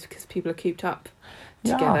rise because people are cooped up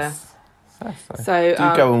together. Yes. So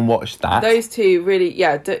do go and watch that. Those two really,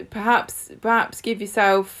 perhaps give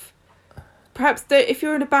yourself. Perhaps if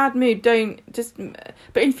you're in a bad mood, don't just. But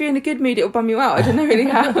if you're in a good mood, it'll bum you out. I don't know really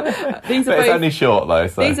how. These are but both. It's only short though.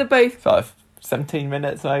 So these are both it's like 17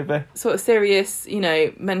 minutes maybe. Sort of serious,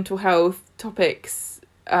 mental health topics.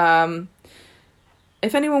 If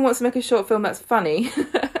anyone wants to make a short film that's funny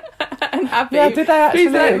and happy, Yeah, did they actually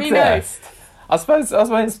please let me know. exist? I suppose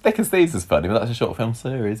Thick as Thieves is funny, but that's a short film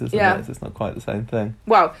series, isn't Yeah. it? It's not quite the same thing.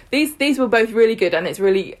 Well, these were both really good, and it's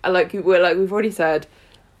really like we've already said,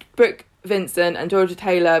 Brooke Vincent and Georgia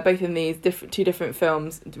Taylor, both in these two different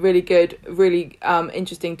films, really good, really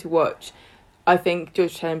interesting to watch. I think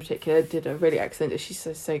Georgia Taylor in particular did a really excellent. She's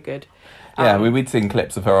so good. Yeah, we'd seen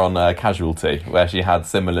clips of her on Casualty, where she had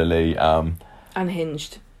similarly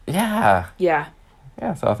Unhinged. Yeah. Yeah.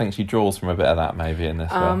 Yeah, so I think she draws from a bit of that maybe in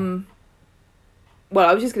this one. Well,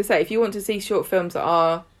 I was just going to say, if you want to see short films that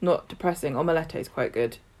are not depressing, Omelette is quite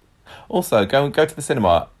good. Also, go to the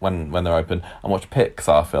cinema when they're open and watch a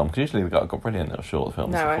Pixar film, because usually they've got brilliant little short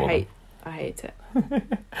films. No, before I hate it.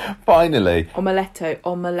 Finally.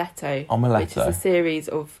 Omeletto. Which is a series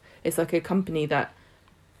of... It's like a company that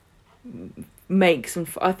makes...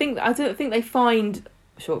 I don't think they find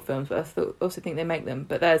short films, but I also think they make them.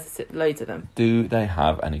 But there's loads of them. Do they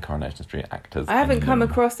have any Coronation Street actors? I haven't come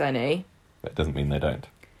across any. That doesn't mean they don't.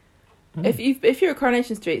 If you're a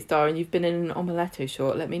Coronation Street star and you've been in an Omeletto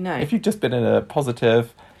short, let me know. If you've just been in a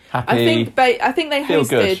positive, happy, I think they feel hosted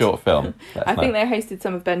good short film. I think they hosted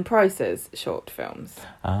some of Ben Price's short films.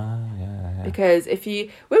 Yeah. Because we're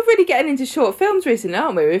really getting into short films recently,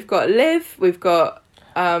 aren't we? We've got Liv, we've got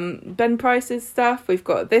Ben Price's stuff, we've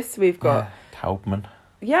got this, we've got Taubman.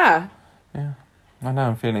 Yeah. Yeah. I know.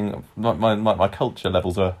 I'm feeling like my culture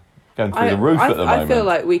levels are going through the roof at the moment. I feel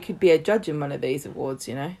like we could be a judge in one of these awards,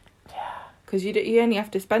 Yeah. Because you only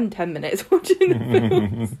have to spend 10 minutes watching the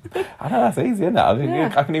films. I know, that's easy, isn't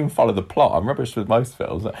it? I can even follow the plot. I'm rubbish with most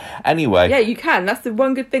films. Anyway. Yeah, you can. That's the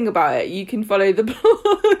one good thing about it. You can follow the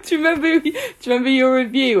plot. Do you remember your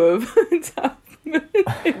review of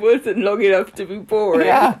It wasn't long enough to be boring.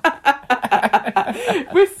 Yeah.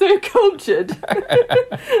 We're so cultured.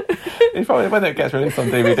 It's probably when it gets released on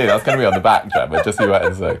DVD, that's going to be on the back, Gemma, just so you wait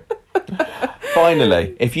and see.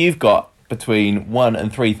 Finally, if you've got between £1,000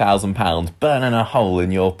 and £3,000 burning a hole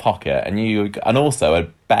in your pocket and also a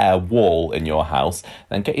bare wall in your house,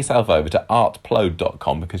 then get yourself over to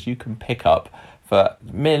artplode.com because you can pick up for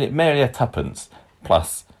merely a tuppence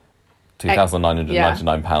plus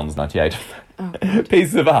 £2,999.98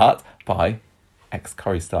 pieces of art by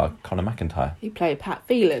ex-Corrie star Conor McIntyre. He played Pat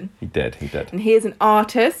Phelan. He did. And he is an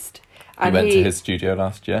artist. And he went to his studio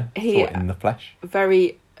last year, saw it in the flesh.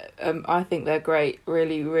 Very, I think they're great.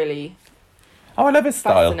 Really, really... Oh, I love his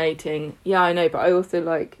style. Fascinating. Yeah, I know, but I also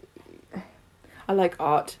like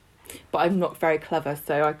art, but I'm not very clever,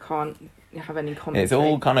 so I can't have any commentary. It's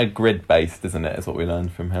all kind of grid-based, isn't it? Is what we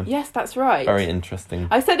learned from him. Yes, that's right. Very interesting.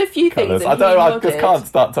 I said a few things. I just can't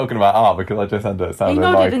start talking about art because I just end up sounding he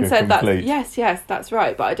nodded like and a said complete... that. Yes, that's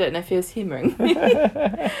right. But I don't know if he was humouring.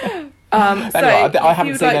 Anyway, I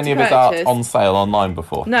haven't seen any of his art on sale online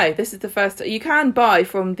before. No, this is the first. You can buy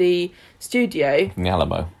from the studio. From the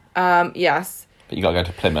Alamo. Yes. But you got to go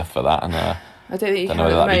to Plymouth for that, and I don't think you don't can know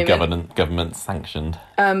whether at the that'd moment. be government sanctioned.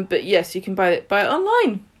 But yes, you can buy it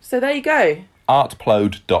online. So there you go.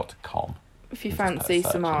 Artplode.com. If you fancy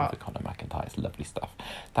some art. For Conor McIntyre's lovely stuff.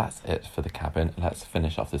 That's it for the cabin. Let's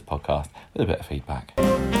finish off this podcast with a bit of feedback.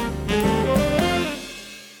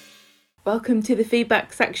 Welcome to the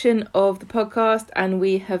feedback section of the podcast, and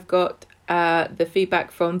we have got the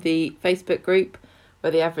feedback from the Facebook group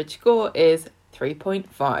where the average score is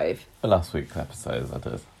 3.5. For last week's episode, that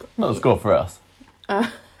is. Not a score for us. Ours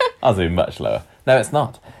would be much lower. No, it's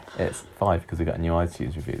not. It's 5 because we got a new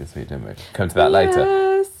iTunes review this week, didn't we? Come to that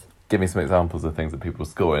later. Give me some examples of things that people were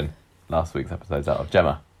scoring last week's episodes out of.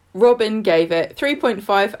 Gemma. Robin gave it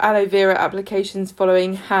 3.5 aloe vera applications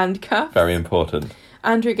following handcuffs. Very important.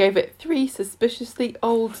 Andrew gave it 3 suspiciously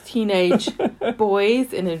old teenage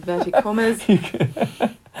boys, in inverted commas.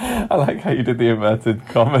 I like how you did the inverted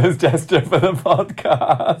commas gesture for the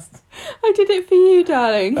podcast. I did it for you,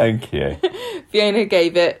 darling. Thank you. Fiona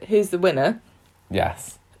gave it, who's the winner?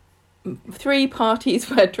 Yes. 3 parties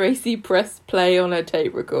where Tracy pressed play on her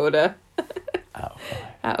tape recorder. Out of 5.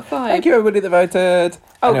 Out of 5. Thank you, everybody that voted.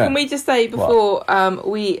 Oh, anyway. Can we just say before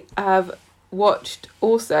we have watched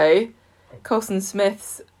also Colson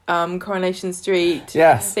Smith's Coronation Street.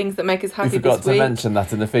 Yes. Things that make us We happy forgot this to week. mention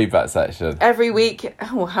that in the feedback section. Every week.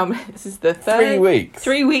 Oh, how many? This is the third. 3 weeks.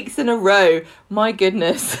 3 weeks in a row. My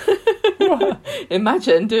goodness.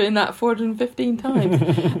 Imagine doing that 415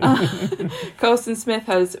 times. Colson Smith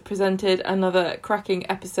has presented another cracking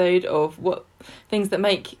episode of what things that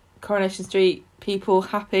make Coronation Street people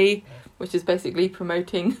happy, which is basically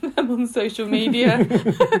promoting them on social media,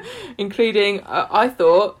 including, I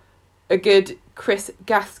thought, a good Chris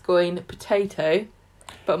Gascoigne potato,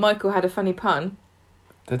 but Michael had a funny pun.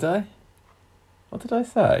 Did I? What did I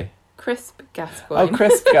say? Crisp Gascoigne. Oh,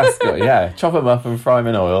 crisp Gascoigne, yeah. Chop him up and fry him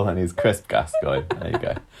in oil and he's crisp Gascoigne. There you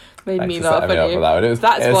go. Made Thanks me for laugh setting me at up you. with that one. It was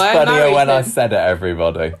why I funnier married when I him. said it,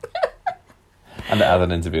 everybody. And it had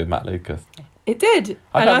an interview with Matt Lucas. It did.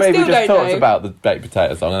 I and can't I believe still we just don't talked know. about the baked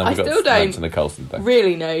potato song and then I we got still to don't mention the Colson thing.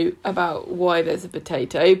 Really know about why there's a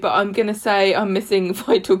potato, but I'm going to say I'm missing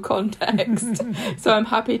vital context. So I'm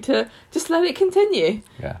happy to just let it continue.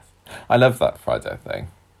 Yes. I love that Friday thing.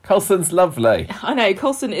 Colson's lovely. I know,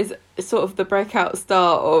 Colson is sort of the breakout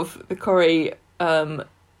star of the Corrie era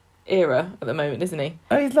at the moment, isn't he?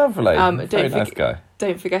 Oh, he's lovely. Very don't nice guy.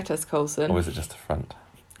 Don't forget us, Colson. Or is it just a front?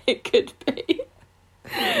 It could be.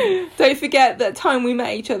 Don't forget that time we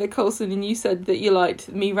met each other, Colson, and you said that you liked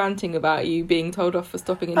me ranting about you being told off for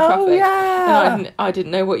stopping in traffic. yeah. And I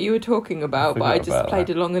didn't know what you were talking about, but I forgot just about played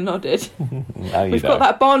that. along and nodded. No, you We've don't. got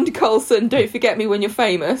that bond, Colson. Don't forget me when you're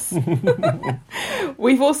famous.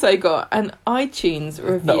 We've also got an iTunes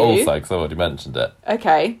review. Not also, because I already mentioned it.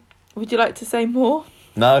 Okay. Would you like to say more?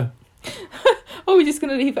 No. Oh, we're just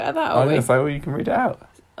going to leave it at that, I'm are going we? to say, well, you can read it out.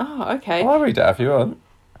 Oh, okay. Well, I'll read it out if you want.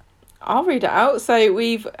 I'll read it out. So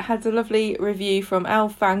we've had a lovely review from Al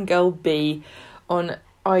Fangirl B on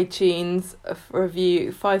iTunes. A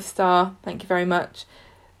review 5-star. Thank you very much.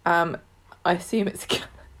 I assume it's a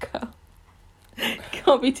girl.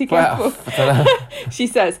 Can't be too careful. Well, I don't know. She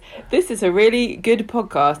says, "This is a really good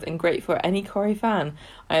podcast and great for any Corrie fan.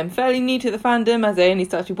 I am fairly new to the fandom as I only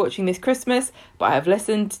started watching this Christmas, but I have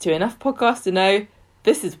listened to enough podcasts to know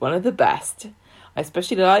this is one of the best. I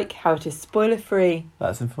especially like how it is spoiler free.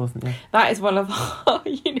 That's important, yeah. That is one of our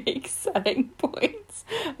unique selling points,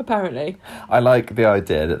 apparently. I like the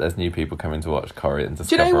idea that there's new people coming to watch Corrie and Do you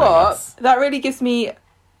discovering know what? us. That really gives me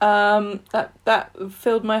that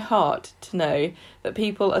filled my heart to know that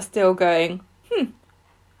people are still going,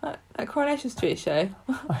 that Coronation Street show.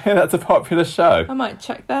 Yeah, that's a popular show. I might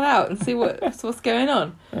check that out and see what's going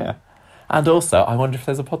on. Yeah. And also, I wonder if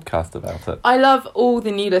there's a podcast about it. I love all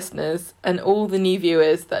the new listeners and all the new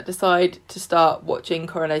viewers that decide to start watching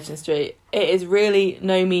Coronation Street. It is really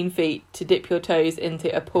no mean feat to dip your toes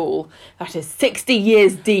into a pool that is 60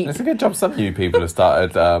 years deep. It's a good job some new people have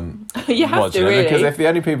started You have watching to, it, really. because if the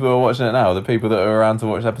only people who are watching it now are the people that are around to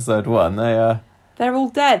watch episode 1, They're all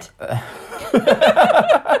dead. there's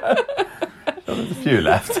a few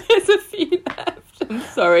left. There's a few left. I'm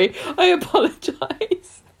sorry. I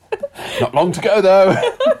apologise. Not long to go though.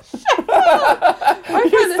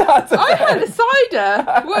 I had a cider.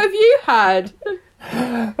 What have you had?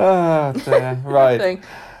 Oh dear. Right. Nothing.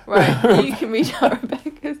 Right, you can read out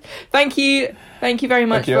Rebecca's. Thank you very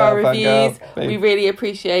much Thank you, for our Al Fangirl. reviews. We really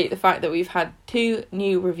appreciate the fact that we've had 2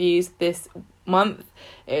 new reviews this month.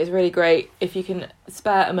 It is really great. If you can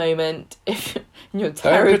spare a moment, if you're Don't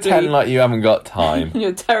terribly pretend like you haven't got time. in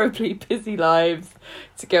your terribly busy lives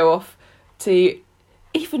to go off to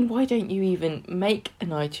even, why don't you even make an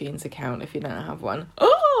iTunes account if you don't have one?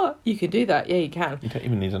 Oh, you can do that. Yeah, you can. You don't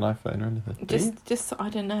even need an iPhone or anything. do you? Just I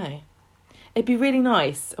don't know. It'd be really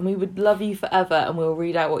nice, and we would love you forever, and we'll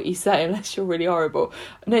read out what you say unless you're really horrible.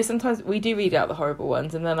 No, sometimes we do read out the horrible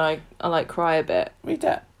ones, and then I like cry a bit. We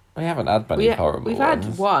haven't had many horrible We've ones.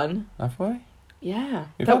 had one. Have we? Yeah,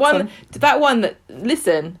 We've that had one. some. That one that,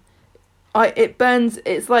 listen, it burns.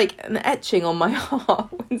 It's like an etching on my heart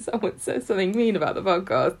when someone says something mean about the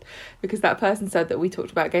podcast, because that person said that we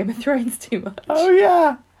talked about Game of Thrones too much. Oh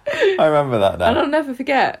yeah. I remember that now. And I'll never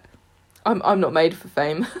forget. I'm not made for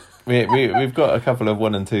fame. We've got a couple of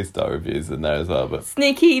 1 and 2 star reviews in there as well, but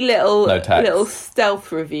Sneaky little No text. little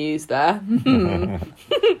stealth reviews there.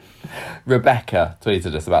 Rebecca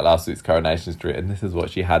tweeted us about last week's Coronation Street, and this is what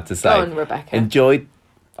she had to say. Go on, Rebecca. Enjoyed.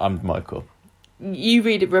 I'm Michael. You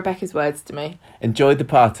read Rebecca's words to me. Enjoyed the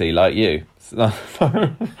party like you.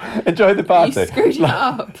 Enjoyed the party. You screwed it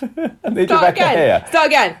up. I need Start Rebecca again. here. Start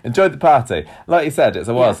again. Enjoyed the party. Like you said, it's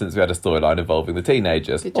a while Yeah. since we had a storyline involving the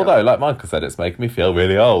teenagers. Good job. Although, like Michael said, it's making me feel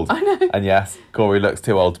really old. I know. And yes, Corey looks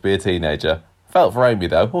too old to be a teenager. Felt for Amy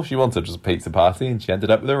though. All she wanted was a pizza party, and she ended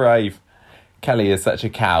up with a rave. Kelly is such a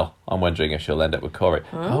cow. I'm wondering if she'll end up with Corey.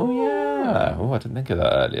 Oh yeah. Oh, I didn't think of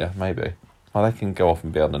that earlier. Maybe. Well, they can go off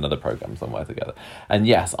and be on another programme somewhere together. And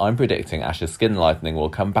yes, I'm predicting Ash's skin lightening will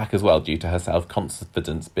come back as well due to her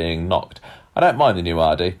self-confidence being knocked. I don't mind the new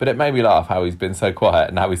Ardy, but it made me laugh how he's been so quiet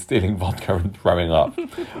and how he's stealing vodka and throwing up.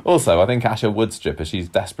 Also, I think Asha would strip as she's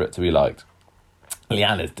desperate to be liked.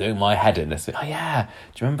 Leanne is doing my head in this week. Oh yeah,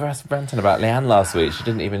 do you remember us ranting about Leanne last week? She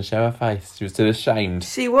didn't even show her face. She was too ashamed.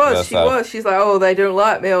 She was. She's like, oh, they don't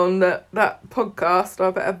like me on that podcast.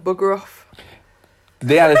 I better bugger off.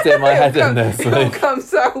 Leanne is doing my head in this It all week.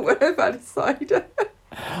 comes out when I've had a cider.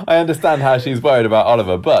 I understand how she's worried about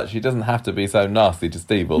Oliver, but she doesn't have to be so nasty to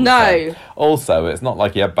Steve all the time. Also, it's not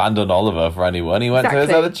like he abandoned Oliver for anyone. He went to his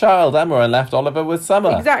other child, Emma, and left Oliver with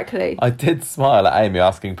Summer. Exactly. I did smile at Amy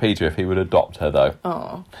asking Peter if he would adopt her, though.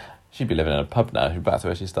 Oh. She'd be living in a pub now. She's back to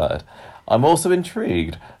where she started. I'm also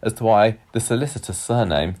intrigued as to why the solicitor's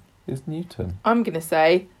surname is Newton. I'm going to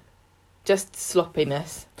say just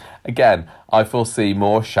sloppiness. Again, I foresee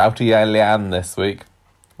more shouty Leanne this week.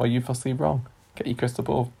 Well, you foresee wrong. Get your crystal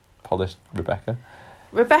ball polished, Rebecca.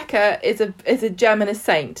 Rebecca is a gem and a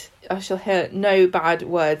saint. I shall hear no bad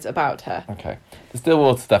words about her. Okay. The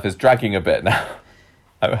Stillwater stuff is dragging a bit now.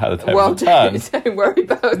 I how the tables Well, turn. don't worry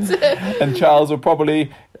about it. And Charles will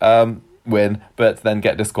probably win, but then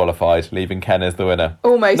get disqualified, leaving Ken as the winner.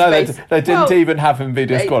 Almost. No, they didn't even have him be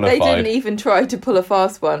disqualified. They didn't even try to pull a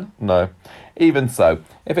fast one. No. Even so,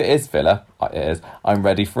 if it is filler, it is, I'm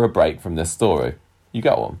ready for a break from this story. You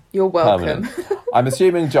got one. You're welcome. I'm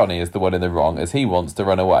assuming Johnny is the one in the wrong as he wants to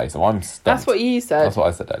run away, so I'm stumped. That's what you said. That's what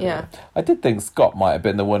I said earlier. Yeah. I did think Scott might have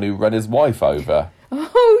been the one who ran his wife over.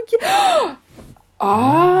 Oh, yeah.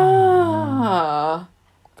 Ah.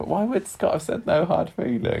 But why would Scott have said no hard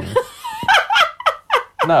feelings?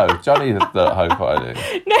 No, Johnny had the home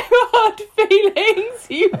fighting. No hard feelings.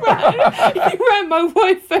 You ran my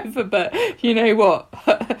wife over, but you know what?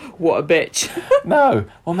 What a bitch. No,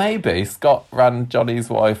 well maybe Scott ran Johnny's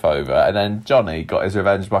wife over, and then Johnny got his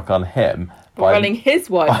revenge back on him by running his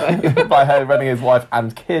wife over. by her running his wife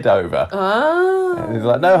and kid over. Ah. And he's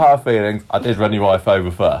like, no hard feelings. I did run your wife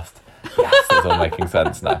over first. Yes, it's all making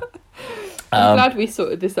sense now. I'm glad we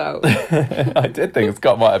sorted this out. I did think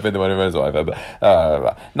Scott might have been the one who ran his wife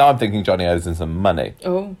over. Now I'm thinking Johnny owes him some money.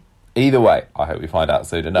 Oh. Either way, I hope we find out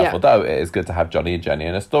soon enough. Yeah. Although it is good to have Johnny and Jenny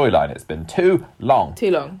in a storyline. It's been too long.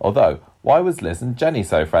 Too long. Although, why was Liz and Jenny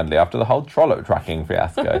so friendly after the whole trollop tracking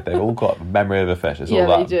fiasco? They've all got memory of a fish. It's all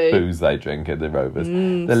that booze they drink in the Rovers.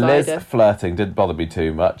 The Liz cider. flirting didn't bother me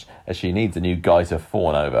too much, as she needs a new guy to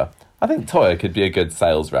fawn over. I think Toya could be a good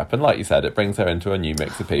sales rep, and like you said, it brings her into a new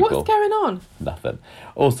mix of people. What's going on? Nothing.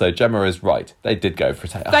 Also, Gemma is right. They did go for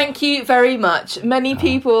it. Thank you very much. Many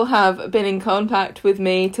people have been in contact with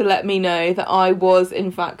me to let me know that I was in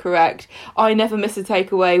fact correct. I never miss a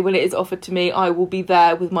takeaway. When it is offered to me, I will be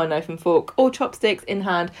there with my knife and fork or chopsticks in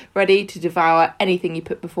hand, ready to devour anything you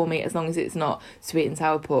put before me, as long as it's not sweet and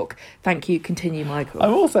sour pork. Thank you. Continue, Michael.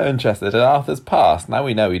 I'm also interested in Arthur's past. Now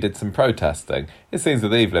we know he did some protesting. His scenes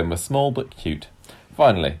with Evelyn were small but cute.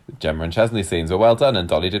 Finally, the Gemma and Chesney scenes were well done and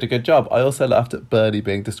Dolly did a good job. I also laughed at Bernie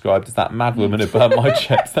being described as that mad woman who burnt my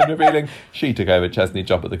chips, then revealing she took over Chesney's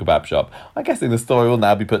job at the kebab shop. I'm guessing the story will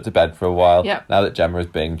now be put to bed for a while, now that Gemma is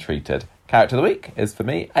being treated. Character of the week is, for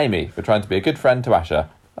me, Amy, for trying to be a good friend to Asha.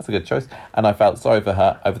 That's a good choice. And I felt sorry for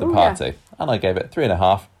her over the party. Yeah. And I gave it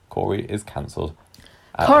 3.5. Corey is cancelled.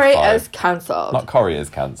 Corey is cancelled. Not Corey is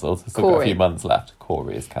cancelled. Still got a few months left.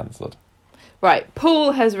 Corey is cancelled. Right,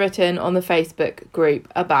 Paul has written on the Facebook group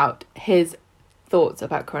about his thoughts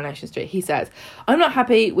about Coronation Street. He says, I'm not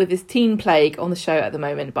happy with this teen plague on the show at the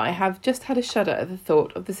moment, but I have just had a shudder at the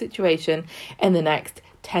thought of the situation in the next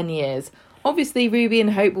 10 years. Obviously, Ruby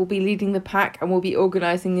and Hope will be leading the pack and will be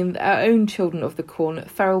organising their own Children of the Corn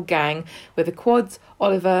feral gang with the Quads,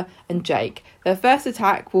 Oliver and Jake. Their first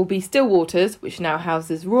attack will be Stillwaters, which now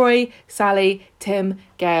houses Roy, Sally, Tim,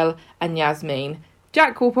 Gail and Yasmin.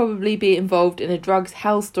 Jack will probably be involved in a drugs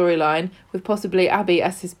hell storyline, with possibly Abby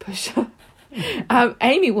as his pusher.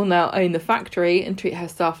 Amy will now own the factory and treat her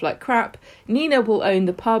staff like crap. Nina will own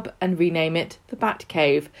the pub and rename it the Bat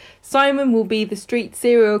Cave. Simon will be the street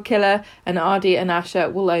serial killer, and Ardy and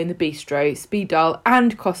Asha will own the bistro, speed dial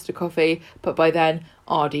and Costa Coffee, but by then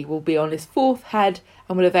Ardy will be on his 4th head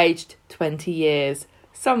and will have aged 20 years.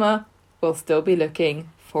 Summer will still be looking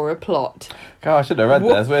for a plot. God, I should have read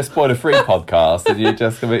this. We're a spoiler-free podcast, and you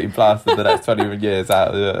just completely blasted the next 20 years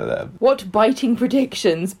out of them. What biting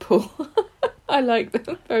predictions, Paul. I like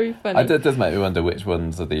them. Very funny. It does make me wonder which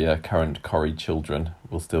ones of the current Corrie children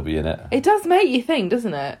will still be in it. It does make you think,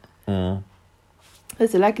 doesn't it? Mm.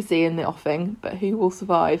 There's a legacy in the offing, but who will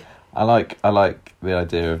survive? I like the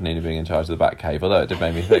idea of Nina being in charge of the Batcave, although it did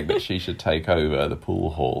make me think that she should take over the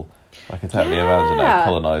pool hall I can totally imagine her Yeah.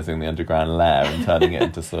 colonising the underground lair and turning it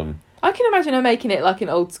into some... I can imagine her making it like an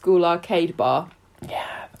old school arcade bar. Yeah,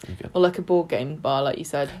 that'd be good. Or like a board game bar, like you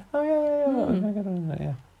said. Oh,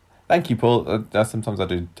 yeah. Thank you, Paul. Sometimes I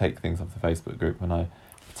do take things off the Facebook group when I'm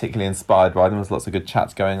particularly inspired by them. There's lots of good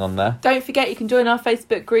chats going on there. Don't forget you can join our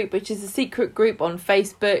Facebook group, which is a secret group on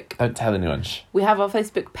Facebook. Don't tell anyone. We have our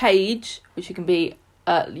Facebook page, which you can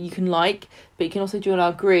like, but you can also join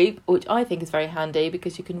our group, which I think is very handy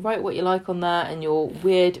because you can write what you like on there, and your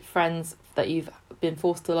weird friends that you've been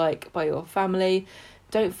forced to like by your family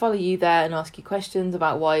don't follow you there and ask you questions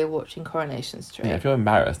about why you're watching Coronation Street. Yeah, if you're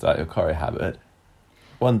embarrassed about your Corrie habit,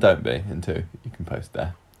 1, don't be, and 2, you can post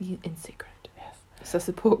there. In secret. Yes. It's a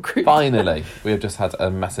support group. Finally, we have just had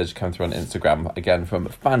a message come through on Instagram, again from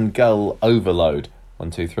Fangirl Overload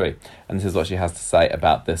 123, and this is what she has to say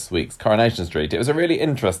about this week's Coronation Street. It was a really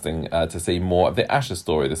interesting to see more of the Asher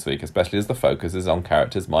story this week, especially as the focus is on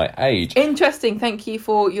characters my age. Interesting. Thank you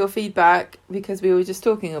for your feedback, because we were just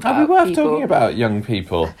talking about we were people. talking about young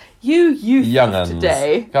people. You Young of uns.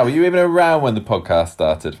 today. God, were you even around when the podcast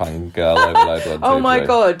started, Fangirl Overload 123? Oh my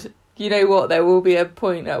god. You know what? There will be a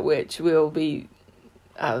point at which we'll be...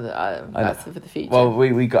 that's for the future. Well,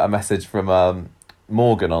 we got a message from...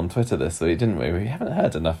 Morgan on Twitter this week, didn't we? We haven't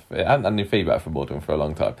heard enough. I haven't had any feedback from Morgan for a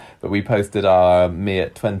long time. But we posted our me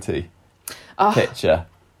at 20 picture.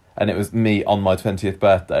 And it was me on my 20th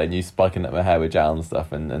birthday and you spiking up my hair with gel and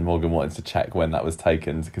stuff. And Morgan wanted to check when that was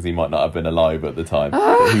taken because he might not have been alive at the time.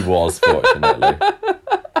 But he was, fortunately.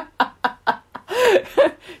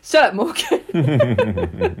 Shut up, Morgan. We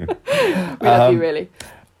love you, really.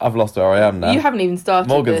 I've lost where I am now. You haven't even started.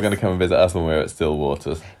 Morgan's this. going to come and visit us when we're at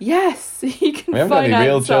Stillwaters. Yes, you can We haven't got any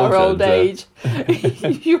real finance our children, old so- age.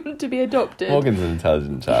 If you want to be adopted. Morgan's an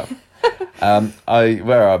intelligent chap.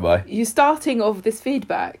 Where am I? You're starting off this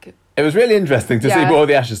feedback. It was really interesting to see Yeah. more of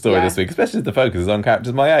the Asher story Yeah. this week, especially as the focus is on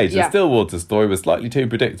characters my age. Yeah. The Stillwater story was slightly too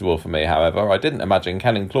predictable for me, however. I didn't imagine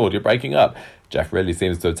Ken and Claudia breaking up. Jeff really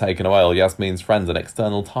seems to have taken away all Yasmin's friends and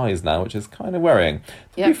external ties now, which is kind of worrying.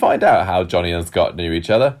 Did Yeah. we find out how Johnny and Scott knew each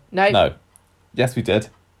other? No. Yes, we did.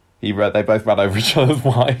 They both ran over each other's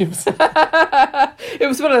wives. It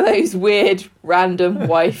was one of those weird, random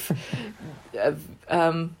wife hit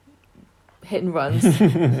and runs.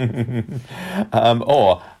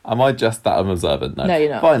 Or am I just that unobservant? No, you're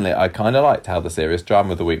not. Finally, I kind of liked how the serious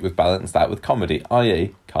drama of the week was balanced out with comedy,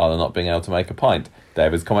 i.e. Carla not being able to make a pint,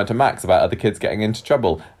 David's comment to Max about other kids getting into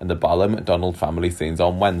trouble, and the Barlow McDonald family scenes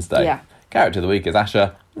on Wednesday. Yeah. Character of the week is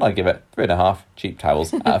Asher, and I give it 3.5 cheap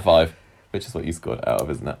towels out of 5, which is what you scored out of,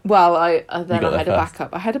 isn't it? Well, I got had there a first.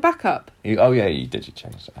 backup. I had a backup. You did. You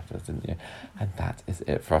changed it afterwards, didn't you? And that is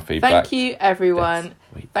it for our feedback. Thank you, everyone. this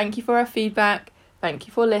week. Thank you for our feedback. Thank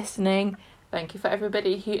you for listening. Thank you for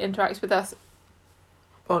everybody who interacts with us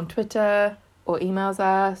on Twitter or emails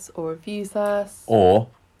us or reviews us. Or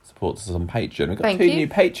supports us on Patreon. We've got Thank 2 you. new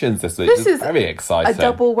patrons this week. This It's is very exciting. A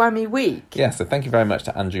double whammy week. Yeah, so thank you very much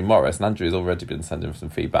to Andrew Morris. And Andrew's already been sending some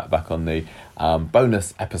feedback back on the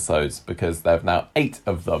bonus episodes because there are now 8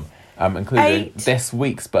 of them, including 8? this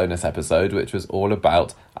week's bonus episode, which was all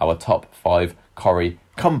about our top 5 Corrie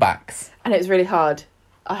comebacks. And it was really hard.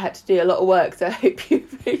 I had to do a lot of work, so I hope you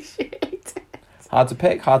appreciate it. Hard to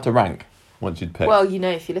pick, hard to rank once you'd pick. Well, you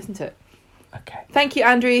know if you listen to it. okay. Thank you,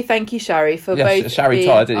 Andrew. Thank you, Shari, for Yes, both Shari being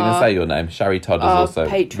Todd. I didn't even our- say your name. Shari Todd is our also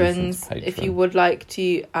patrons. listened to If you Patreon. would like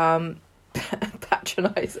to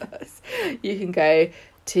patronise us, you can go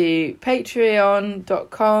to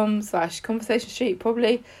patreon.com/Conversation Street,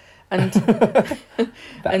 probably. And That's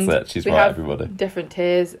and it. She's we right, have everybody. different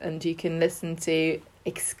tiers, and you can listen to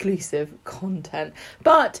exclusive content.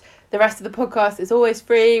 But the rest of the podcast is always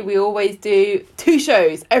free. We always do 2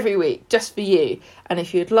 shows every week just for you. And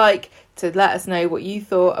if you'd like to let us know what you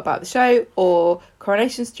thought about the show or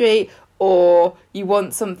Coronation Street, or you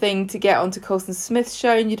want something to get onto Colson Smith's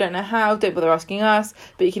show and you don't know how, don't bother asking us,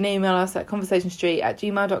 but you can email us at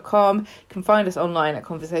conversationstreet@gmail.com. You can find us online at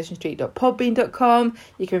conversationstreet.podbean.com.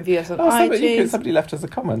 You can review us on iTunes. Somebody left us a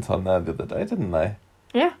comment on there the other day, didn't they?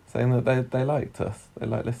 Yeah. Saying that they liked us. They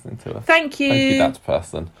like listening to us. Thank you. Thank you, that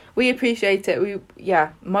person. We appreciate it.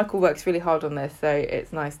 Michael works really hard on this, so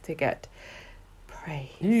it's nice to get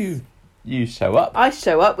praise. You show up. I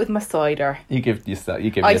show up with my cider. You give yourself.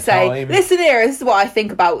 You give I your say, time. listen here, this is what I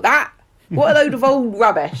think about that. What a load of old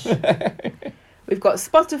rubbish. We've got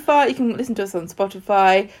Spotify. You can listen to us on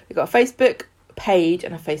Spotify. We've got a Facebook page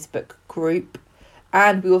and a Facebook group.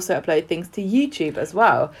 And we also upload things to YouTube as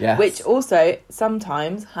well, Yes. which also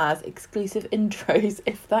sometimes has exclusive intros,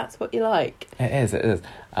 if that's what you like. It is. If you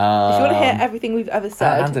want to hear everything we've ever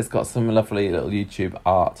said, and it's got some lovely little YouTube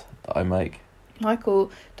art that I make.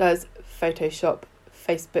 Michael does Photoshop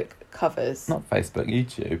Facebook covers. Not Facebook,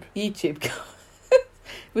 YouTube. YouTube covers.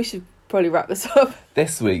 We should probably wrap this up.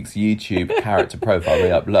 This week's YouTube character profile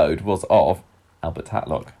re-upload was of Albert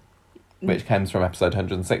Tatlock, which comes from episode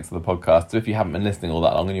 106 of the podcast. So if you haven't been listening all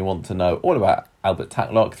that long and you want to know all about Albert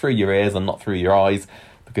Tatlock through your ears and not through your eyes,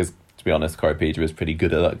 because to be honest, Coropedia is pretty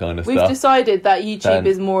good at that kind of stuff. We've decided that YouTube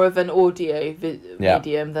is more of an audio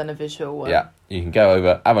medium than a visual one. Yeah, you can go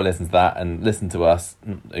over, have a listen to that, and listen to us,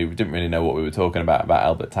 who didn't really know what we were talking about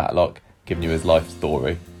Albert Tatlock, giving you his life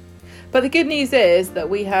story. But the good news is that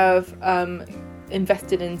we have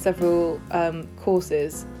invested in several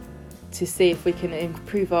courses to see if we can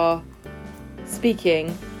improve our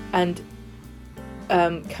speaking and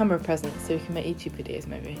camera presence so we can make YouTube videos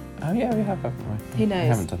maybe. Oh yeah, we have, haven't we? Who knows? We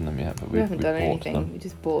haven't done them yet, but we haven't done bought anything. them. We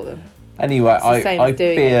just bought them. Anyway, I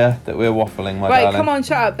fear that we're waffling, my darling. Right, come on,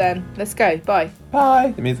 shut up then. Let's go. Bye.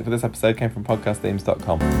 Bye. The music for this episode came from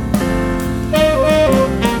podcastthemes.com.